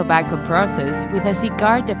Dominican tobacco process with a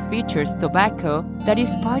cigar that features tobacco that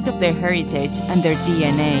is part of their heritage and their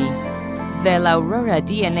DNA. The La Aurora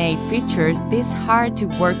DNA features this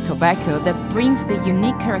hard-to-work tobacco that brings the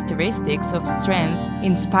unique characteristics of strength,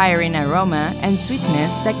 inspiring aroma, and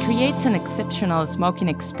sweetness that creates an exceptional smoking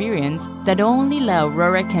experience that only La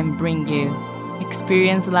Aurora can bring you.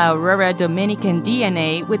 Experience La Aurora Dominican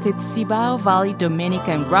DNA with its Cibao Valley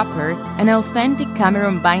Dominican wrapper, an authentic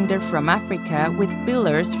Cameron binder from Africa with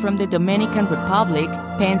fillers from the Dominican Republic,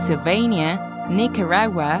 Pennsylvania,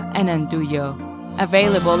 Nicaragua, and Andullo.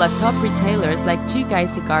 Available at top retailers like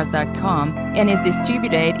twoguyscigars.com and is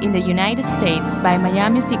distributed in the United States by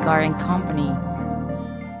Miami Cigar & Company.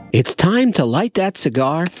 It's time to light that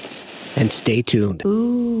cigar and stay tuned.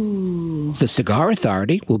 Ooh. The Cigar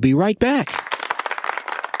Authority will be right back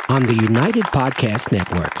on the United Podcast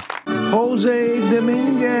Network. Jose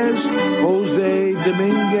Dominguez, Jose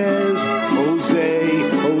Dominguez, Jose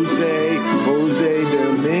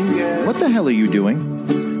Dominguez. What the hell are you doing?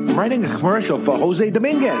 I'm writing a commercial for Jose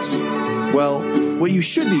Dominguez. Well, what you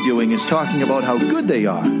should be doing is talking about how good they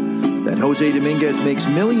are. That Jose Dominguez makes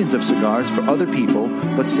millions of cigars for other people,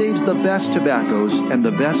 but saves the best tobaccos and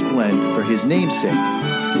the best blend for his namesake,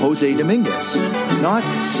 Jose Dominguez. Not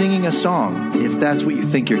singing a song, if that's what you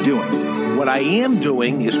think you're doing. What I am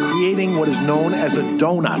doing is creating what is known as a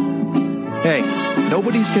donut. Hey,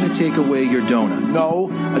 nobody's going to take away your donuts. No,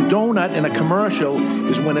 a donut in a commercial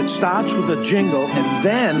is when it starts with a jingle and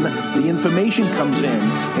then the information comes in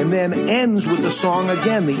and then ends with the song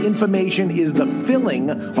again. The information is the filling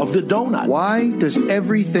of the donut. Why does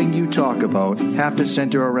everything you talk about have to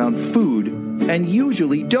center around food and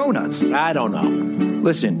usually donuts? I don't know.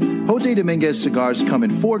 Listen, Jose Dominguez cigars come in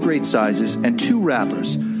 4 great sizes and 2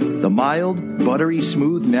 wrappers. The mild, buttery,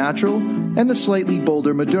 smooth, natural, and the slightly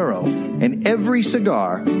bolder Maduro. And every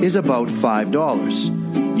cigar is about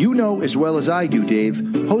 $5. You know as well as I do, Dave,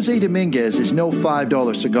 Jose Dominguez is no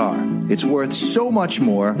 $5 cigar. It's worth so much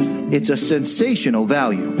more. It's a sensational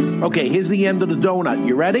value. Okay, here's the end of the donut.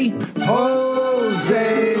 You ready?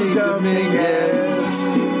 Jose Dominguez.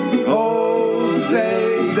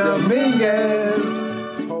 Jose Dominguez.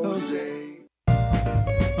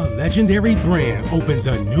 A legendary brand opens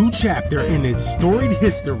a new chapter in its storied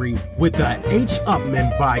history with the H.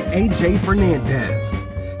 Upman by A.J. Fernandez.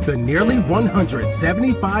 The nearly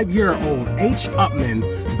 175-year-old H. Upman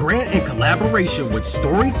brand, in collaboration with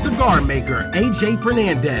storied cigar maker A.J.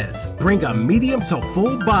 Fernandez, bring a medium to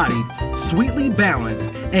full-bodied, sweetly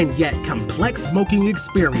balanced, and yet complex smoking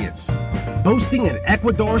experience. Boasting an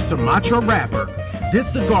Ecuador Sumatra wrapper,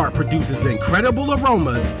 this cigar produces incredible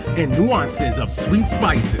aromas and nuances of sweet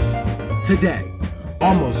spices. Today,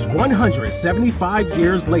 almost 175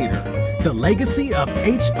 years later, the legacy of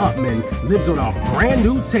H. Upman lives on a brand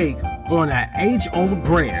new take on an age-old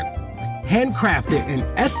brand. Handcrafted in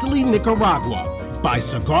Esteli, Nicaragua by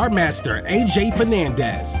cigar master A.J.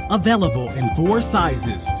 Fernandez. Available in 4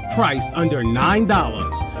 sizes, priced under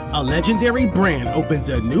 $9. A legendary brand opens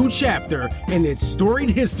a new chapter in its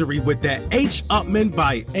storied history with the H. Upman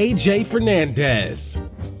by A.J. Fernandez.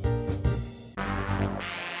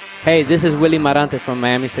 Hey, this is Willie Marante from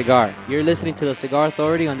Miami Cigar. You're listening to the Cigar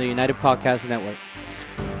Authority on the United Podcast Network.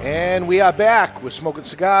 And we are back. We're smoking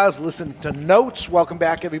cigars, listening to notes. Welcome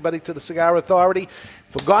back, everybody, to the Cigar Authority.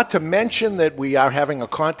 Forgot to mention that we are having a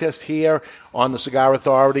contest here on the Cigar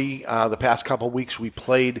Authority. The past couple of weeks, we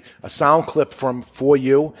played a sound clip for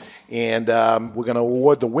you, and we're going to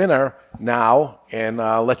award the winner now and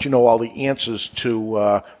let you know all the answers to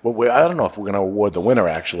I don't know if we're going to award the winner,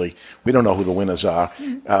 actually. We don't know who the winners are.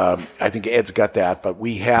 I think Ed's got that, but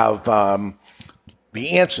we have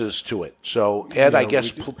the answers to it. So, Ed, I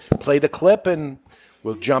guess play the clip, and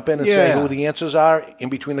We'll jump in and say who the answers are in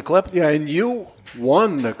between the clip. Yeah, and you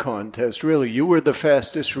won the contest, really. You were the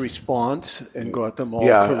fastest response and got them all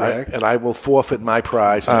correct. And I will forfeit my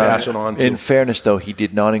prize and pass it on to... In fairness, though, he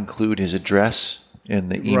did not include his address in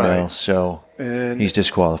the email, so he's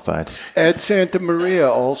disqualified. Ed Santa Maria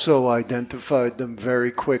also identified them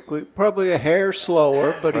very quickly. Probably a hair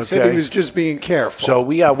slower, but he said he was just being careful. So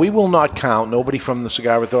we will not count. Nobody from the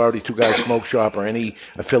Cigar Authority, Two Guys Smoke Shop, or any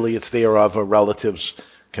affiliates thereof or relatives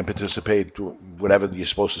can participate, whatever you're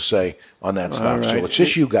supposed to say on that stuff. Right. So it's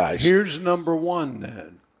just you guys. Here's number one,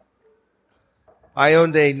 then. I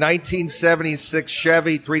owned a 1976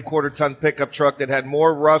 Chevy 3/4-ton pickup truck that had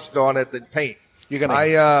more rust on it than paint. You're gonna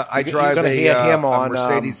drive hear him a on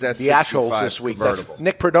Mercedes S65 the Ashholes this week. That's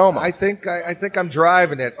Nick Perdomo. I think I'm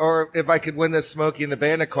driving it. Or if I could win this Smokey and the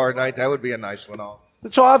Bandit car night, that would be a nice one.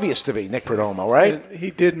 It's obvious to be Nick Perdomo, right? And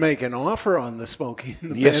he did make an offer on the Smokey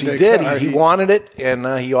and the Yes, he Bandit did. car. He wanted it,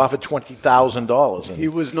 and he offered $20,000. He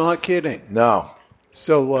was not kidding. No.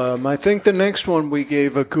 So I think the next one we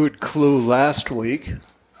gave a good clue last week.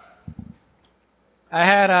 I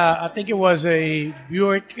had, I think it was a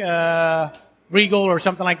Buick Regal or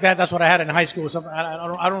something like that. That's what I had in high school. Something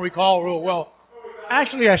I don't recall real well.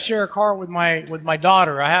 Actually, I share a car with my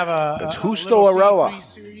daughter. I have It's Justo Aroa.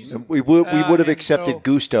 We would have accepted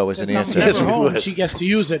Gusto as an answer. Yes, home, she gets to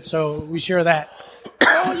use it, so we share that.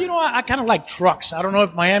 Well, I kind of like trucks. I don't know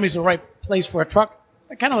if Miami's the right place for a truck.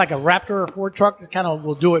 I kind of like a Raptor or Ford truck. It kind of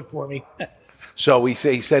will do it for me. So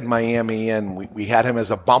he said Miami, and we had him as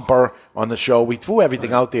a bumper on the show. We threw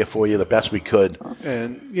everything out there for you the best we could.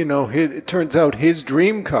 And, it turns out his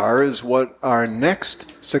dream car is what our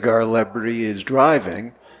next cigar celebrity is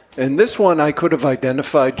driving. And this one I could have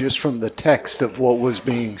identified just from the text of what was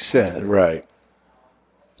being said. Right.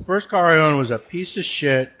 First car I owned was a piece of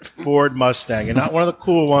shit Ford Mustang, and not one of the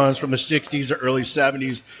cool ones from the 60s or early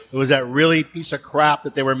 70s. It was that really piece of crap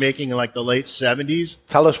that they were making in like the late 70s.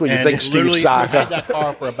 Tell us what you think, Steve Saka. I had that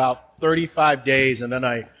car for about 35 days, and then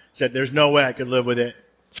I said there's no way I could live with it.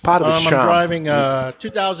 It's part of the charm. I'm driving a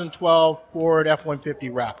 2012 Ford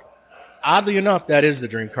F-150 Raptor. Oddly enough, that is the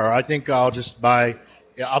dream car. I think I'll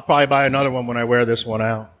probably buy another one when I wear this one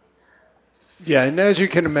out. Yeah, and as you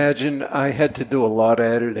can imagine, I had to do a lot of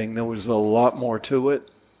editing. There was a lot more to it.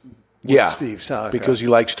 Yeah, Steve Saka. because he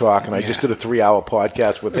likes talking. I just did a 3-hour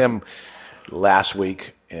podcast with him last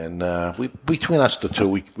week, and between us the two,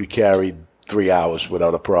 we carried 3 hours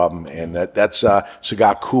without a problem. And that's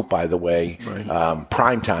Cigar Coupe, by the way. Right.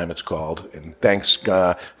 Prime Time, it's called. And thanks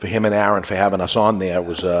for him and Aaron for having us on there. It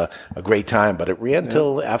was a great time, but it ran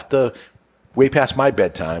until after way past my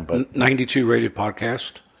bedtime. But 92 rated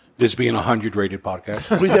podcast. This being 100 rated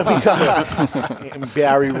podcast. We got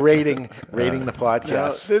Barry rating the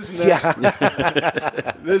podcast.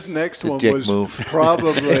 Now, this next one was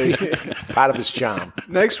probably part of his charm.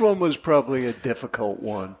 Next one was probably a difficult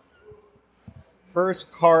one.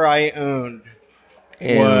 First car I owned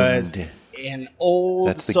was an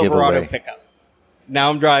old Silverado pickup.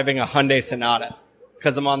 Now I'm driving a Hyundai Sonata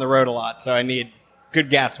because I'm on the road a lot, so I need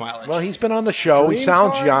good gas mileage. Well, he's been on the show. He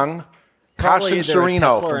sounds young. Carson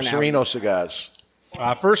Serino from Serino Cigars.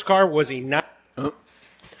 First car was a...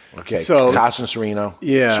 Okay, so Carson Serino.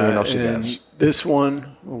 Yeah, Serino Cigars. and this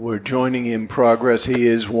one, we're joining in progress. He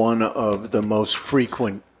is one of the most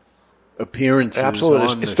frequent appearances Absolutely.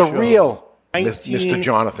 on It's the the show. real Mr.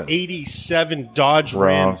 Jonathan. 87 Dodge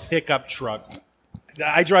Ram pickup truck.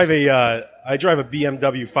 I drive a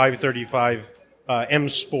BMW 535 M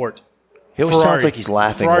Sport. He always sounds like he's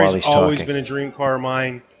laughing Ferrari's while he's talking. always been a dream car of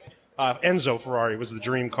mine. Enzo Ferrari was the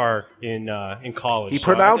dream car in college. He So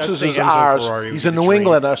pronounces I'd his say Enzo R's. Ferrari He's would a be the New dream.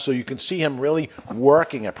 Englander, so you can see him really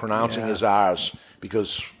working at pronouncing his R's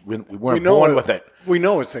because we weren't know born it- with it. We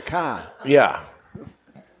know it's a car. Yeah.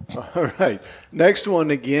 All right. Next one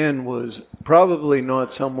again was probably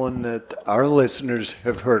not someone that our listeners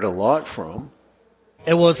have heard a lot from.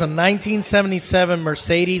 It was a 1977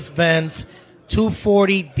 Mercedes-Benz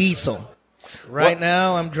 240 diesel. Right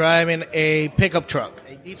now, I'm driving a pickup truck,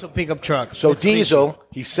 a diesel pickup truck. So diesel,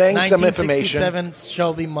 he's saying some information. 1967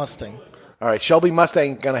 Shelby Mustang. All right, Shelby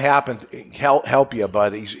Mustang going to happen. Help you,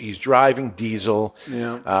 but he's driving diesel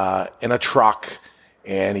in a truck,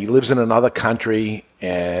 and he lives in another country,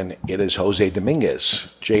 and it is Jose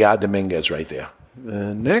Dominguez, J.R. Dominguez, right there.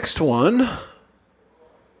 The next one.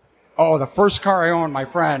 Oh, the first car I owned, my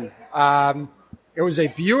friend. It was a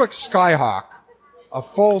Buick Skyhawk, a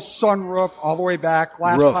full sunroof all the way back,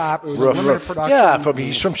 glass top. It was a limited production. Yeah,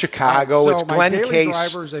 he's from Chicago. So it's my Glenn daily Case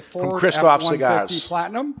driver is a from Ford Christoph F-150 Cigars.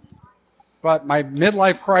 Platinum, but my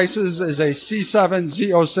midlife crisis is a C7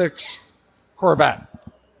 Z06 Corvette.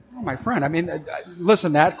 my friend. I mean,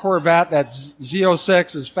 listen, that Corvette, that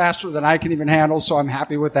Z06 is faster than I can even handle, so I'm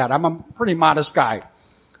happy with that. I'm a pretty modest guy.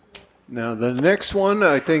 Now, the next one,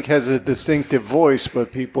 I think, has a distinctive voice,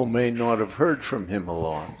 but people may not have heard from him a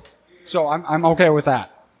lot. So I'm okay with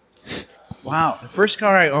that. Wow. The first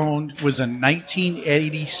car I owned was a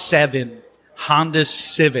 1987 Honda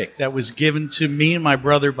Civic that was given to me and my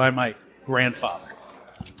brother by my grandfather.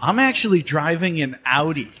 I'm actually driving an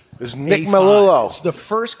Audi. It's Nick A5. Melillo. It's the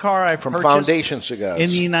first car I've from purchased Foundation Cigars in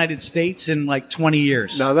the United States in like 20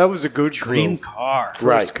 years. Now, that was a good dream clue. car.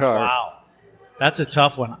 First car. Wow. That's a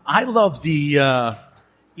tough one. I love the,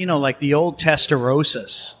 like the old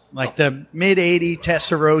Testarossas, like the mid-80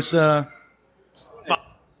 Testarossa.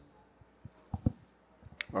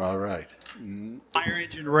 All right. Fire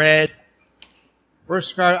engine red.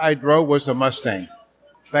 First car I drove was a Mustang.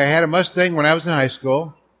 I had a Mustang when I was in high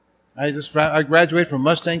school. I graduated from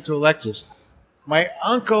Mustang to a Lexus. My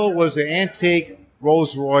uncle was an antique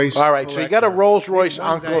Rolls Royce. All right, so you got a Rolls Royce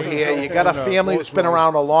uncle here. You got a family that's been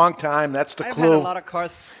around a long time. That's the I've clue. had a lot of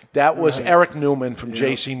cars. That was Eric Newman from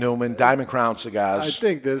J.C. Newman, Diamond Crown Cigars. I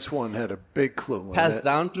think this one had a big clue in Passed it.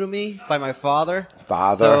 down through me by my father.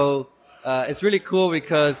 Father. So it's really cool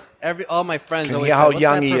because all my friends Can you always hear say, how what's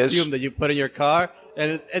young that he is? perfume that you put in your car?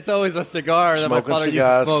 And it's always a cigar that my Smoking father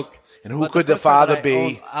cigars. used to smoke. And who But could the first car that father I be?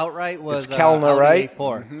 owned outright was It's Kellner, Audi right?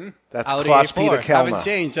 A4. Mm-hmm. That's Audi Klaus A4. Peter Kellner. Haven't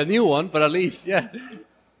changed. A new one, but at least, yeah.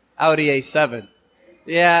 Audi A7.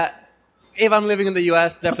 Yeah, if I'm living in the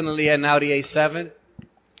U.S., definitely an Audi A7.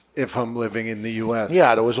 If I'm living in the U.S.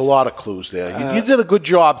 Yeah, there was a lot of clues there. You did a good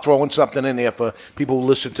job throwing something in there for people who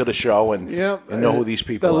listen to the show and know who these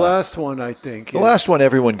people the are. last one, I think. The last one,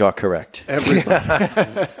 everyone got correct.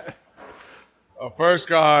 Everybody. The first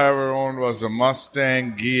car I ever owned was a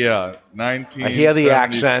Mustang Ghia, 1974. I hear the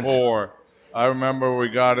accent. I remember we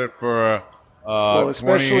got it for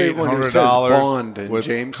especially when it says Bond and with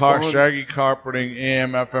James Bond. shaggy carpeting,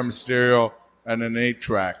 AM, FM stereo, and an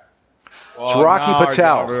 8-track. It's Rocky now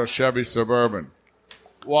Patel. I got a Chevy Suburban.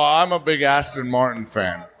 Well, I'm a big Aston Martin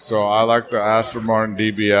fan, so I like the Aston Martin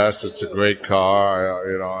DBS. It's a great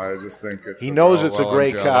car. I just think it's. He knows it's a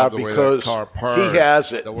great car because he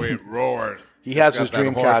has it. The way it roars. He has It's his got that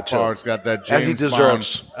dream car too. horsepower. It's got that As he James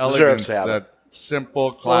deserves. Bond elegance, Deserves to have it. that simple,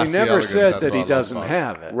 Well, classy he never elegance. said That's that what I he love doesn't about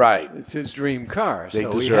have it. Right. It's his dream car, They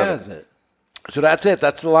so he deserve has it. it. So that's it.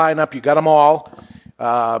 That's the lineup. You got them all.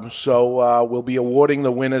 So we'll be awarding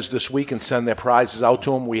the winners this week and send their prizes out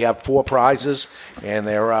to them. We have 4 prizes, and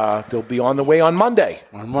they'll be on the way on Monday.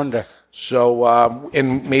 On Monday. So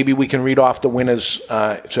and maybe we can read off the winners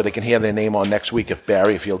so they can hear their name on next week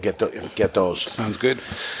if you'll get those. Sounds good.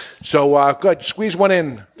 So good. Squeeze one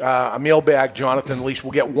in, a mailbag, Jonathan. At least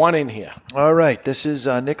we'll get one in here. All right. This is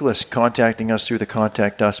Nicholas contacting us through the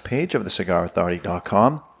Contact Us page of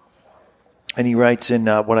thecigarauthority.com. And he writes in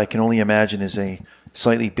what I can only imagine is a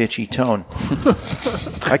slightly bitchy tone.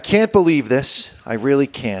 I can't believe this. I really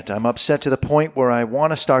can't. I'm upset to the point where I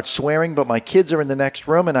want to start swearing, but my kids are in the next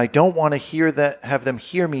room, and I don't want to have them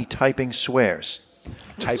hear me typing swears.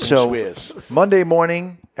 Swears. Monday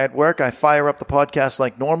morning at work, I fire up the podcast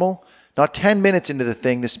like normal. Not 10 minutes into the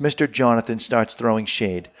thing, this Mr. Jonathan starts throwing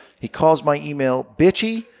shade. He calls my email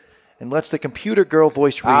bitchy and lets the computer girl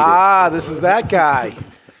voice read it. This is that guy.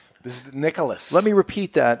 This is Nicholas. Let me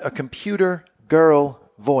repeat that. A computer girl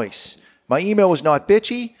voice. My email was not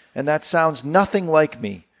bitchy, and that sounds nothing like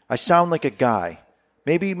me. I sound like a guy.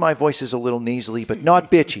 Maybe my voice is a little nasally, but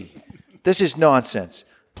not bitchy. This is nonsense.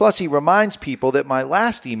 Plus, he reminds people that my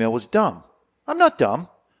last email was dumb. I'm not dumb.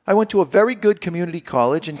 I went to a very good community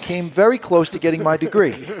college and came very close to getting my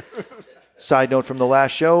degree. Side note from the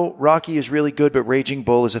last show, Rocky is really good, but Raging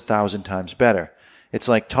Bull is 1,000 times better. It's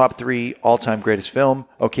like top 3 all-time greatest film.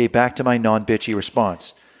 Okay, back to my non-bitchy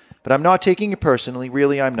response. But I'm not taking it personally.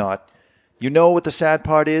 Really, I'm not. You know what the sad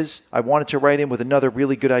part is? I wanted to write in with another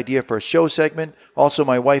really good idea for a show segment. Also,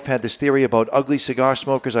 my wife had this theory about ugly cigar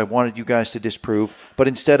smokers I wanted you guys to disprove, but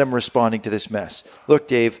instead I'm responding to this mess. Look,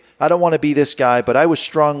 Dave, I don't want to be this guy, but I was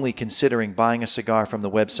strongly considering buying a cigar from the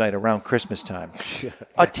website around Christmas time.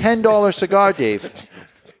 A $10 cigar, Dave.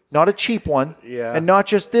 Not a cheap one, and not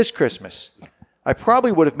just this Christmas. I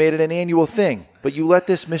probably would have made it an annual thing, but you let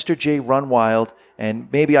this Mr. J run wild,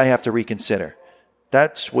 and maybe I have to reconsider.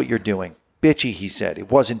 That's what you're doing. Bitchy, he said. It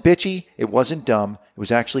wasn't bitchy. It wasn't dumb. It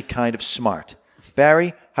was actually kind of smart.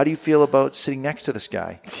 Barry, how do you feel about sitting next to this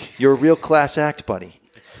guy? You're a real class act, buddy.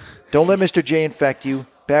 Don't let Mr. J infect you.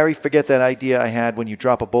 Barry, forget that idea I had when you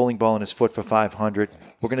drop a bowling ball in his foot for 500.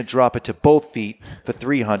 We're going to drop it to both feet for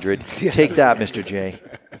 300. Take that, Mr. J.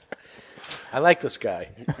 I like this guy.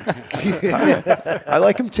 I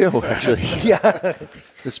like him too, actually. Yeah.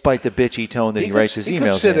 Despite the bitchy tone that he writes his He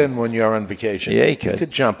emails could sit in when you're on vacation. Yeah, he could. He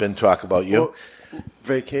could jump in, talk about you.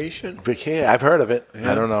 Vacation? I've heard of it.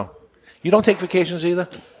 Yeah. I don't know. You don't take vacations either?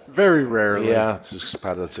 Very rarely. Yeah, it's just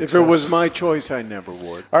part of the success. If it was my choice, I never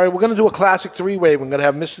would. All right, we're going to do a classic three-way. We're going to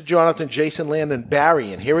have Mr. Jonathan, Jason Land, and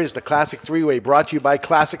Barry. And here is the classic three-way brought to you by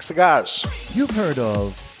Classic Cigars. You've heard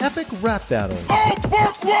of epic rap battles.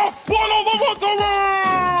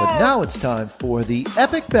 But now it's time for the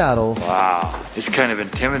epic battle. Wow, it's kind of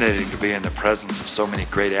intimidating to be in the presence of so many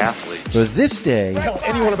great athletes. For this day, Tell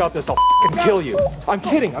anyone about this, I'll kill you. I'm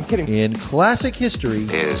kidding. in classic history,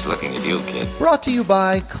 Here's looking at you, kid. brought to you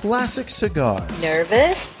by Classic Cigars.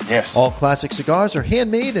 Nervous? Yes. All Classic Cigars are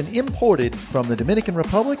handmade and imported from the Dominican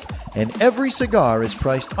Republic, and every cigar is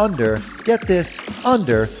priced under, get this,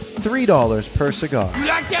 under $3 per cigar. You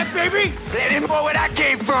like that, baby? Let him know where that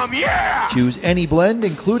came from, yeah! Choose any blend,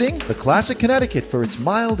 including the Classic Connecticut for its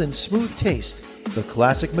mild and smooth taste, the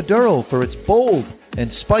Classic Maduro for its bold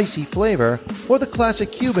and spicy flavor, or the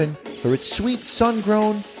Classic Cuban for its sweet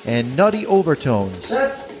sun-grown and nutty overtones.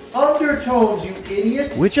 That's undertones, you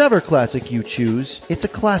idiot! Whichever Classic you choose, it's a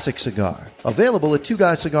Classic Cigar. Available at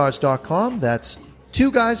twoguyscigars.com. That's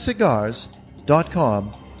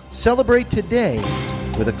twoguyscigars.com. Celebrate today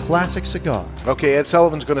with a classic cigar. Okay, Ed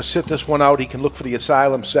Sullivan's going to sit this one out. He can look for the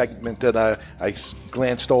asylum segment that I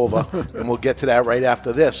glanced over, and we'll get to that right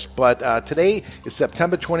after this. But today is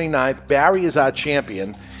September 29th. Barry is our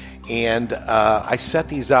champion, and I set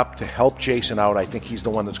these up to help Jason out. I think he's the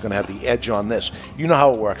one that's going to have the edge on this. You know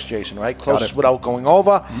how it works, Jason, right? Closest without going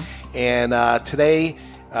over. Mm-hmm. And today,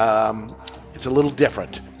 it's a little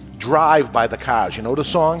different. Drive by the Cars. You know the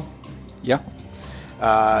song? Yeah.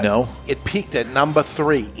 No. It peaked at number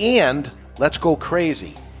 3. And Let's Go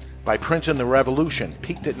Crazy by Prince and the Revolution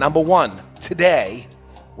peaked at number 1 today.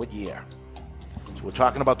 What year? So we're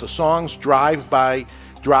talking about the songs Drive by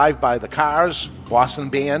the Cars, Boston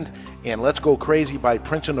band, and Let's Go Crazy by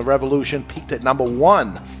Prince and the Revolution peaked at number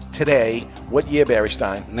 1 today. What year, Barry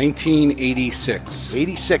Stein? 1986.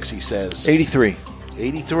 86, he says. 83.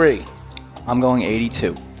 83. I'm going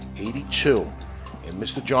 82. 82. And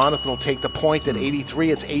Mr. Jonathan will take the point at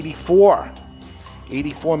 83. It's 84.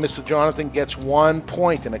 84, Mr. Jonathan gets 1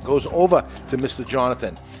 point, and it goes over to Mr.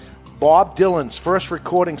 Jonathan. Bob Dylan's first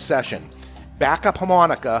recording session, backup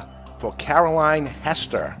harmonica for Caroline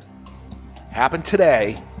Hester, happened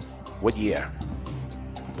today. What year?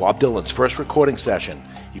 Bob Dylan's first recording session.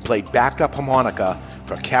 He played backup harmonica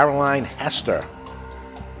for Caroline Hester.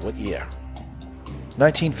 What year?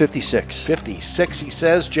 1956. 56, he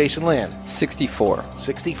says. Jason Land. 64.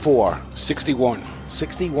 64. 61.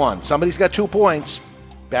 61. Somebody's got 2 points.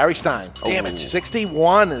 Barry Stein. Damn it.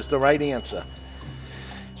 61 is the right answer.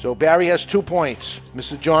 So Barry has 2 points.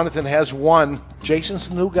 Mr. Jonathan has 1. Jason's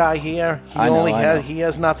the new guy here. He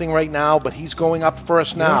has nothing right now, but he's going up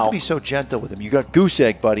first now. You don't have to be so gentle with him. You got goose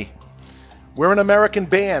egg, buddy. We're an American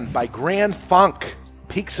Band by Grand Funk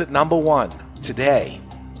peaks at number 1 today.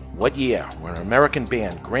 What year? We're an American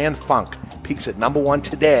Band. Grand Funk peaks at number 1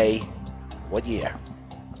 today. What year?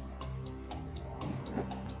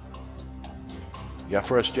 Yeah,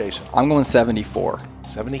 first, Jason. I'm going 74.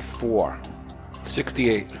 74.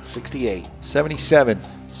 68. 68. 77.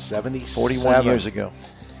 77. 41 years ago.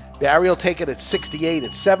 Barry will take it at 68.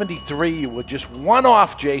 At 73, you were just 1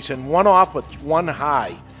 off, Jason. 1 off, but 1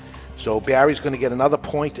 high. So Barry's going to get another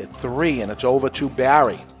point at 3, and it's over to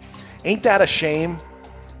Barry. Ain't That a Shame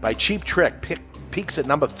by Cheap Trick peaks at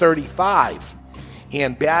number 35.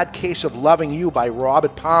 And Bad Case of Loving You by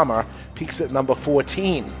Robert Palmer peaks at number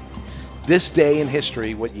 14. This day in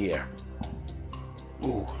history, what year?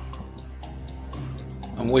 Ooh.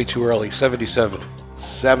 I'm way too early. 77.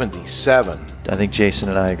 77. I think Jason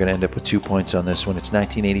and I are going to end up with 2 points on this one. It's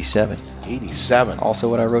 1987. 87. Also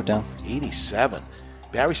what I wrote down. 87.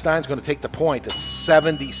 Barry Stein's going to take the point. It's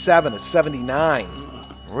 77. It's 79.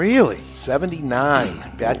 Really?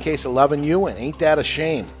 79. Bad Case of Loving You and Ain't That a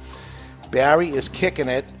Shame. Barry is kicking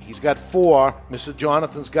it. He's got 4. Mr.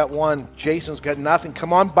 Jonathan's got 1. Jason's got nothing.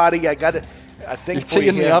 Come on, buddy. I got it. I think you're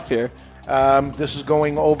teeing me up here. This is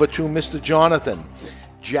going over to Mr. Jonathan.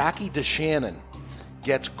 Jackie DeShannon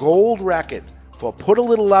gets gold record for Put a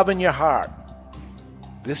Little Love in Your Heart.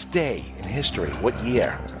 This day in history, what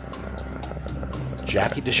year?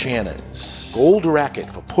 Jackie DeShannon. Gold record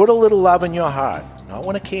for Put a Little Love in Your Heart. Not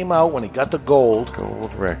when it came out, when he got the gold.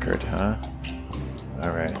 Gold record, huh?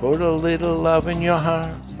 All right. Put a little love in your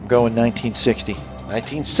heart. I'm going 1960.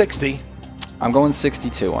 1960. I'm going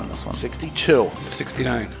 62 on this one. 62.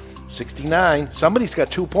 69. 69. Somebody's got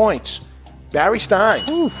 2 points. Barry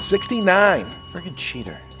Stein, 69. Friggin'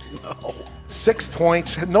 cheater. No. 6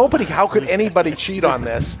 points. How could anybody cheat on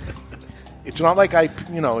this? It's not like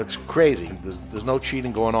it's crazy. There's no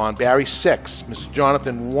cheating going on. Barry 6, Mr.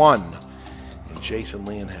 Jonathan 1. And Jason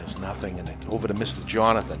Leon has nothing. And over to Mr.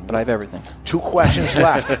 Jonathan. But I have everything. 2 questions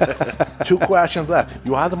left. 2 questions left.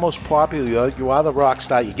 You are the most popular. You are the rock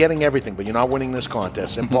star. You're getting everything, but you're not winning this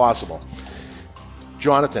contest. Impossible.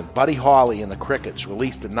 Jonathan, Buddy Holly and the Crickets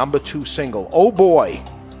released the number 2 single, Oh Boy,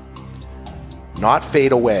 Not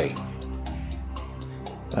Fade Away.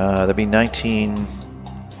 That'd be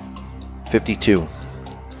 1952.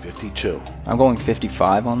 52. I'm going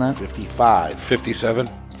 55 on that. 55. 57.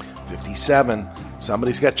 57.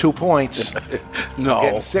 Somebody's got 2 points. No. I'm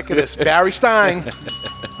getting sick of this. Barry Stein.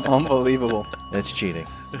 Unbelievable. That's cheating.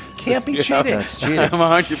 Can't be cheating. That's cheating. I'm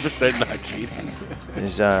 100% not cheating.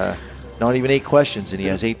 There's not even 8 questions, and he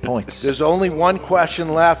has 8 points. There's only 1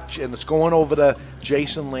 question left, and it's going over to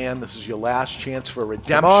Jason Land. This is your last chance for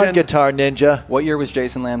redemption. Come on, Guitar Ninja. What year was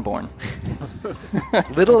Jason Land born?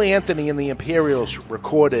 Little Anthony and the Imperials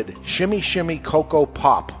recorded Shimmy Shimmy Cocoa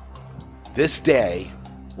Pop. This day,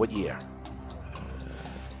 what year?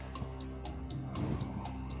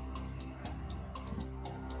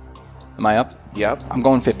 Am I up? Yep. I'm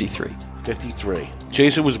going 53. 53.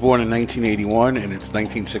 Jason was born in 1981, and it's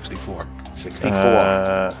 1964. 64.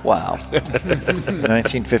 Wow.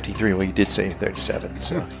 1953. Well, you did say 37,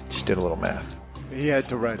 so just did a little math. He had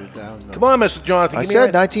to write it down, though. Come on, Mr. Jonathan. I give me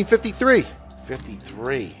said that. 1953.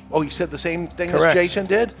 53. Oh, you said the same thing Correct. as Jason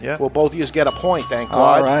did? Yeah. Well, both of you get a point, thank God.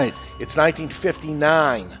 All right. It's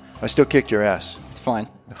 1959. I still kicked your ass. It's fine.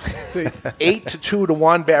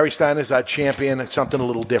 8-2-1. Barry Stein is our champion. It's something a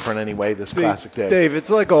little different anyway, this classic day. Dave, it's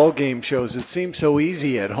like all game shows. It seems so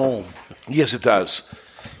easy at home. Yes, it does.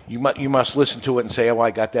 You must listen to it and say, oh,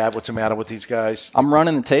 I got that. What's the matter with these guys? I'm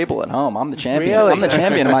running the table at home. I'm the champion. Really? I'm the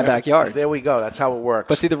champion in my backyard. There we go. That's how it works.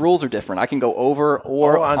 But see, the rules are different. I can go over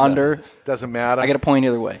or under. Doesn't matter. I get a point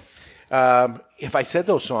either way. If I said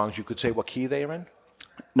those songs, you could say what key they are in?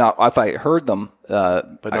 No, if I heard them.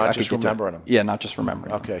 But not I just could get remembering them. Yeah, not just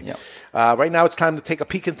remembering Okay. them. Yeah. Right now it's time to take a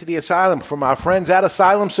peek into the asylum from our friends at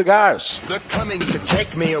Asylum Cigars. They're coming to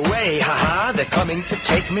take me away, ha-ha. They're coming to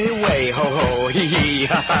take me away, ho-ho, hee-hee,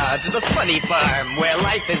 ha-ha. To the funny farm where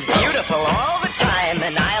life is beautiful all the time.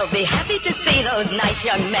 And I'll be happy to see those nice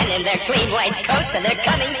young men in their clean white coats. And they're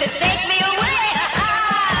coming to take me away,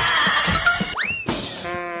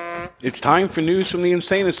 ha-ha. It's time for news from the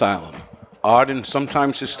Insane Asylum. Odd and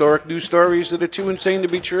sometimes historic news stories that are too insane to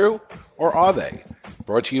be true, or are they?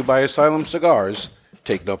 Brought to you by Asylum Cigars.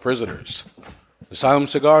 Take no prisoners. Asylum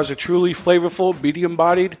Cigars are truly flavorful,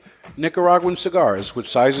 medium-bodied Nicaraguan cigars with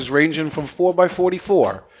sizes ranging from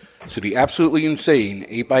 4x44 to the absolutely insane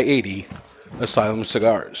 8x80 Asylum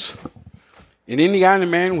Cigars. An Indiana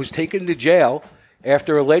man was taken to jail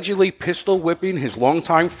after allegedly pistol whipping his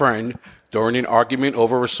longtime friend during an argument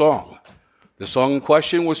over a song. The song in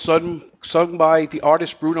question was sung by the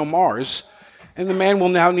artist Bruno Mars, and the man will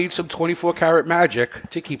now need some 24-karat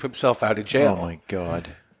magic to keep himself out of jail. Oh, my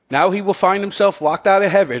God. Now he will find himself locked out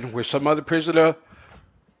of heaven, where some other prisoner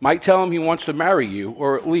might tell him he wants to marry you,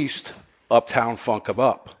 or at least uptown funk him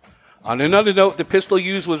up. On another note, the pistol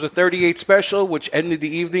used was a .38 Special, which ended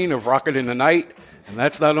the evening of Rockin' in the Night, and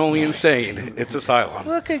that's not only insane, it's Asylum.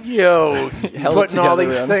 Look at you putting all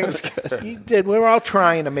these things. You did. We're all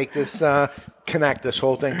trying to make this this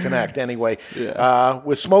whole thing connect anyway. Yeah.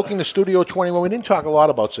 We're smoking the Studio 21. We didn't talk a lot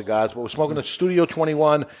about cigars, but we're smoking the Studio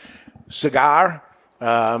 21 cigar.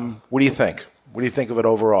 What do you think? What do you think of it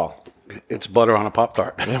overall? It's butter on a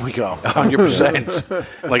Pop-Tart. There we go.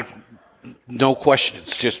 100%. Like, no question.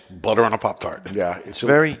 It's just butter on a Pop-Tart. Yeah. It's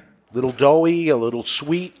very... little doughy, a little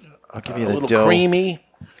sweet. I'll give you a the little dough. creamy.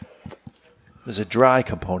 There's a dry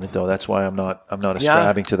component, though. That's why I'm not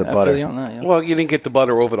ascribing to the butter. Well, you didn't get the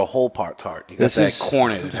butter over the whole Pop-Tart. You got that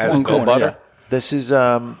corner that has no butter. Yeah. This is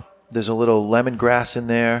there's a little lemongrass in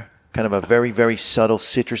there, kind of a very, very subtle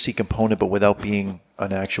citrusy component, but without being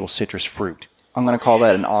an actual citrus fruit. I'm going to call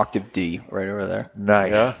that an octave D right over there.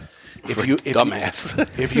 Nice. Yeah. Dumbass.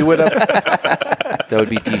 If you would have, that would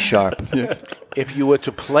be D sharp. Yeah. If you were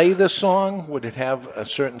to play this song, would it have a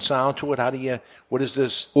certain sound to it? What does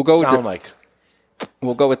this sound like?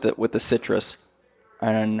 We'll go with the citrus,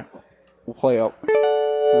 and we'll play up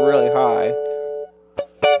really high.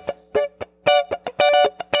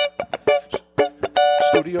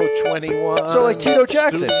 Studio 21. So like Tito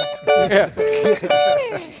Jackson. Yeah.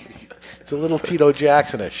 It's a little Tito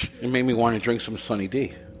Jackson-ish. It made me want to drink some Sunny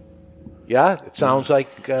D. Yeah, it sounds like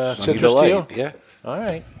Sunny citrus to you? Delight, yeah. All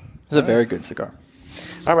right. It's a very good cigar.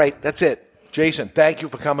 All right, that's it. Jason, thank you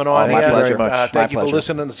for coming on my here. pleasure. Thank you My for pleasure.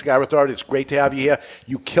 listening to the Cigar Authority. It's great to have you here.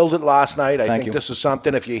 You killed it last night. I Thank think you. this is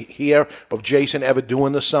something, if you hear of Jason ever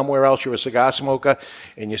doing this somewhere else, you're a cigar smoker,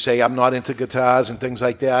 and you say, I'm not into guitars and things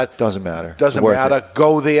like that. Doesn't matter. Doesn't Worth matter. it.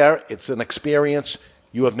 Go there. It's an experience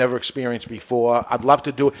you have never experienced before. I'd love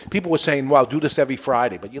to do it. People were saying, well, do this every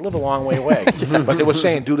Friday, but you live a long way away. But they were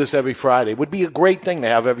saying, do this every Friday. It would be a great thing to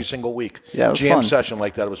have every single week. Yeah, it was Jam fun. session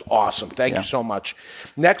like that. It was awesome. Thank you so much.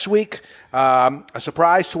 Next week, a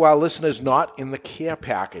surprise to our listeners not in the care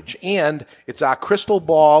package. And it's our Crystal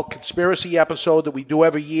Ball conspiracy episode that we do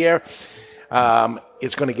every year.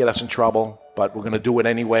 It's going to get us in trouble, but we're going to do it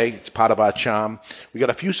anyway. It's part of our charm. We got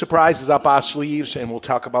a few surprises up our sleeves, and we'll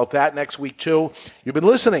talk about that next week, too. You've been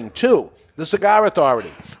listening to The Cigar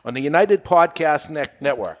Authority on the United Podcast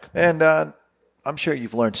Network. And I'm sure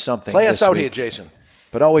you've learned something. Play us this out week. here, Jason.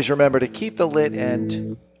 But always remember to keep the lit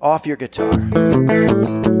end off your guitar.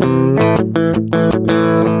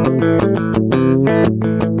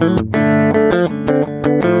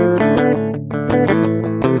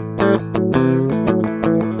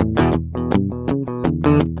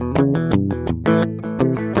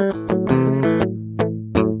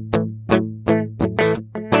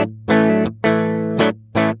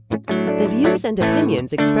 The views and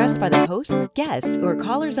opinions expressed by the hosts, guests, or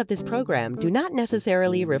callers of this program do not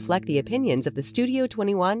necessarily reflect the opinions of the Studio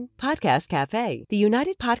 21 Podcast Cafe, the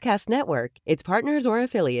United Podcast Network, its partners, or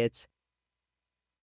affiliates.